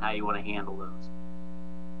plan on how you want to handle those.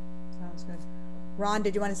 Sounds good. Ron,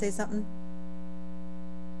 did you want to say something?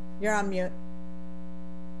 You're on mute.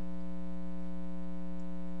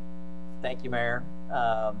 Thank you, Mayor.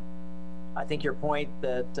 I think your point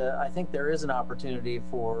that I think there is an opportunity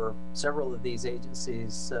for several of these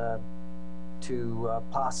agencies to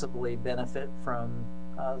possibly benefit from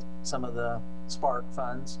some of the Spark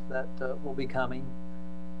funds that will be coming.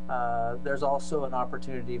 There's also an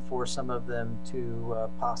opportunity for some of them to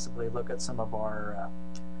possibly look at some of our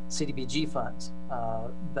CDBG funds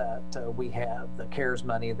that we have, the CARES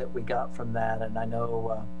money that we got from that. And I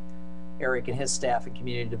know Eric and his staff in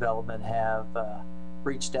community development have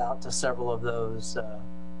reached out to several of those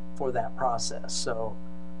for that process. So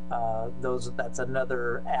that's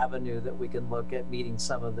another avenue that we can look at meeting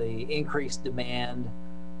some of the increased demand.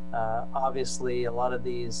 Obviously, a lot of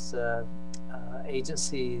these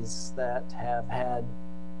agencies that have had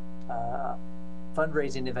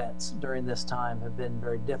fundraising events during this time have been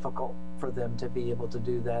very difficult for them to be able to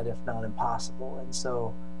do that, if not impossible. And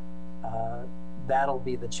so that'll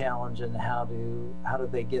be the challenge, in how do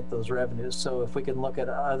they get those revenues. So if we can look at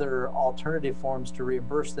other alternative forms to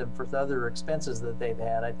reimburse them for the other expenses that they've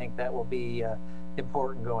had, I think that will be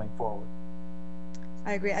important going forward.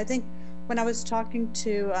 I agree. I think when I was talking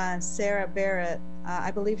to Sarah Barrett,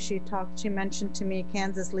 I believe she mentioned to me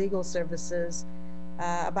Kansas Legal Services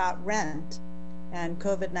about rent and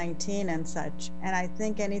COVID-19 and such. And I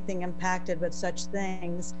think anything impacted with such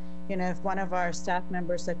things, you know, if one of our staff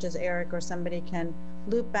members, such as Eric or somebody, can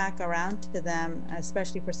loop back around to them,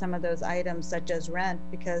 especially for some of those items such as rent,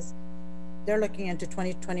 because they're looking into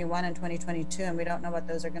 2021 and 2022, and we don't know what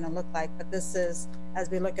those are going to look like. But this is, as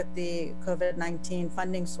we look at the COVID-19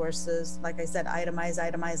 funding sources, like I said,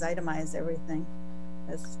 itemize everything,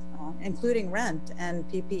 including rent and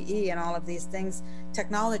PPE and all of these things,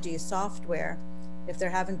 technology, software. If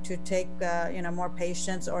they're having to take, you know, more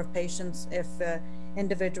patients, or if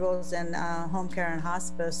individuals in home care and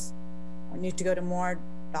hospice need to go to more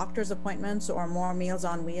doctor's appointments or more Meals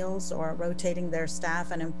on Wheels, or rotating their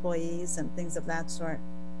staff and employees and things of that sort.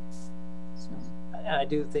 So. I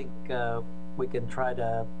do think we can try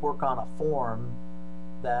to work on a form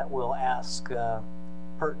that will ask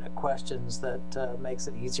pertinent questions that makes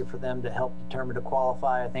it easier for them to help determine to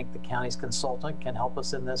qualify. I think the county's consultant can help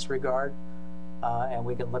us in this regard, and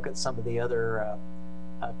we can look at some of the other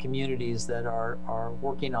communities that are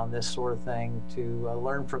working on this sort of thing to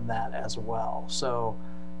learn from that as well. So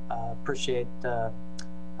appreciate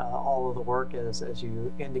all of the work, as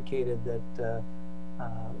you indicated, that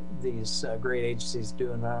these great agencies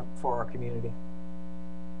doing for our community.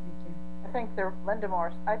 Thank you. I think Linda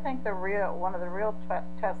Morse, I think one of the real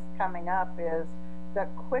tests coming up is the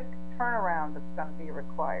quick turnaround that's going to be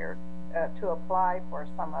required to apply for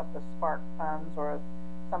some of the Spark funds or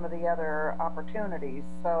some of the other opportunities.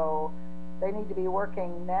 So they need to be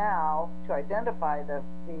working now to identify the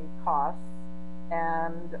costs,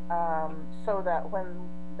 and so that when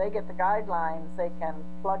they get the guidelines, they can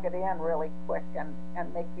plug it in really quick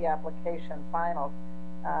and make the application final.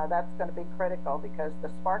 That's going to be critical, because the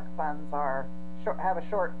Spark funds have a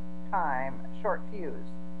short fuse.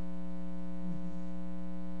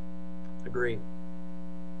 Agree.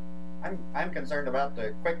 I'm concerned about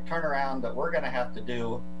the quick turnaround that we're going to have to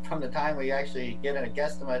do from the time we actually get in a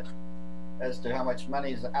guesstimate as to how much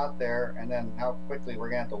money is out there, and then how quickly we're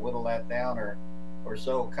going to have to whittle that down, or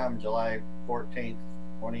so come July 14th,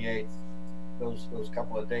 28th, those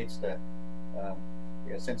couple of dates that,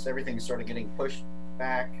 since everything's sort of getting pushed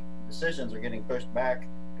back, decisions are getting pushed back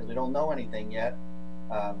because we don't know anything yet.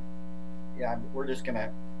 We're just going to,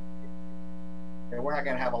 we're not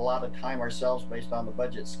going to have a lot of time ourselves based on the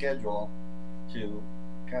budget schedule to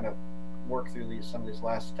kind of work through some of these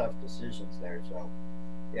last tough decisions there. So,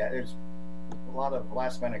 yeah, there's a lot of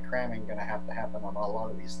last-minute cramming going to happen on a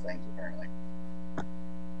lot of these things, apparently.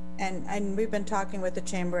 And we've been talking with the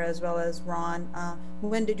chamber as well as Ron.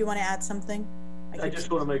 Lynn, did you want to add something? I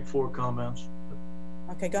just want to make 4 comments.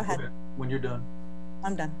 Okay, go ahead. Okay. When you're done.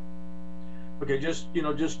 I'm done. Okay, just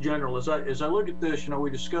general. As I look at this,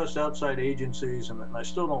 we discussed outside agencies, and I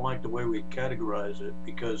still don't like the way we categorize it,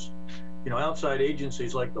 because outside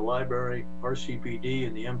agencies like the library, RCPD,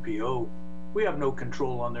 and the MPO, we have no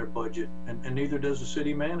control on their budget, and neither does the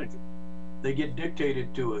city manager. They get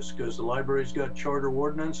dictated to us because the library's got charter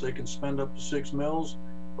ordinance. They can spend up to 6 mils.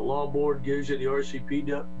 The law board gives you the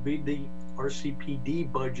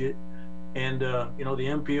RCPD budget, and the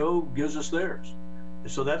MPO gives us theirs.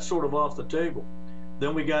 And so that's sort of off the table.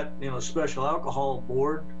 Then we got special alcohol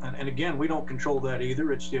board, and again, we don't control that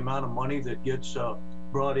either. It's the amount of money that gets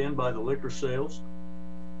brought in by the liquor sales,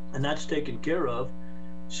 and that's taken care of.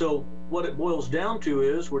 So what it boils down to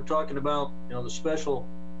is we're talking about the special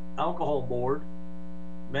alcohol board,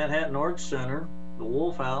 Manhattan Arts Center, the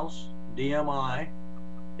Wolf House, DMI,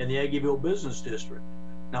 and the Aggieville Business District.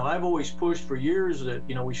 Now, I've always pushed for years that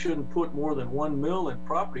we shouldn't put more than 1 mil in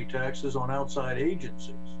property taxes on outside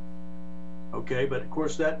agencies. Okay, but of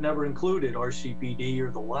course that never included RCPD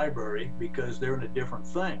or the library because they're in a different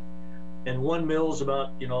thing. And 1 mil is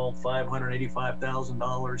about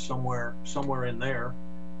 $585,000 somewhere in there,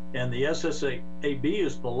 and the SSAB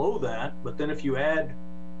is below that. But then if you add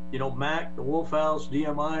MAC, the Wolf House,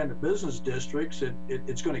 DMI, and the business districts,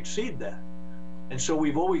 it's going to exceed that. And so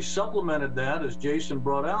we've always supplemented that, as Jason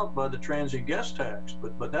brought out, by the transient guest tax,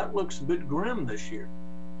 but that looks a bit grim this year.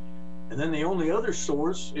 And then the only other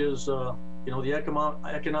source is the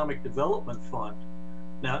Economic Development Fund.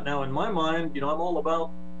 Now in my mind, I'm all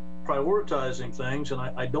about prioritizing things, and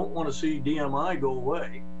I don't want to see DMI go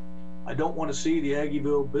away. I don't want to see the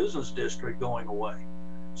Aggieville Business District going away.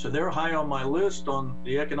 So they're high on my list on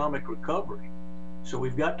the economic recovery. So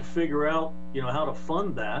we've got to figure out, how to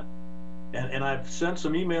fund that. And I've sent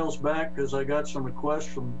some emails back because I got some requests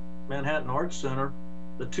from Manhattan Arts Center.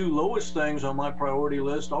 The 2 lowest things on my priority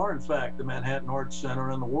list are, in fact, the Manhattan Arts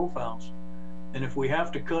Center and the Wolf House. And if we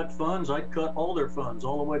have to cut funds, I'd cut all their funds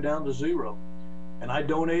all the way down to 0. And I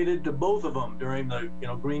donated to both of them during the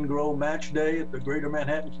Green Grow Match Day at the Greater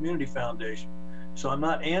Manhattan Community Foundation. So I'm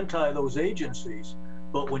not anti those agencies,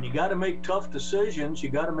 but when you got to make tough decisions, you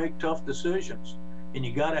got to make tough decisions. And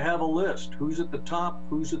you got to have a list. Who's at the top,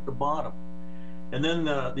 who's at the bottom. And then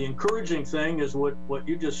the encouraging thing is what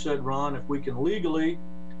you just said, Ron. If we can legally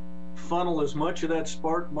funnel as much of that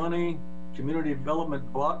Spark money, community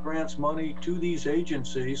development block grants money to these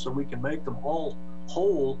agencies so we can make them all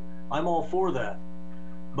whole, I'm all for that.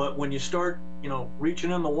 But when you start,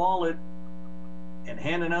 reaching in the wallet and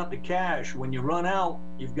handing out the cash, when you run out,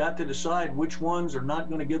 you've got to decide which ones are not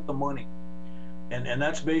going to get the money. And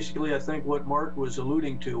that's basically, I think, what Mark was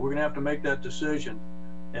alluding to. We're going to have to make that decision.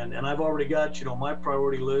 And I've already got, my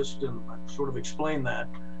priority list, and I sort of explained that.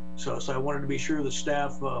 So I wanted to be sure the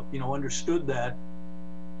staff, understood that.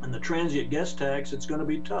 And the transient guest tax, it's going to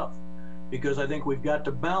be tough because I think we've got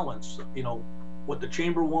to balance, what the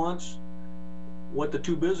chamber wants, what the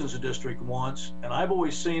 2 business district wants. And I've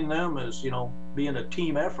always seen them as, being a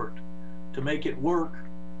team effort to make it work.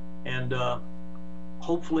 And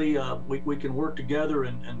hopefully we can work together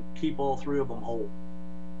and keep all 3 of them whole.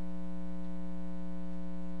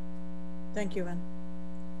 Thank you, Vin.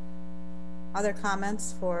 Other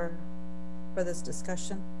comments for this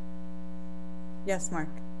discussion? Yes, Mark.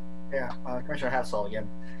 Yeah, Commissioner Hassall again.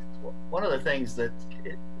 One of the things that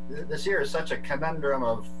this year is such a conundrum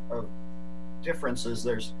of differences.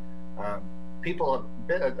 There's people,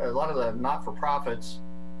 a lot of the not-for-profits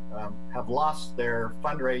have lost their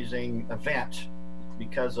fundraising event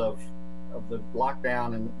because of the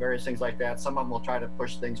lockdown and various things like that. Some of them will try to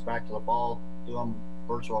push things back to the fall, do them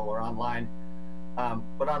virtual or online.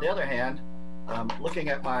 But on the other hand, looking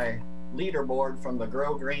at my leaderboard from the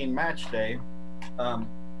Grow Green Match Day,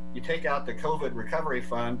 you take out the COVID Recovery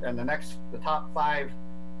Fund, and the top 5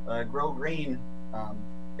 Grow Green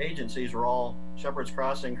agencies were all Shepherd's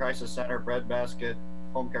Crossing, Crisis Center, Breadbasket,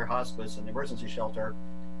 Home Care Hospice, and Emergency Shelter.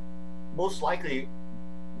 Most likely,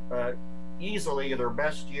 easily their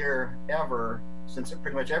best year ever, since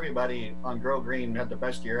pretty much everybody on Grow Green had the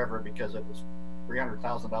best year ever because it was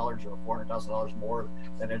 $300,000 or $400,000 more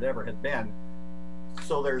than it ever had been.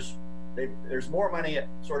 So there's more money.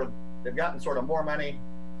 They've gotten sort of more money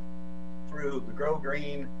through the Grow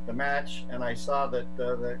Green, the match, and I saw that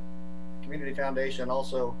the Community Foundation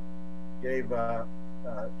also gave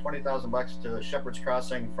 $20,000 to Shepherd's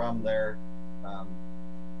Crossing from their, I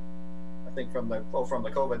think from the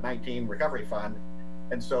COVID-19 Recovery Fund.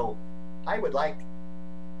 And so I would like,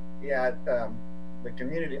 the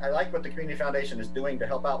community, I like what the Community Foundation is doing to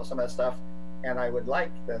help out with some of that stuff, and I would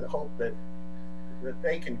like the hope that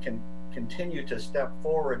they can continue to step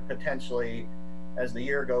forward potentially as the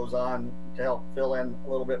year goes on to help fill in a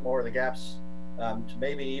little bit more of the gaps, to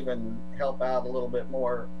maybe even help out a little bit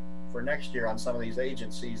more for next year on some of these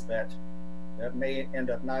agencies that that may end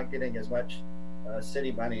up not getting as much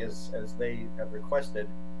city money as they have requested.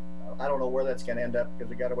 I don't know where that's going to end up because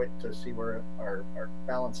we got to wait to see where our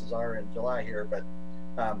balances are in July here. But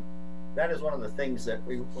that is one of the things that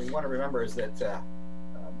we want to remember is that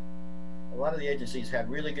a lot of the agencies had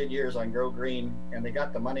really good years on Grow Green, and they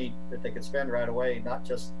got the money that they could spend right away, not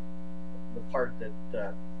just the part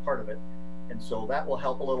of it. And so that will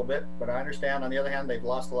help a little bit. But I understand, on the other hand, they've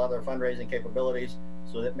lost a lot of their fundraising capabilities,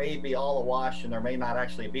 so that may be all a wash, and there may not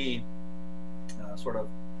actually be sort of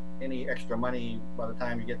any extra money by the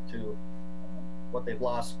time you get to what they've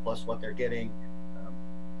lost plus what they're getting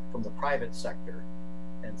from the private sector.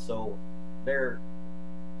 And so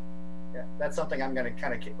that's something I'm going to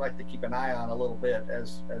kind of like to keep an eye on a little bit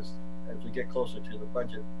as we get closer to the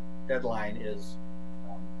budget deadline.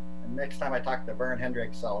 And next time I talk to Vern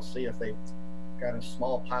Hendricks, I'll see if they've got a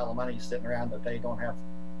small pile of money sitting around that they don't have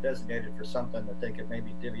designated for something that they could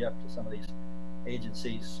maybe divvy up to some of these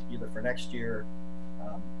agencies either for next year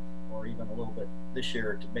or even a little bit this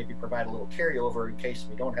year to maybe provide a little carryover in case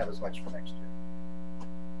we don't have as much for next year.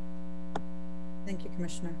 Thank you,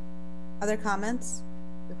 Commissioner. Other comments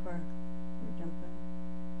before we jump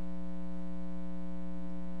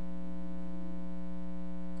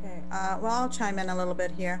in? Okay, well, I'll chime in a little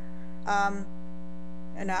bit here.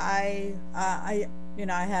 And I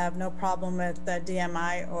have no problem with the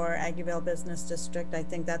DMI or Aggieville Business District. I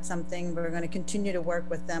think that's something we're going to continue to work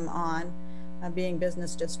with them on, being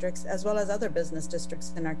business districts, as well as other business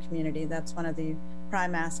districts in our community. That's one of the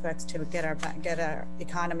prime aspects to get our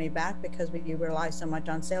economy back, because we rely so much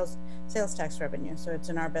on sales tax revenue. So it's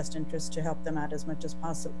in our best interest to help them out as much as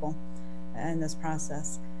possible in this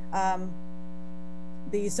process.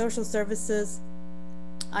 The social services,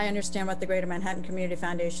 I understand what the Greater Manhattan Community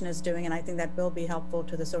Foundation is doing, and I think that will be helpful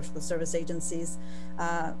to the social service agencies.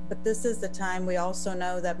 But this is the time. We also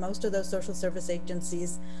know that most of those social service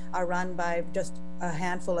agencies are run by just a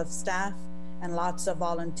handful of staff and lots of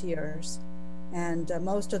volunteers. And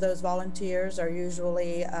most of those volunteers are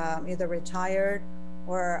usually either retired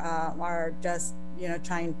or are just,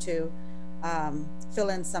 trying to fill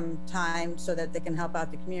in some time so that they can help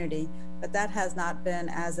out the community. But that has not been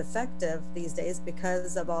as effective these days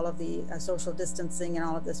because of all of the social distancing and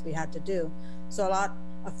all of this we had to do. So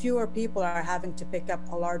a fewer people are having to pick up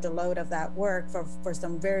a larger load of that work for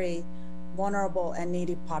some very vulnerable and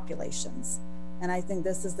needy populations. And I think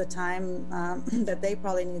this is the time that they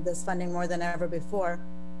probably need this funding more than ever before,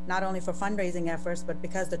 not only for fundraising efforts, but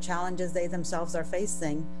because the challenges they themselves are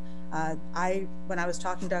facing. When I was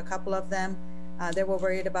talking to a couple of them, they were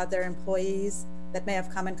worried about their employees that may have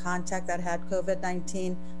come in contact that had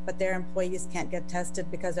COVID-19, but their employees can't get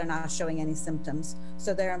tested because they're not showing any symptoms.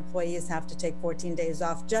 So their employees have to take 14 days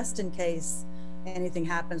off just in case anything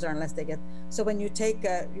happens, or unless they get. So when you take,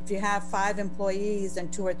 if you have 5 employees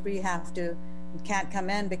and 2 or 3 can't come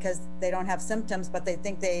in because they don't have symptoms, but they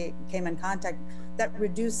think they came in contact, that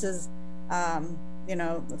reduces,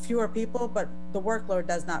 fewer people, but the workload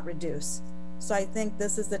does not reduce. So I think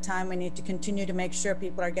this is the time we need to continue to make sure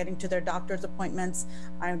people are getting to their doctor's appointments,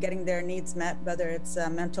 are getting their needs met, whether it's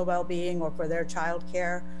mental well-being or for their child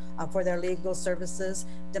care, for their legal services.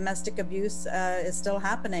 Domestic abuse is still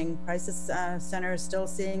happening. Crisis Center is still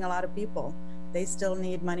seeing a lot of people. They still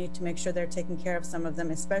need money to make sure they're taking care of some of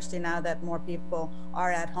them, especially now that more people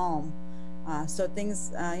are at home. So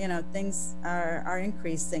things, things are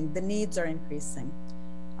increasing. The needs are increasing.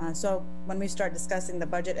 So when we start discussing the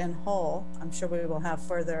budget in whole, I'm sure we will have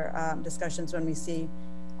further discussions when we see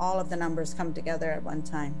all of the numbers come together at one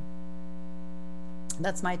time.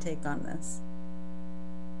 That's my take on this.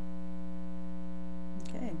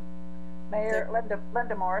 Okay. Mayor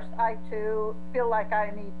Linda Morris, I too feel like I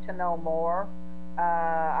need to know more.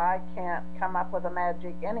 I can't come up with a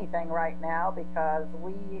magic anything right now because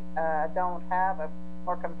we don't have a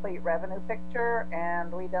more complete revenue picture,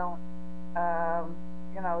 and we don't,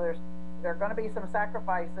 there are going to be some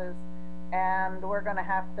sacrifices, and we're going to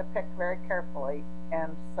have to pick very carefully.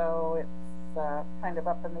 And so it's kind of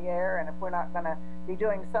up in the air. And if we're not going to be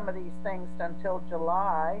doing some of these things until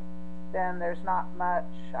July, then there's not much.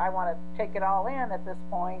 I want to take it all in at this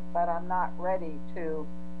point, but I'm not ready to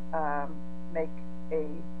make a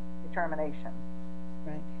determination.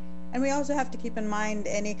 Right. And we also have to keep in mind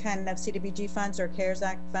any kind of CDBG funds or CARES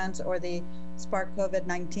Act funds or the Spark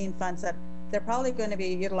COVID-19 funds that they're probably going to be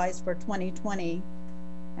utilized for 2020,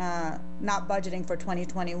 not budgeting for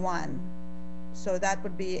 2021. So that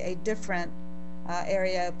would be a different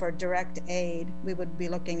area for direct aid we would be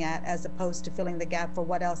looking at, as opposed to filling the gap for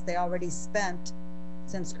what else they already spent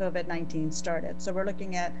since COVID-19 started. So we're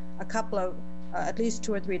looking at a couple of at least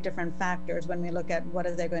 2 or 3 different factors when we look at what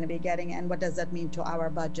are they going to be getting and what does that mean to our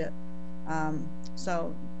budget.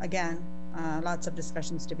 So again, lots of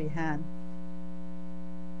discussions to be had.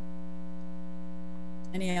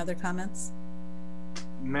 Any other comments?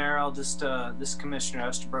 Mayor, I'll just, this is Commissioner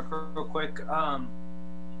Estabrook real quick.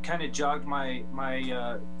 Kind of jogged my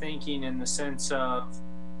thinking in the sense of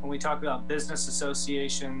when we talk about business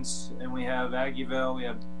associations and we have Aggieville, we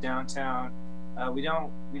have downtown, we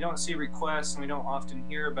don't see requests and we don't often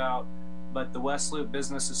hear about, but the West Loop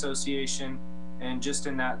Business Association, and just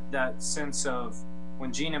in that sense of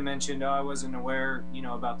when Gina mentioned, oh, I wasn't aware, you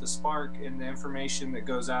know, about the Spark and the information that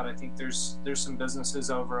goes out. I think there's some businesses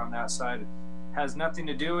over on that side. Has nothing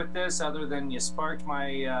to do with this other than you sparked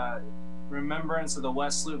my remembrance of the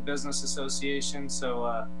West Loop Business Association.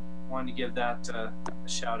 So wanted to give that a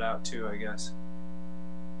shout out too, I guess.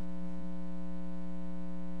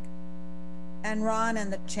 And Ron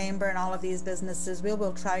and the chamber and all of these businesses, we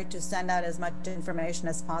will try to send out as much information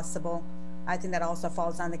as possible. I think that also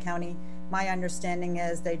falls on the county. My understanding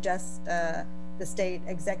is they just, the state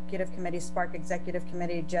executive committee, Spark executive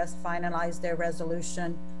committee, just finalized their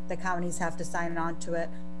resolution. The counties have to sign on to it.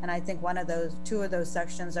 And I think two of those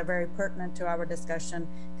sections are very pertinent to our discussion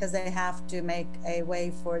because they have to make a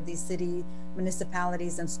way for the city,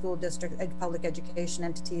 municipalities, and school district public education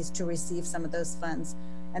entities to receive some of those funds.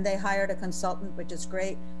 And they hired a consultant, which is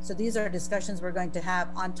great. So these are discussions we're going to have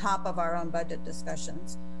on top of our own budget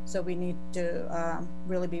discussions. So we need to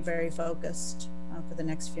really be very focused for the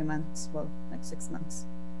next few months, well, next 6 months.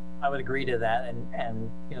 I would agree to that,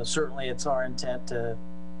 and you know, certainly it's our intent to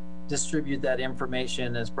distribute that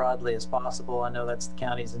information as broadly as possible. I know that's the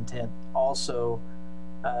county's intent. Also,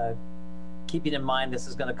 keeping in mind this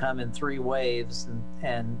is going to come in 3 waves,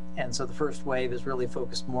 and so the first wave is really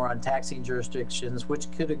focused more on taxing jurisdictions,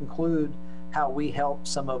 which could include how we help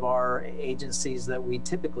some of our agencies that we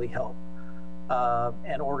typically help.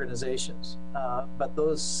 And organizations, but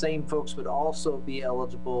those same folks would also be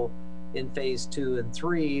eligible in phase 2 and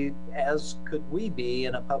 3, as could we be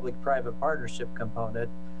in a public-private partnership component.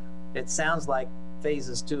 It sounds like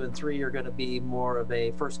phases 2 and 3 are going to be more of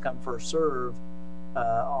a first-come, first-serve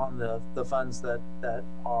on the funds that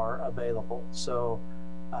are available. So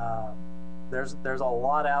there's a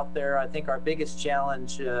lot out there. I think our biggest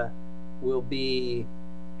challenge will be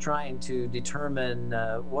trying to determine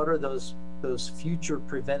what are those future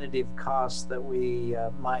preventative costs that we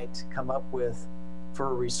might come up with for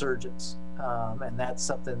a resurgence. And that's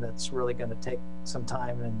something that's really going to take some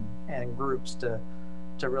time and groups to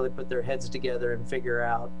really put their heads together and figure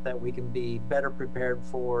out that we can be better prepared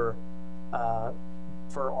for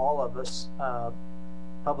all of us,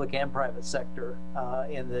 public and private sector,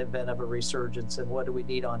 in the event of a resurgence, and what do we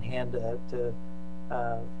need on hand to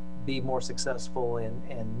be more successful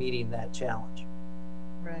in meeting that challenge.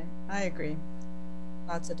 Right, I agree.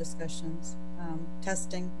 Lots of discussions,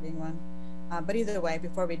 testing being one. But either way,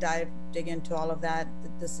 before we dig into all of that,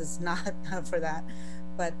 this is not for that.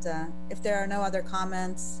 But if there are no other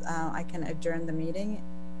comments, I can adjourn the meeting.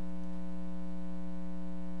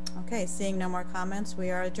 Okay, seeing no more comments,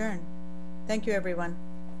 we are adjourned. Thank you, everyone.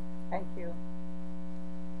 Thank you.